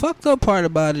 Because the fucked up part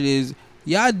about it is,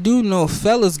 y'all do know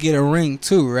fellas get a ring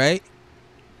too, right?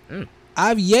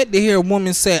 I've yet to hear a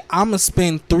woman say, I'm going to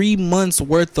spend 3 months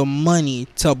worth of money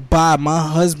to buy my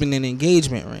husband an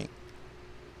engagement ring.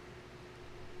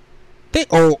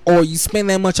 Or you spend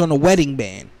that much on a wedding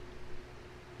band.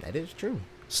 That is true.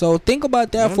 So think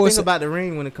about that Don't for a think second. about the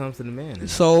ring when it comes to the man.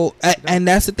 So, and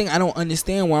that's the thing I don't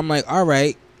understand, where I'm like, all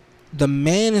right, the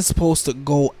man is supposed to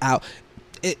go out.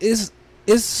 It's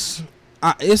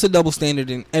a double standard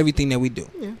in everything that we do.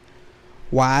 Yeah.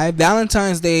 Why?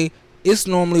 Valentine's Day, it's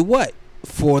normally what?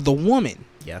 For the woman.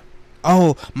 Yeah.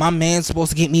 Oh, my man's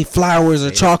supposed to get me flowers or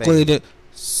Face to chocolate. face.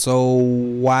 So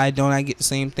why don't I get the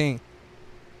same thing?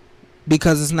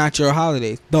 Because it's not your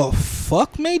holiday. The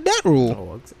fuck made that rule?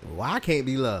 Oh, why I can't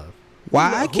be loved?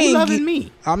 Why I Who can't loving get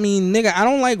me? I mean, nigga, I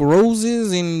don't like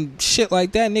roses and shit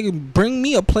like that. Nigga, bring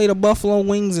me a plate of buffalo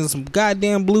wings and some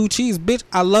goddamn blue cheese, bitch.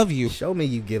 I love you. Show me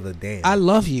you give a damn. I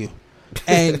love you.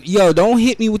 And yo, don't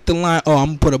hit me with the line, oh, I'm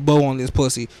gonna put a bow on this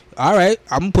pussy. All right,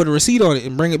 I'm gonna put a receipt on it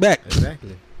and bring it back.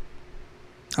 Exactly.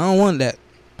 I don't want that.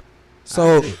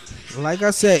 So, like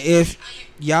I said, if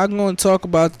y'all gonna talk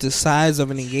about the size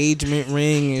of an engagement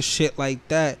ring and shit like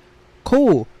that,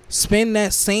 cool. Spend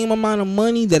that same amount of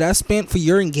money that I spent for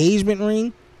your engagement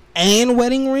ring and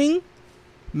wedding ring.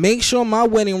 Make sure my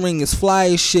wedding ring is fly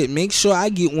as shit. Make sure I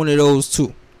get one of those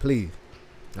too. Please.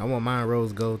 I want mine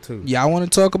rose gold too. Y'all want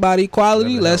to talk about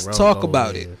equality? Whatever Let's that rose talk gold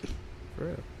about is. it. For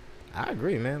real. I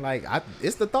agree, man. Like,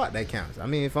 it's the thought that counts. I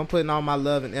mean, if I'm putting all my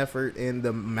love and effort and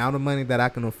the amount of money that I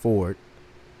can afford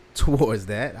towards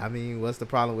that, I mean, what's the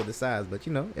problem with the size? But,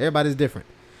 you know, everybody's different.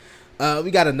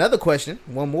 We got another question.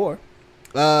 One more.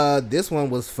 This one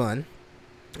was fun.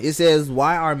 It says,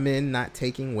 why are men not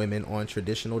taking women on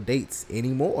traditional dates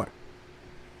anymore?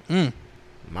 My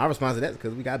response to that is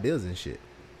because we got bills and shit.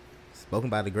 spoken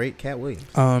by the great Cat Williams.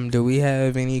 Do we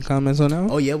have any comments on that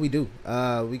one? Oh yeah, we do.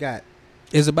 We got.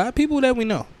 It's about people that we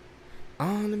know.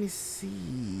 Let me see.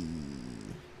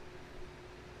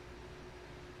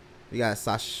 We got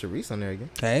Sasha Sharice on there again.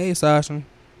 Hey, Sasha.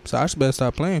 Sasha better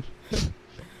stop playing.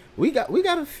 We got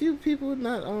a few people,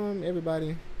 not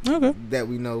everybody Okay. that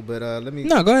we know, but let me.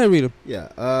 No, go ahead, read them. Yeah.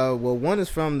 Well, one is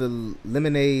from the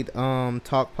Lemonade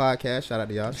Talk podcast. Shout out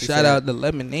to y'all. Shout out the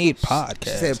Lemonade podcast.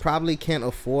 She said probably can't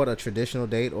afford a traditional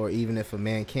date, or even if a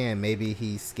man can, maybe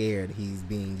he's scared he's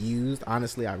being used.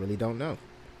 Honestly, I really don't know.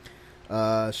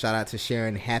 Shout out to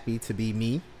Sharon Happy to Be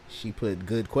Me. She put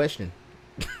good question.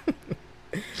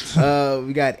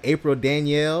 We got April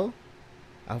Danielle.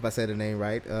 I hope I said her name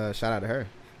right. Shout out to her.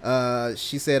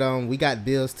 She said, we got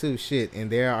bills too, shit,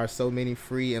 and there are so many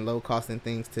free and low costing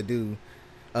things to do.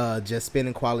 Just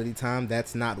spending quality time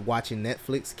that's not watching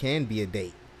Netflix can be a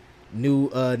date. New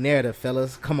narrative,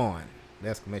 fellas, come on!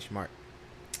 Exclamation mark.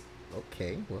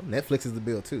 Okay, well, Netflix is the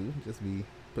bill too. Just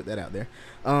put that out there.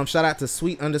 Shout out to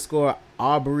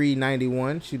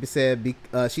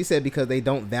sweet_Aubrey91. She said because they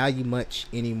don't value much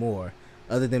anymore,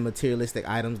 other than materialistic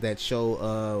items that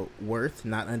show worth,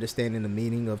 not understanding the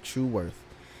meaning of true worth.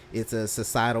 It's a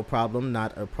societal problem,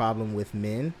 not a problem with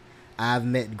men. I've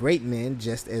met great men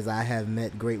just as I have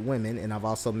met great women, and I've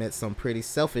also met some pretty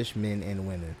selfish men and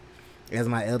women. As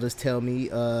my elders tell me,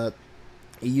 it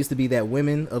used to be that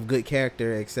women of good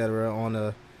character, etc.,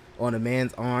 on a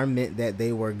man's arm meant that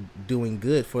they were doing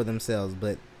good for themselves,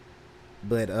 but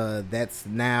that's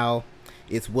now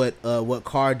it's what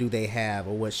car do they have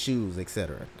or what shoes,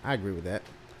 etc. I agree with that.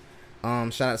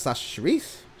 Shout out to Sasha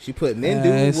Sharice. She put men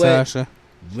do what Sasha.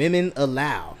 Women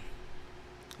allow.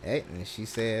 Hey, and she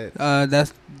said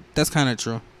that's kind of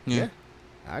true. Yeah,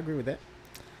 I agree with that.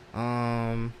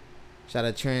 Shout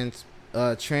out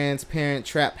Transparent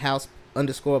Trap House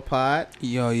 _pod.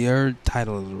 Yo, your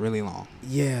title is really long.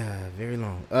 Yeah, very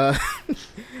long.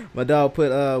 My dog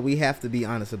put we have to be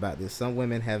honest about this. Some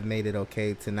women have made it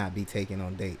okay to not be taken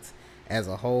on dates. As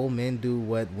a whole, men do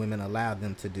what women allow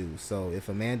them to do. So if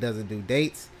a man doesn't do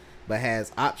dates but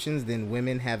has options, then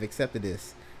women have accepted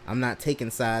this. I'm not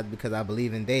taking sides because I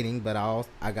believe in dating, but I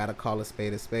gotta call a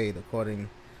spade a spade.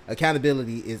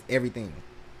 Accountability is everything.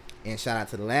 And shout out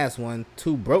to the last one,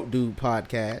 Two Broke Dude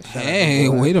podcast. Hey,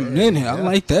 wait a minute. I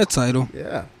like that title.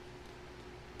 Yeah.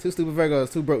 Two Stupid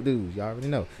Virgos, Two Broke Dudes. Y'all already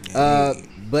know.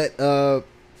 But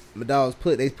my dogs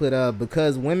put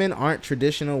because women aren't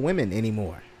traditional women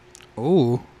anymore.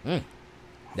 Ooh.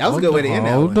 That was a good way to end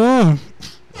that one. Hold on.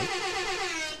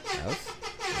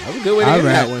 That was a good way to end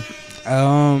that one.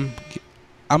 I'm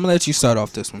gonna let you start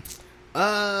off this one.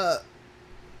 Why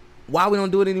we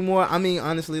don't do it anymore? I mean,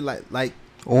 honestly, like.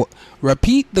 Or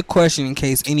repeat the question in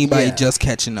case anybody just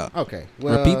catching up. Okay.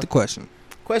 Well, repeat the question.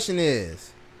 Question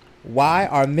is, why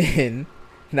are men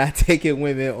not taking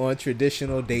women on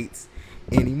traditional dates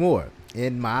anymore?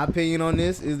 In my opinion on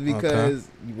this is because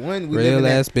one, we real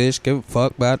ass bitch give a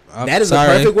fuck about. That is a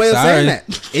perfect way of saying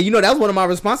that. And that was one of my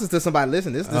responses to somebody.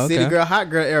 Listen, this is the city girl, hot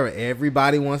girl era.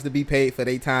 Everybody wants to be paid for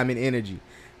their time and energy.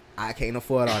 I can't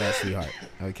afford all that, sweetheart.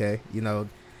 Okay,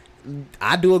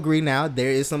 I do agree now.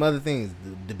 There is some other things.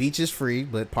 The beach is free,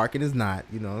 but parking is not.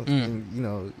 It Talk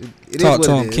is what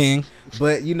to it him, is. King.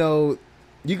 But you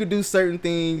could do certain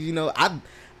things.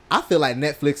 I feel like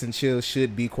Netflix and chill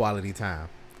should be quality time.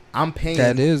 I'm paying.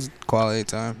 That is quality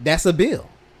time. That's a bill.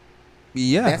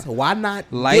 Yeah. Why not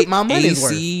like get my money's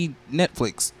AC worth?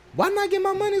 Netflix. Why not get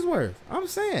my money's worth? I'm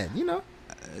saying, You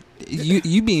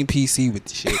being PC with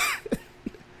the shit.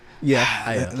 Yeah,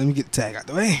 I am. Let me get the tag out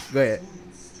the way. Go ahead.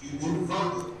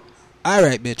 All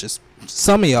right, bitches.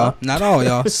 Some of y'all, not all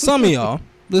y'all, some of y'all,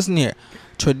 listen here.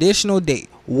 Traditional date.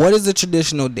 What is a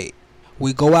traditional date?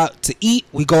 We go out to eat.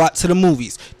 We go out to the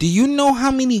movies. Do you know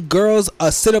how many girls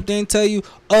sit up there and tell you,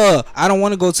 I don't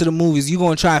want to go to the movies. You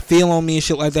going to try and feel on me and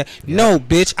shit like that? Yeah. No,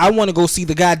 bitch. I want to go see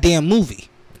the goddamn movie.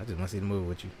 I just want to see the movie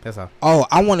with you. That's all. Oh,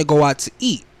 I want to go out to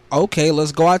eat. Okay,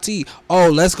 let's go out to eat. Oh,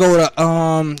 let's go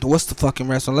to, what's the fucking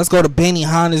restaurant? Let's go to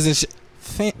Benihana's and shit.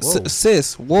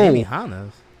 Sis, whoa.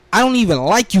 Benihana's? I don't even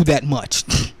like you that much.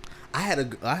 I had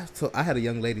a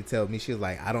young lady tell me, she was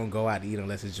like, I don't go out to eat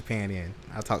unless it's Japan in.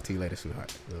 I'll talk to you later,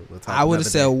 sweetheart. We'll talk. I would have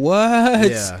said, what?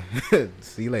 Yeah.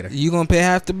 See you later. You gonna pay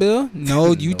half the bill?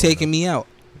 No, you taking me out.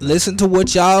 Listen to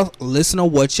what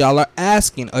y'all are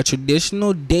asking. A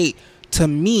traditional date to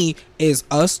me is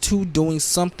us two doing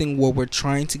something where we're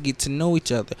trying to get to know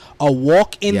each other. A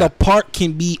walk in the park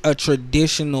can be a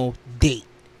traditional date.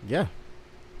 Yeah.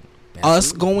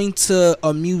 Us Absolutely. going to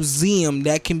a museum,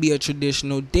 that can be a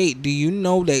traditional date. Do you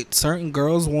know that certain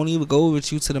girls won't even go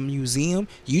with you to the museum?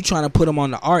 You trying to put them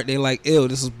on the art, they like, ew,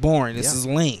 this is boring, this Yeah. is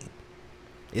lame.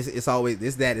 It's always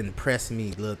it's that impress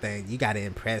me little thing. You gotta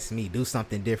impress me. Do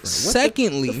something different.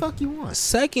 Secondly, what the fuck you want?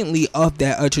 Secondly, of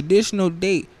that, a traditional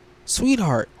date,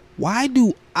 sweetheart, why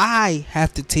do I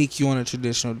have to take you on a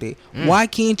traditional date? Why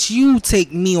can't you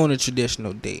take me on a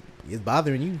traditional date? It's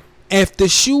bothering you. If the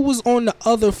shoe was on the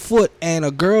other foot and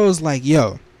a girl's like,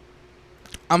 yo,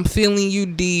 I'm feeling you,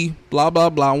 D, blah, blah,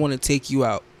 blah, I want to take you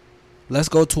out. Let's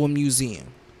go to a museum.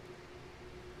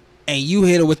 And you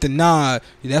hit her with the nod,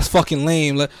 that's fucking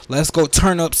lame. Let's go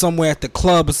turn up somewhere at the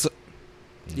club.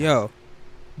 Yo,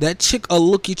 that chick will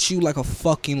look at you like a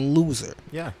fucking loser.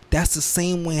 Yeah. That's the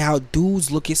same way how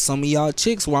dudes look at some of y'all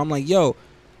chicks, where I'm like, yo,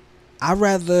 I'd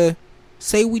rather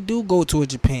say we do go to a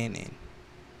Japan then.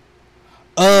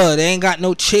 They ain't got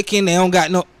no chicken, they don't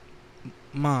got no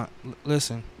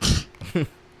listen.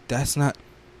 This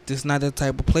not the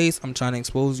type of place. I'm trying to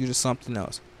expose you to something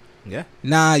else. Yeah.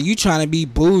 Nah, you trying to be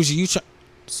bougie,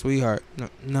 sweetheart.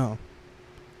 No.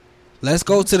 Let's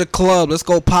go to the club. Let's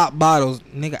go pop bottles.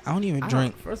 Nigga, I don't even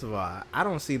drink. First of all, I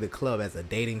don't see the club as a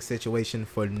dating situation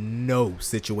for no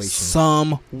situation.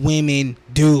 Some women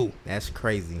do. That's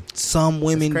crazy. Some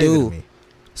women That's crazy to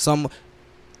do. me.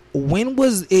 When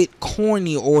was it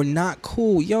corny or not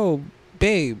cool? Yo,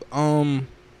 babe, we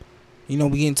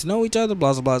getting to know each other,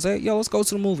 blah, blah, blah. Say, yo, let's go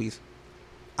to the movies.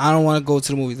 I don't want to go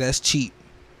to the movies. That's cheap.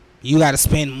 You got to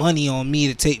spend money on me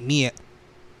to take me at.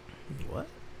 What?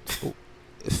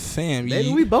 Fam,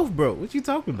 Baby, we both broke. What you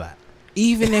talking about?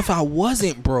 even if I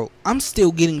wasn't broke, I'm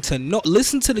still getting to know.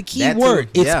 Listen to the key That too, word.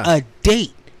 It's yeah. a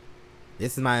date.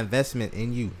 This is my investment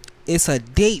in you. It's a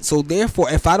date. So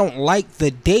therefore, if I don't like the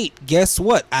date, guess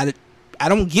what? I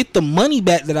don't get the money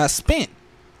back that I spent.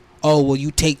 Oh, well,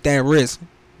 you take that risk.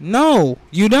 No,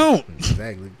 you don't.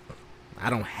 Exactly. I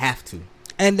don't have to.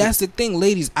 And that's the thing,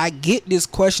 ladies. I get this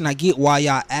question. I get why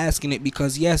y'all asking it,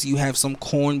 because yes, you have some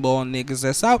cornball niggas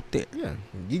that's out there. Yeah,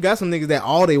 you got some niggas that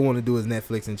all they want to do is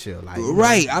Netflix and chill. Like,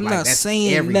 Right, I'm like, not that's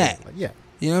saying everything. that. Like, yeah,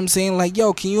 You know what I'm saying? Like,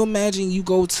 yo, can you imagine you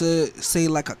go to, say,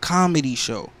 like a comedy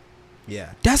show?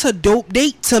 yeah. That's a dope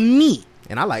date to me.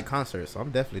 And I like concerts, so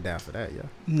I'm definitely down for that. Yeah.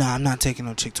 Nah, I'm not taking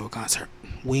no chick to a concert.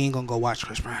 We ain't gonna go watch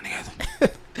Chris Brown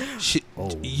together. Shit,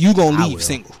 Oh, you gonna I leave will.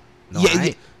 single? No, I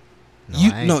ain't.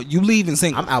 You leaving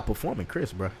single. I'm outperforming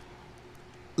Chris, bro.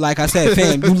 Like I said,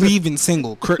 fam, you leaving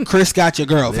single. Chris got your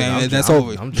girl, fam. That's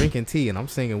over. I'm drinking tea and I'm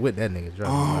singing with that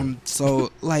nigga.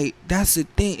 So like that's the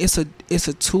thing. It's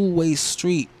a two-way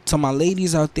street. To my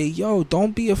ladies out there, yo,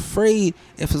 don't be afraid.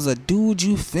 If it's a dude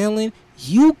you feeling,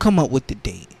 you come up with the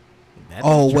date. That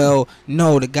Oh is true. well,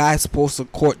 no, the guy's supposed to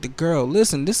court the girl.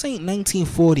 Listen, this ain't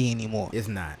 1940 anymore. It's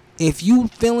not. If you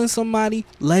feeling somebody,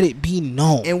 let it be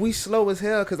known. And we slow as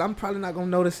hell because I'm probably not gonna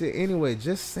notice it anyway.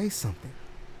 Just say something.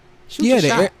 Shoot Yeah, your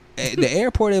shot. the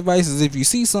airport advice is if you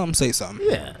see something, say something.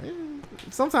 Yeah.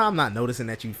 Sometimes I'm not noticing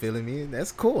that you feeling me.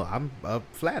 That's cool. I'm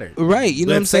flattered. Right, you know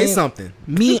But what I'm say saying? something.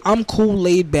 Me, I'm cool,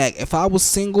 laid back. If I was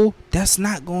single, that's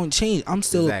not going to change. I'm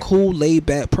still Exactly. a cool, laid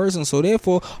back person. So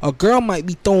therefore, a girl might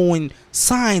be throwing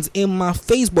signs in my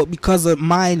face, but because of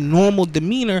my normal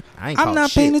demeanor, I ain't I'm caught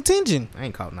not shit. paying attention. I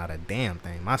ain't caught not a damn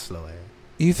thing. My slow ass.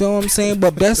 You feel what I'm saying?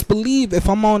 But best believe, if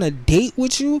I'm on a date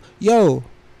with you, yo,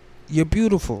 you're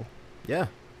beautiful. Yeah.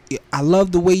 I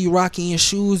love the way you rocking your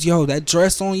shoes. Yo, that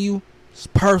dress on you, it's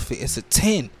perfect. It's a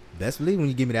 10. Best believe when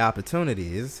you give me the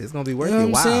opportunity, it's gonna be worth You know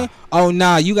it. what I'm Wow. saying? Oh,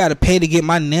 nah, you got to pay to get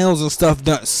my nails and stuff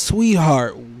done.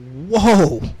 Sweetheart,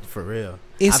 whoa. For real.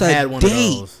 It's I've a had one date.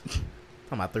 of those. Talking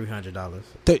about $300.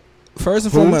 First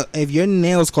and Who? foremost, if your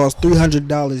nails cost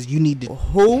 $300, you need to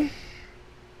Who?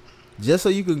 Just so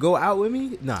you can go out with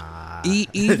me? Nah.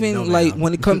 even No, like ma'am.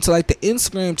 when it comes to like the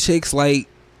Instagram chicks, like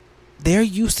they're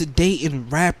used to dating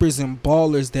rappers and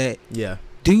ballers that Yeah.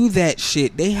 do that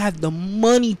shit. They have the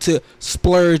money to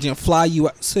splurge and fly you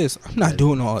out. Sis, I'm not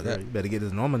doing all that. You better get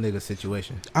this normal nigga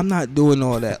situation. I'm not doing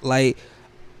all that. Like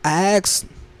I asked,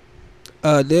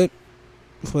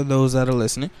 for those that are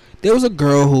listening, there was a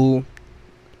girl who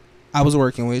I was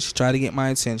working with. She tried to get my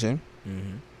attention.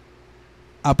 Mm-hmm.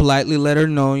 I politely let her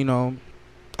know,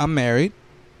 I'm married,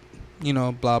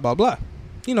 blah, blah, blah.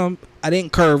 I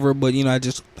didn't curve her, but, I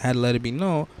just had to let it be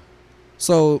known.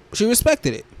 So she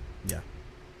respected it. Yeah.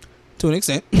 To an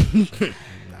extent. I can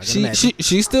imagine.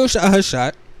 She still shot her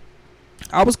shot.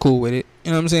 I was cool with it.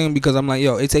 You know what I'm saying? Because I'm like,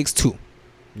 yo, it takes two.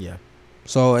 Yeah.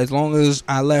 So as long as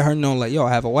I let her know, like, yo,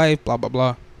 I have a wife, blah, blah,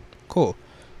 blah. Cool.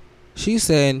 She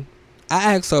said,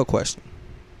 I asked her a question.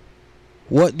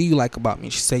 What do you like about me?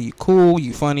 She said, you cool,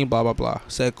 you funny, blah, blah, blah. I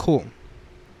said, cool.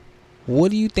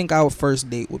 what do you think our first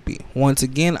date would be? Once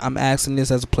again, I'm asking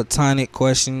this as a platonic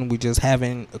question. We just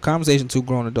having a conversation, two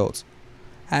grown adults.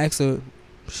 I asked her,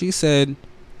 she said,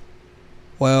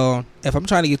 well, if I'm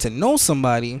trying to get to know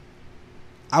somebody,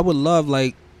 I would love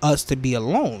like us to be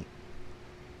alone.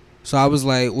 So I was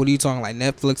like, what are you talking, like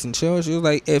Netflix and chill? She was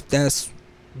like, if that's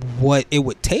what it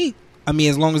would take, I mean,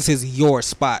 as long as it's your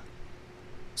spot.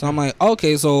 So I'm like,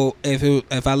 okay, so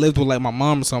if I lived with like my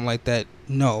mom or something like that,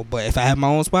 no. But if I had my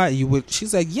own spot, you would.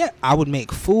 She's like, yeah, I would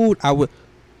make food.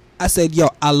 I said, yo,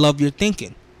 I love your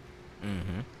thinking.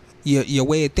 Mm-hmm. Your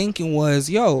way of thinking was,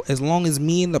 yo, as long as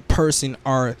me and the person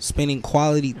are spending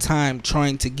quality time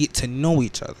trying to get to know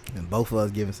each other. And both of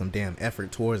us giving some damn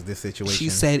effort towards this situation. She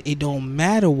said, it don't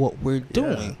matter what we're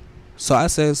doing. Yeah. So I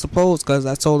said, suppose, because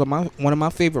I told her one of my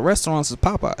favorite restaurants is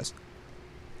Popeyes.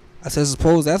 I said,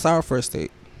 suppose that's our first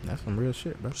date. That's some real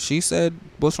shit, bro. She said,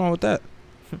 what's wrong with that?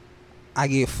 I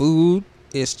get food,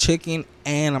 it's chicken,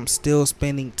 and I'm still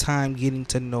spending time getting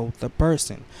to know the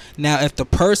person. Now, if the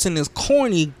person is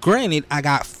corny, granted, I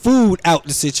got food out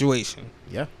the situation.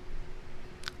 Yeah.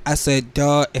 I said,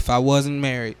 duh, if I wasn't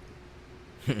married.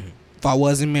 If I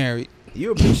wasn't married.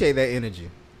 You appreciate that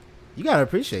energy. You gotta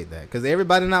appreciate that, because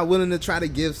everybody not willing to try to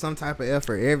give some type of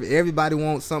effort. Everybody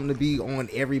wants something to be on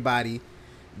everybody.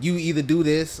 You either do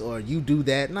this or you do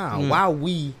that. Nah, why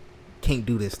we can't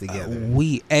do this together?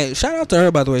 Hey, shout out to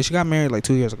her, by the way. She got married like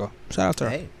 2 years ago. Shout out to her.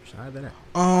 Hey, shout out to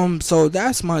that. So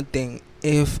that's my thing.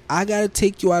 If I gotta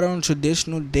take you out on a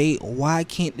traditional date, why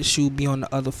can't the shoe be on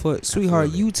the other foot? Sweetheart,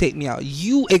 absolutely. You take me out.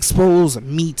 You expose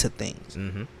me to things.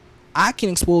 Mm-hmm. I can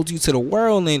expose you to the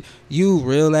world, and you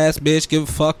real ass bitch give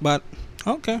a fuck about.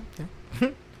 Okay.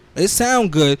 It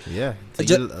sound good. Yeah. So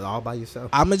you all by yourself.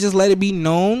 I'ma just let it be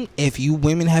known, if you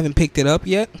women haven't picked it up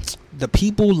yet, the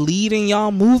people leading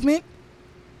y'all movement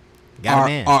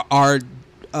are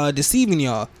deceiving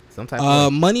y'all. Some type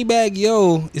of Moneybag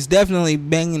Yo is definitely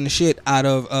banging the shit out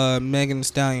of Megan Thee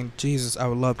Stallion. Jesus, I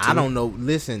would love to. I don't know.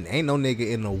 Listen, ain't no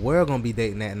nigga in the world gonna be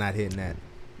dating that and not hitting that.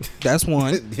 That's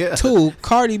one. Yeah. Two,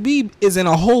 Cardi B is in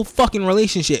a whole fucking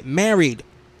relationship, married,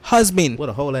 husband. What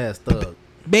a whole ass thug.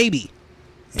 Baby.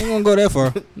 Ain't gonna go that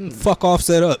far. Fuck off,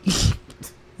 set up.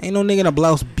 Ain't no nigga in a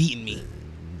blouse beating me.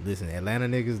 Listen, Atlanta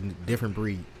niggas, different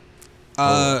breed.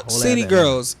 City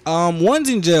girls. One's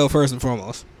in jail first and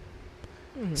foremost.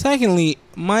 Mm-hmm. Secondly,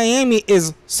 Miami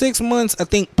is 6 months, I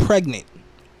think, pregnant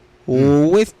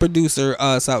with producer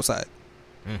Southside.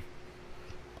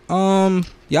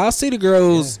 Y'all city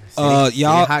girls,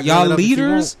 y'all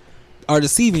leaders are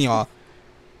deceiving y'all.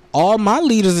 All my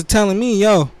leaders are telling me,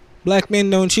 yo, black men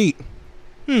don't cheat.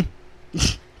 And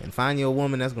find you a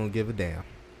woman that's gonna give a damn.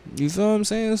 You feel what I'm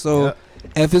saying? So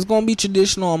if it's gonna be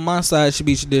traditional on my side, it should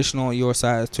be traditional on your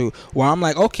side too. Where I'm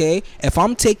like, okay, if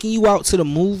I'm taking you out to the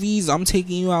movies, I'm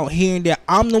taking you out here and there,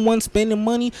 I'm the one spending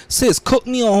money. Sis, cook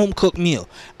me a home cooked meal.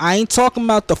 I ain't talking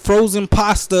about the frozen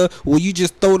pasta where you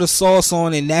just throw the sauce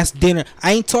on and that's dinner.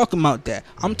 I ain't talking about that.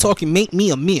 I'm talking make me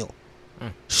a meal.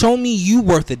 Show me you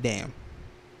worth a damn.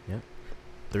 Yep.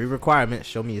 3 requirements: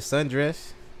 show me your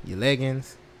sundress, your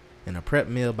leggings, and a prep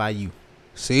meal by you.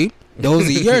 See? Those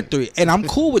are your 3. And I'm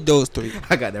cool with those 3.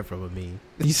 I got that from a meme.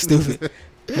 You stupid.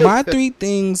 My 3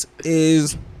 things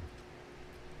is,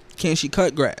 can she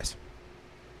cut grass?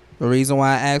 The reason why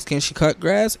I ask can she cut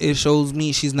grass, it shows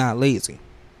me she's not lazy.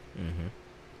 Mm-hmm.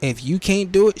 If you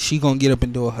can't do it, she gonna get up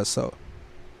and do it herself.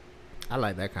 I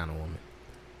like that kind of woman.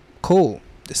 Cool.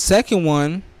 The second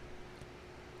one,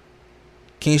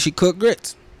 can she cook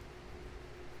grits?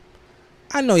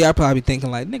 I know y'all probably thinking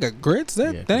like, nigga, grits?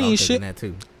 That ain't shit. That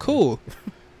too. Cool.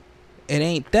 It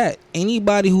ain't that.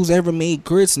 Anybody who's ever made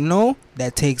grits know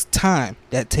that takes time.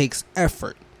 That takes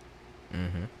effort.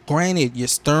 Mm-hmm. Granted, you're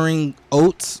stirring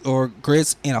oats or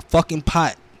grits in a fucking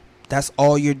pot. That's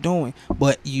all you're doing.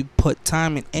 But you put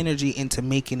time and energy into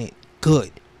making it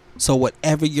good. So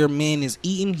whatever your man is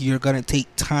eating, you're going to take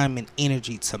time and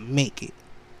energy to make it.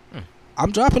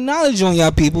 I'm dropping knowledge on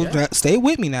y'all people. Yeah. Stay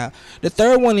with me now. The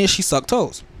third one is she suck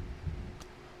toes.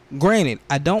 Granted,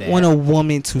 I don't want a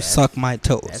woman to suck my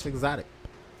toes. That's exotic.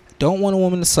 Don't want a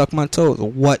woman to suck my toes.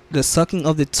 What the sucking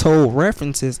of the toe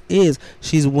references is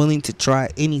she's willing to try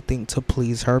anything to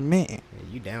please her man. Yeah,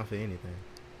 you down for anything.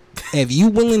 If you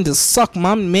willing to suck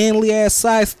my manly ass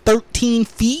size 13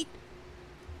 feet,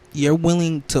 you're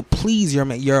willing to please your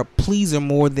man. You're a pleaser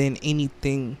more than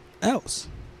anything else.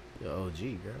 You're OG,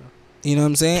 girl. You know what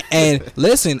I'm saying? And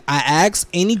listen, I asked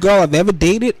any girl I've ever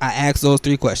dated, I asked those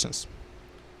 3 questions.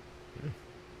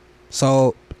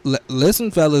 So,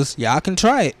 listen, fellas, y'all can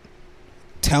try it.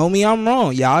 Tell me I'm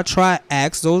wrong. Y'all try,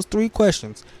 ask those 3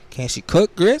 questions. Can she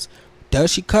cook grits?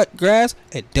 Does she cut grass?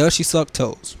 And does she suck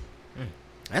toes?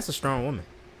 That's a strong woman.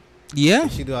 Yeah.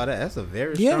 If she do all that, that's a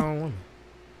very Yeah. strong woman.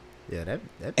 Yeah, that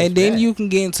And bitch then bad. you can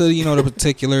get into, the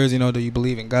particulars, do you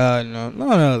believe in God, all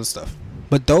that other stuff.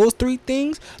 But those 3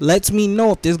 things lets me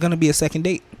know if there's going to be a second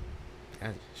date.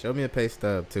 Show me a pay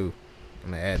stub, too.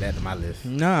 I'm going to add that to my list.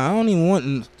 Nah, I don't even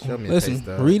want... Show me a pay Listen,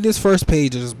 stub. read this first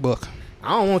page of this book. I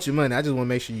don't want your money. I just want to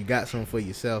make sure you got something for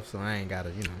yourself, so I ain't got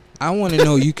to, I want to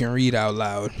know you can read out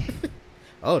loud.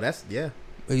 Oh, that's, yeah.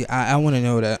 I want to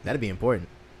know that. That'd be important.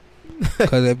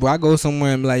 Because if I go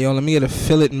somewhere and be like, yo, let me get a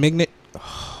filet mignon.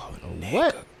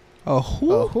 What? A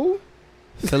who? Who?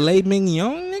 Filet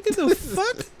mignon, nigga? The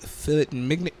fuck? Filet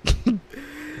mignon.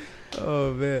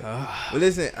 Oh, man. Well,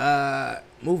 listen,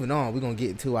 moving on. We're going to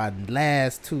get into our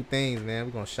last 2 things, man.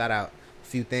 We're going to shout out a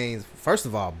few things. First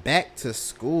of all, back to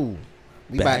school.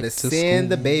 We Back about to to send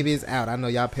the school. babies out. I know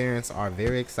y'all parents are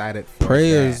very excited for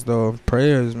Prayers, that. though.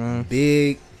 Prayers, man.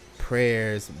 Big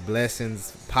prayers,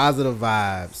 blessings, positive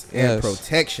vibes, Yes. and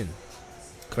protection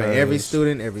for every 'Cause-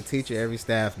 student, every teacher, every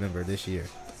staff member this year.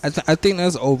 I think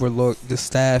that's overlooked. The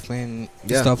staff and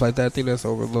Yeah. stuff like that. I think that's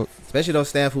overlooked. Especially those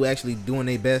staff who actually doing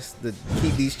their best to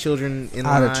keep these children in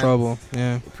Out line. of trouble.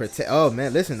 Yeah. Oh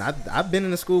man, listen, I've been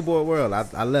in the school board world.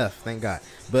 I left, thank God,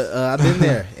 but I've been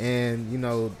there,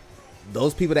 and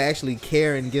those people that actually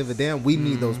care and give a damn, we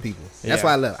need those people. That's Yeah.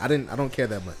 why I left. I don't care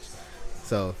that much,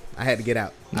 so I had to get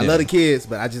out. I Yeah. love the kids,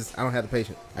 but I don't have the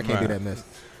patience. I can't do Right. that mess.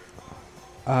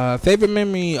 Favorite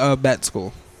memory of bat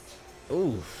school?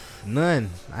 Ooh, none.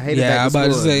 I hated Yeah, back I'm to about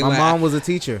to school. say, My like, mom was a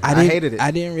teacher. I didn't, hated it.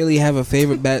 I didn't really have a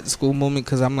favorite bat school moment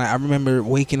because I'm like, I remember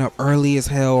waking up early as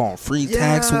hell on free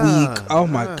tax Yeah, week. Oh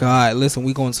my yeah. God. Listen,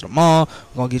 we going to the mall.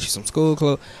 We're going to get you some school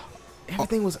clothes.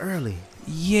 Everything was early.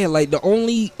 Yeah, like the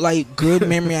only good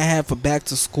memory I have for back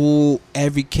to school,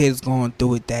 every kid's going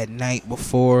through it that night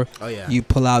before. Oh yeah, You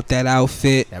pull out that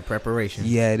outfit. that preparation.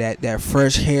 Yeah, that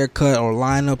fresh haircut or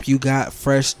lineup you got,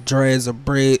 fresh dreads or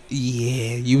braid.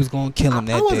 Yeah, you was gonna kill him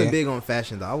I that wasn't day. big on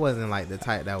fashion though. I wasn't like the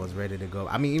type that was ready to go.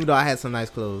 I mean, even though I had some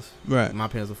nice clothes, Right. my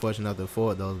parents were fortunate enough to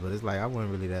afford those, but it's like I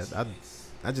wasn't really that.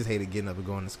 I just hated getting up and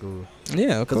going to school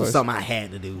Yeah, of because it was course. something I had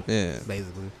to do. Yeah.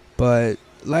 Basically. But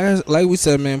like we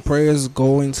said, man, prayers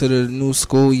go into the new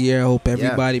school year. I hope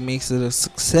everybody makes it a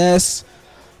success.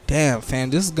 Damn, fam,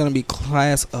 this is gonna be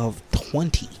class of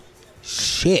 20.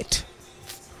 Shit.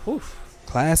 Whew.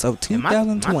 Class of And my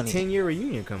 2020. 10-year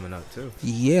reunion coming up too.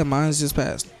 Yeah, mine's just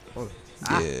passed.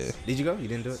 Ah, Yeah. Did you go? You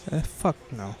didn't do it? Fuck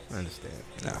no. I understand.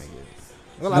 No. I get it.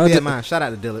 Well, No, I'll be di- at mine. Shout out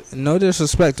to Dillard. No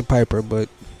disrespect to Piper, but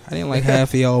I didn't like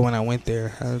half of y'all when I went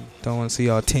there. I don't want to see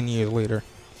y'all 10 years later.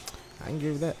 I can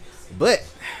give you that. But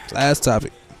Last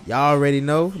topic. y'all already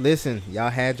know. Listen, y'all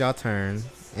had y'all turn,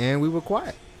 and we were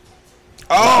quiet.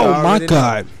 Oh Y'all my already know.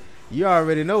 God. You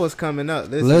already know what's coming up.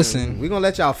 Listen. We're going to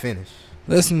let y'all finish.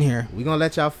 Listen here. We're going to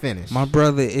let y'all finish. My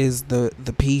brother is the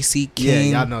PC yeah,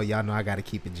 king. y'all know I got to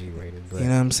keep it G-rated. But You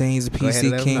know what I'm saying? He's a Go ahead PC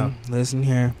and let him king. know. Listen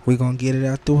here. We're going to get it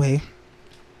out the way.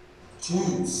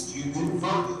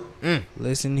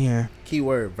 Listen here.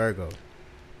 keyword Virgo.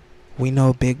 We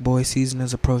know big boy season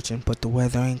is approaching, but the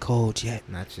weather ain't cold yet.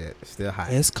 Not yet. It's still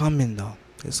hot. It's coming, though.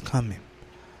 It's coming.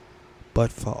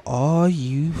 But for all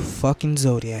you fucking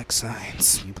zodiac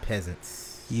signs, You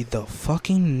peasants. the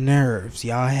fucking nerves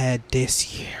y'all had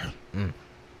this year. Mm.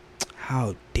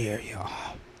 How dare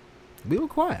y'all? We were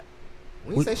quiet.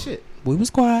 We didn't say shit. We was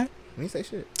quiet. We didn't say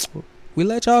shit. We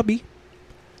let y'all be.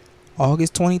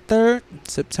 August 23rd,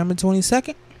 September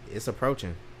 22nd. It's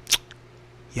approaching.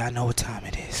 Y'all know what time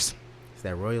it is. It's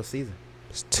that royal season.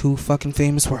 It's 2 fucking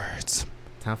famous words.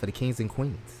 Time for the kings and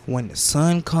queens. When the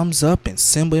sun comes up and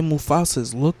Simba and Mufasa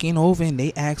is looking over and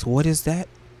they ask, what is that?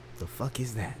 The fuck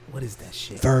is that? What is that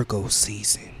shit? Virgo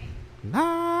season. Two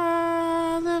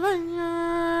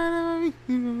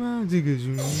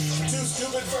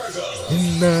stupid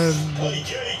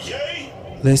Virgos. Yay.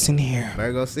 Listen here.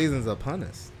 Virgo season's upon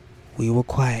us. We were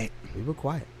quiet. We were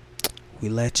quiet. We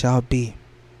let y'all be.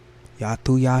 Y'all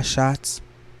threw y'all shots.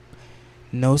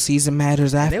 No season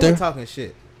matters And they after. were talking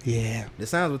shit. Yeah. The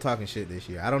Sounds were talking shit this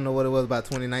year. I don't know what it was about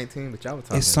 2019, but y'all were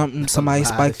talking. It's something. Somebody a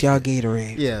lot of spiked y'all shit.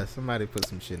 Gatorade. Yeah, somebody put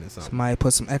some shit in something. Somebody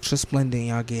put some extra Splenda in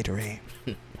y'all Gatorade.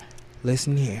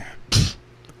 Listen here.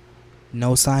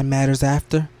 No sign matters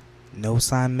after. No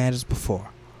sign matters before.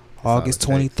 all August it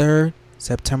takes. 23rd,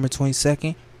 September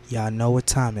 22nd. Y'all know what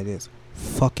time it is.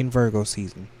 Fucking Virgo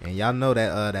season. And y'all know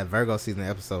that that Virgo season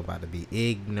episode about to be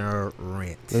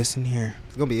ignorant. Listen here.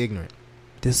 It's gonna be ignorant.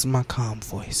 This is my calm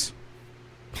voice.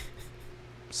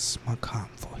 This is my calm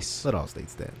voice. Let all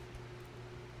states that.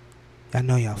 Y'all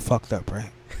know y'all fucked up,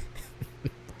 right?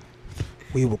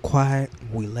 We were quiet.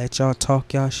 We let y'all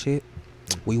talk y'all shit.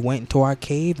 We went into our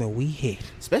cave and we hid.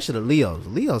 Especially the Leos.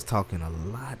 Leos talking a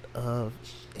lot of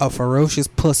shit. A ferocious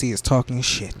pussy is talking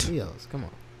shit. Leos, come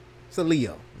on. It's a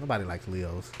Leo. Nobody likes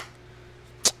Leos.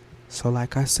 So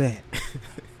like I said,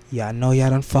 y'all know y'all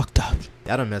done fucked up.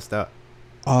 Y'all done messed up.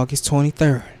 August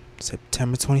 23rd,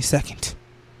 September 22nd.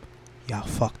 Y'all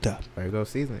fucked up. Virgo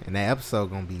season. And that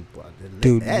episode gonna be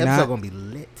Dude, that episode gonna be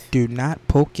lit. Do not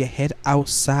poke your head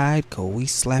outside, cause we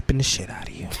slapping the shit out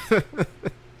of you.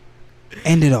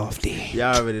 End it off, D.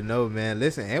 Y'all already know, man.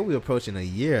 Listen, and we're approaching a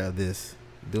year of this,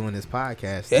 doing this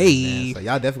podcast. Hey. Man. So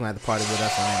y'all definitely have to party with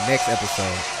us on that next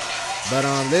episode. But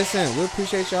listen, we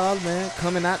appreciate y'all, man,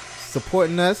 coming out,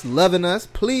 supporting us, loving us.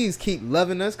 Please keep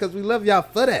loving us, cause we love y'all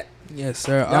for that. Yes,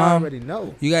 sir. Y'all already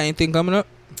know. You got anything coming up?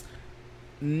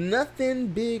 Nothing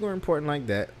big or important like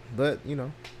that, but you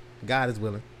know, God is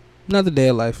willing. Another day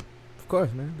of life. Of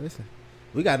course, man. Listen,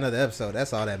 we got another episode.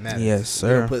 That's all that matters. Yes,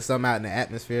 sir. We'll put something out in the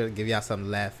atmosphere, give y'all something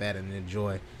to laugh at and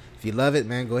enjoy. If you love it,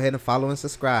 man, go ahead and follow and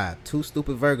subscribe. Two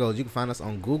Stupid Virgos. You can find us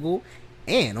on Google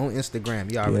and on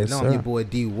Instagram. You already know. I'm your boy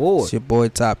D Ward. It's your boy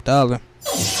Top Dollar.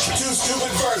 Two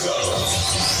Stupid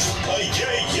Virgos.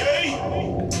 Yay.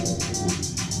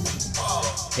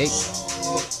 Hey.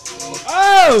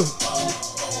 Oh!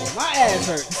 My ass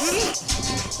hurts.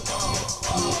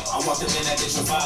 I walked in that bitch